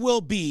 So they will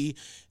be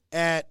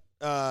at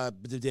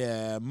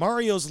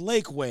Mario's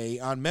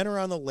Lakeway on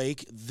Menor on the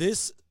Lake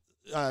this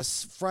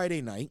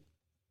Friday night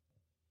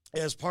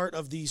as part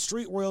of the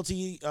Street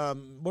Royalty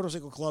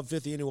Motorcycle Club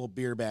 5th Annual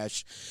Beer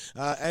Bash.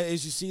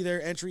 As you see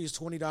there, entry is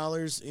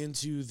 $20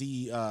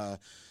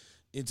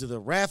 into the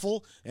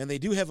raffle, and they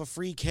do have a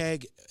free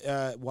keg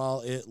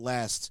while it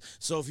lasts.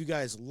 So if you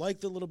guys like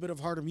the little bit of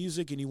harder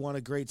music and you want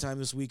a great time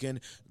this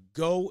weekend,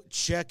 go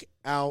check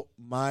out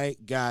my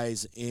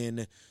guys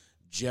in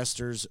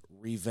Jester's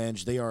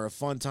Revenge. They are a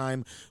fun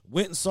time.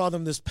 Went and saw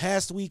them this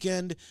past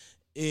weekend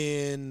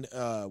in,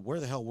 where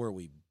the hell were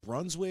we?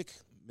 Brunswick?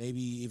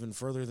 Maybe even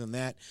further than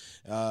that,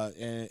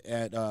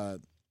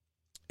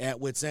 at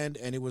Wits End,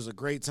 and it was a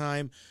great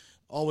time.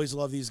 Always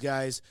love these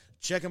guys.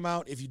 Check them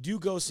out. If you do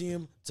go see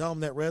them, tell them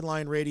that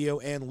Redline Radio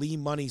and Lee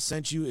Money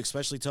sent you,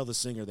 especially tell the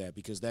singer that,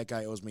 because that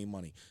guy owes me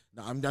money.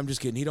 No, I'm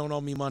just kidding. He don't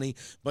owe me money,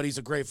 but he's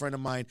a great friend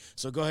of mine,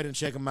 so go ahead and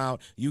check him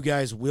out. You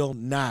guys will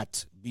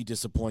not be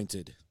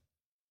disappointed.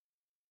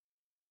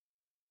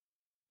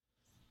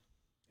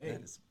 Hey,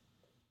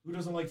 who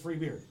doesn't like free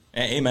beer?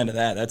 Amen to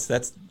that.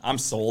 That's I'm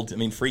sold. I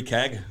mean, free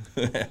keg.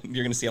 You're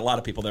going to see a lot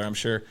of people there, I'm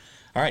sure.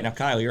 All right, now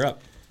Kyle, you're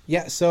up.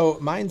 Yeah, so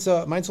mine's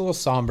a little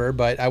somber,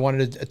 but I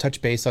wanted to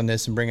touch base on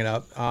this and bring it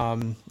up.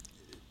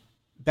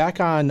 Back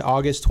on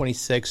August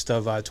 26th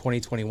of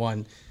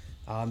 2021,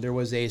 there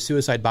was a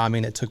suicide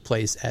bombing that took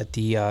place at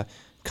the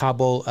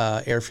Kabul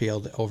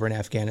airfield over in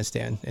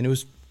Afghanistan,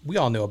 and we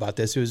all knew about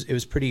this. It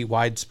was pretty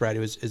widespread. It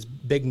was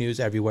big news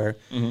everywhere.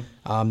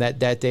 Mm-hmm.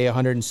 That day,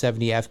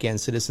 170 Afghan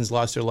citizens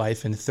lost their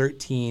life, and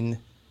 13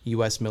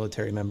 U.S.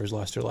 military members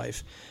lost their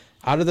life.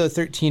 Out of the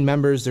 13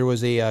 members, there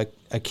was a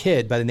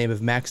kid by the name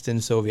of Maxton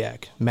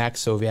Soviak.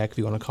 Max Soviak, if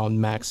you want to call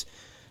him Max.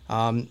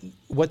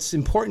 What's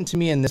important to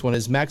me in this one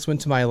is Max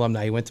went to my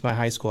alumni. He went to my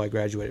high school I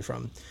graduated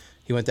from.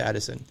 He went to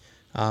Edison.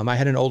 I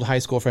had an old high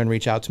school friend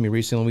reach out to me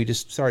recently. We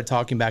just started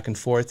talking back and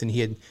forth, and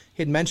he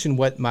had mentioned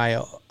what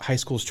my high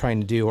school's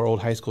trying to do, or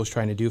old high school's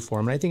trying to do for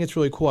him. And I think it's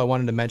really cool. I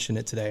wanted to mention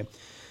it today.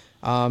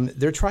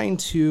 They're trying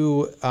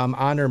to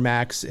honor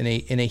Max in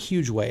a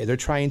huge way.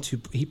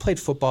 He played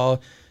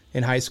football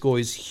in high school.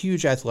 He's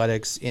huge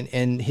athletics, and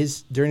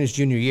during his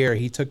junior year,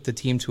 he took the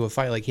team to a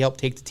fight. Like, he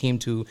helped take the team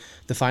to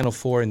the Final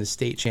Four in the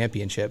state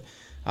championship.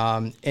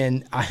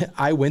 And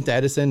I went to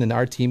Edison, and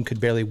our team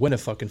could barely win a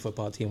fucking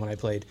football team when I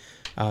played.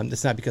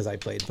 It's not because I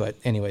played, but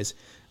anyways,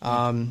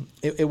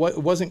 it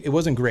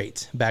wasn't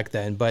great back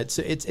then, but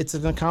it's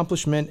an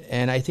accomplishment,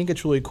 and I think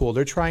it's really cool.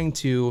 They're trying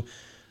to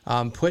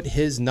put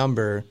his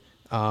number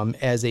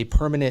as a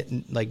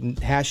permanent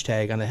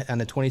hashtag on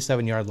the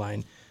 27-yard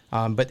line.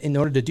 But in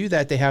order to do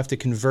that, they have to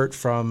convert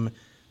from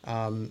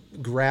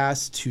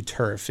grass to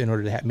turf in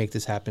order to make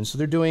this happen. So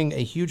they're doing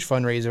a huge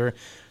fundraiser.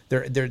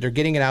 They're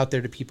getting it out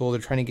there to people.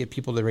 They're trying to get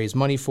people to raise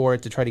money for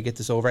it to try to get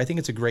this over. I think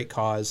it's a great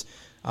cause.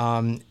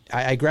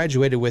 I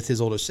graduated with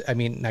his older. I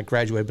mean, not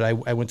graduated,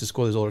 but I went to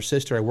school with his older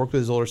sister. I worked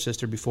with his older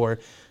sister before.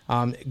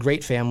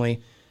 Great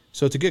family.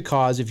 So it's a good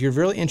cause. If you're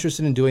really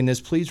interested in doing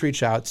this, please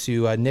reach out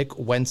to Nick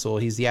Wenzel.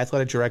 He's the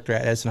athletic director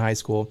at Edison High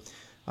School.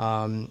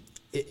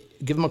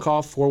 Give them a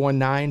call,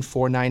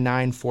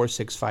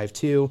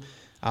 419-499-4652.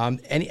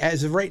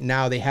 As of right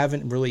now, they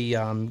haven't really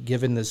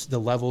given the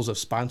levels of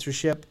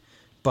sponsorship,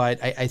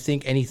 but I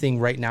think anything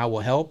right now will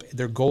help.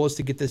 Their goal is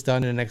to get this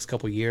done in the next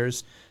couple of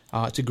years.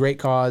 It's a great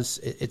cause.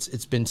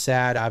 It's been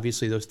sad,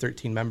 obviously, those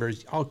 13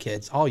 members, all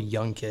kids, all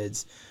young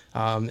kids.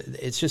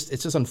 It's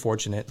just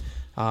unfortunate.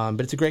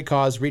 But it's a great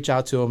cause. Reach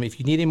out to them. If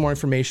you need any more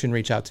information,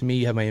 reach out to me.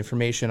 You have my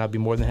information. I'll be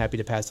more than happy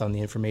to pass on the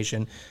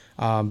information.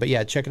 But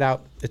yeah, check it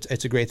out.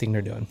 It's a great thing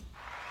they're doing.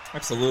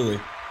 Absolutely.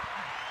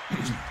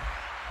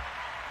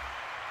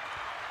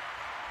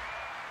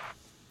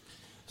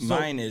 So,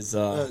 mine is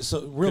so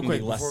real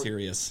quick, less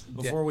serious.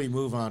 Before we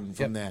move on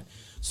from that,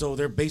 So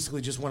they're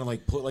basically just want to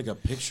like put like a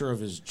picture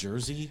of his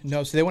jersey.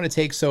 No, so they want to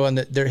take on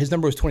his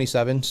number was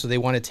 27, so they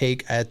want to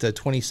take at the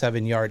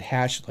 27-yard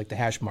hash, like the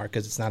hash mark,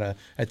 because it's not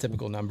a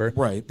typical number.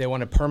 Right. They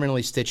want to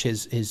permanently stitch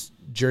his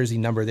jersey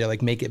number there,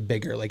 like make it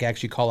bigger, like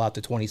actually call out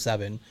the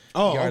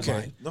 27-yard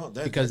line. No,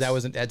 because that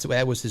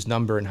was his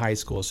number in high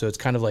school, so it's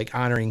kind of like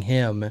honoring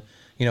him.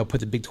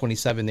 Put the big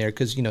 27 there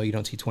because you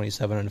don't see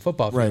 27 on the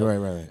football field.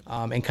 Right.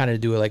 And kind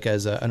of do it like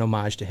as an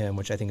homage to him,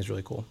 which I think is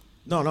really cool.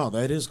 No,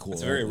 that is cool.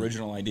 It's a very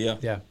original idea.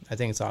 Yeah, I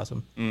think it's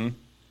awesome.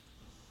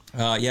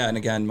 Yeah, and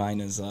again,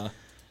 mine is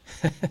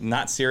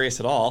not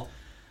serious at all.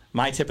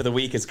 My tip of the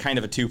week is kind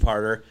of a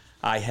two-parter.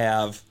 I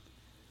have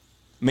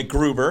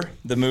MacGruber,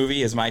 the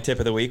movie, is my tip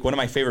of the week. One of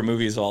my favorite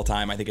movies of all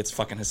time. I think it's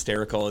fucking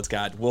hysterical. It's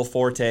got Will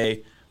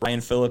Forte, Ryan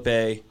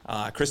Phillippe,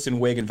 Kristen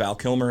Wiig, and Val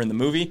Kilmer in the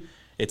movie.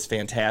 It's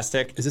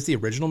fantastic. Is this the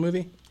original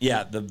movie?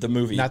 Yeah, the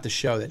movie. Not the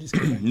show that just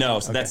came out. No,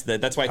 so okay.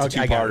 that's why it's a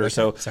two-parter.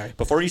 So sorry.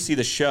 Before you see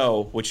the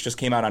show, which just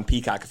came out on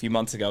Peacock a few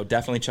months ago,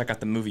 definitely check out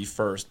the movie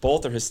first.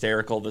 Both are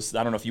hysterical.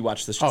 I don't know if you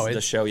watched the show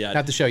yet.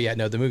 Not the show yet.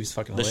 No, the movie's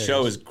fucking hilarious. The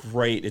show is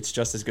great. It's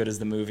just as good as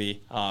the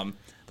movie. But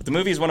the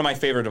movie is one of my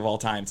favorite of all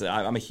time.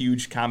 I'm a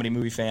huge comedy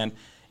movie fan,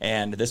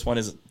 and this one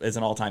is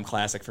an all-time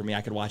classic for me. I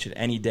could watch it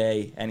any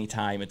day,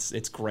 anytime.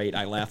 It's great.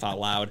 I laugh out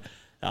loud.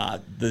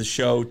 The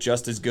show,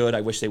 just as good.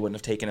 I wish they wouldn't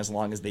have taken as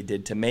long as they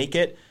did to make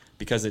it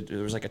because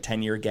there was like a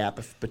 10-year gap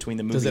between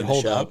the movie and the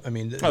show. Does it hold up? I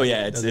mean, oh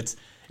yeah,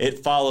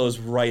 it follows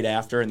right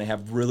after, and they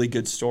have really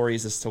good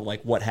stories as to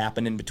like what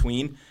happened in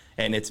between,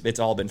 and it's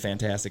all been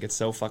fantastic. It's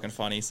so fucking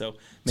funny. So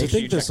I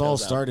think this all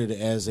started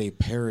as a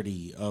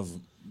parody of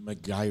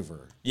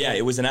MacGyver. Yeah,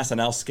 it was an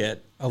SNL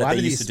skit that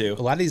they used to do.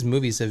 A lot of these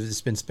movies have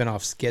just been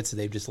spin-off skits that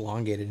they've just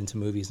elongated into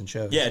movies and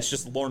shows. Yeah, it's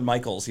just Lorne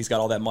Michaels. He's got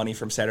all that money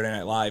from Saturday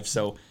Night Live,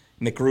 so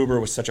MacGruber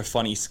was such a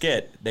funny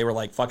skit. They were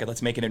like, fuck it,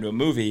 let's make it into a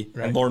movie.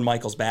 Right. And Lorne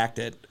Michaels backed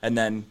it. And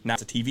then now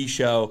it's a TV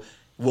show.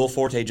 Will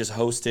Forte just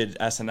hosted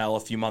SNL a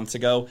few months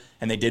ago,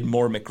 and they did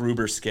more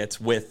MacGruber skits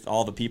with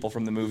all the people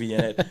from the movie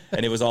in it.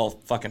 And it was all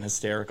fucking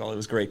hysterical. It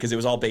was great because it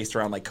was all based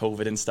around like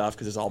COVID and stuff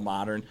because it's all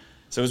modern.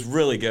 So it was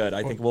really good.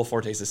 I think Will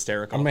Forte's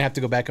hysterical. I'm going to have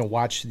to go back and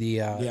watch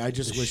the I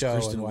just wish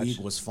Kristen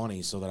Wiig was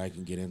funny so that I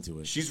can get into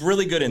it. She's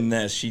really good in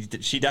this. She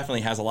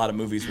definitely has a lot of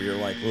movies where you're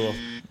like, ugh.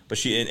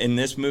 But in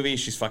this movie,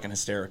 she's fucking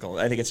hysterical.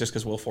 I think it's just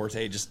because Will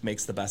Forte just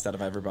makes the best out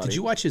of everybody. Did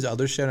you watch his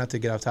other show, not to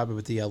get off topic,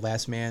 with the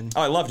Last Man?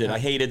 Oh, I loved it. I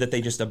hated that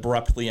they just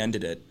abruptly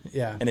ended it.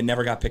 Yeah. And it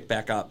never got picked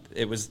back up.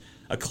 It was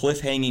a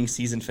cliffhanging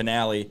season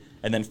finale,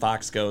 and then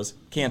Fox goes,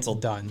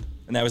 canceled. Done.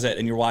 And that was it.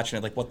 And you're watching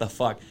it like, what the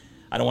fuck?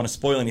 I don't want to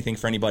spoil anything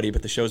for anybody,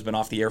 but the show's been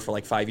off the air for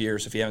like 5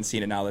 years. If you haven't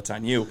seen it now, that's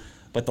on you.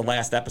 But the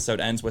last episode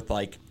ends with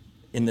like,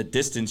 in the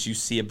distance, you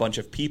see a bunch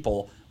of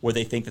people where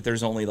they think that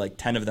there's only like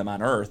 10 of them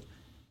on Earth,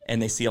 and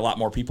they see a lot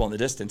more people in the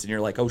distance, and you're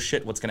like, oh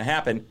shit, what's going to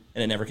happen?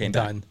 And it never came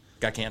back.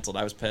 Got canceled.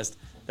 I was pissed.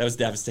 That was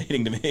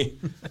devastating to me.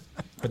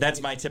 But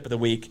that's my tip of the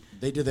week.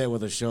 They did that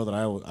with a show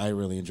that I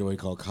really enjoy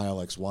called Kyle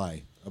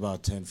XY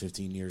about 10,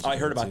 15 years ago. I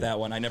heard about that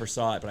one. I never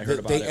saw it, but I heard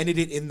about it. They ended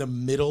it in the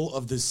middle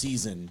of the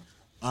season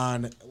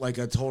on like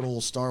a total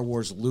Star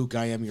Wars Luke,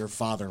 I am your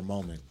father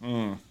moment.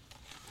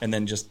 And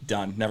then just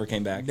done. Never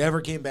came back.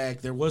 Never came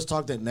back. There was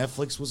talk that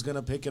Netflix was going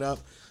to pick it up,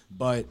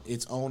 but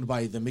it's owned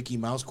by the Mickey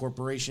Mouse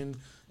Corporation,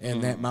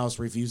 and that mouse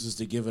refuses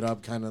to give it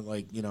up, kind of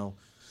like,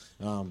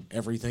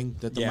 everything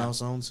that the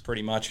mouse owns.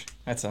 Pretty much.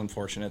 That's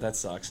unfortunate. That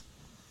sucks.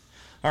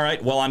 All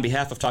right. Well, on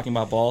behalf of Talking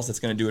About Balls, that's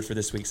going to do it for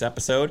this week's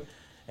episode.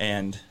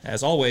 And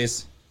as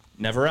always,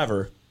 never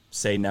ever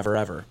say never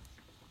ever.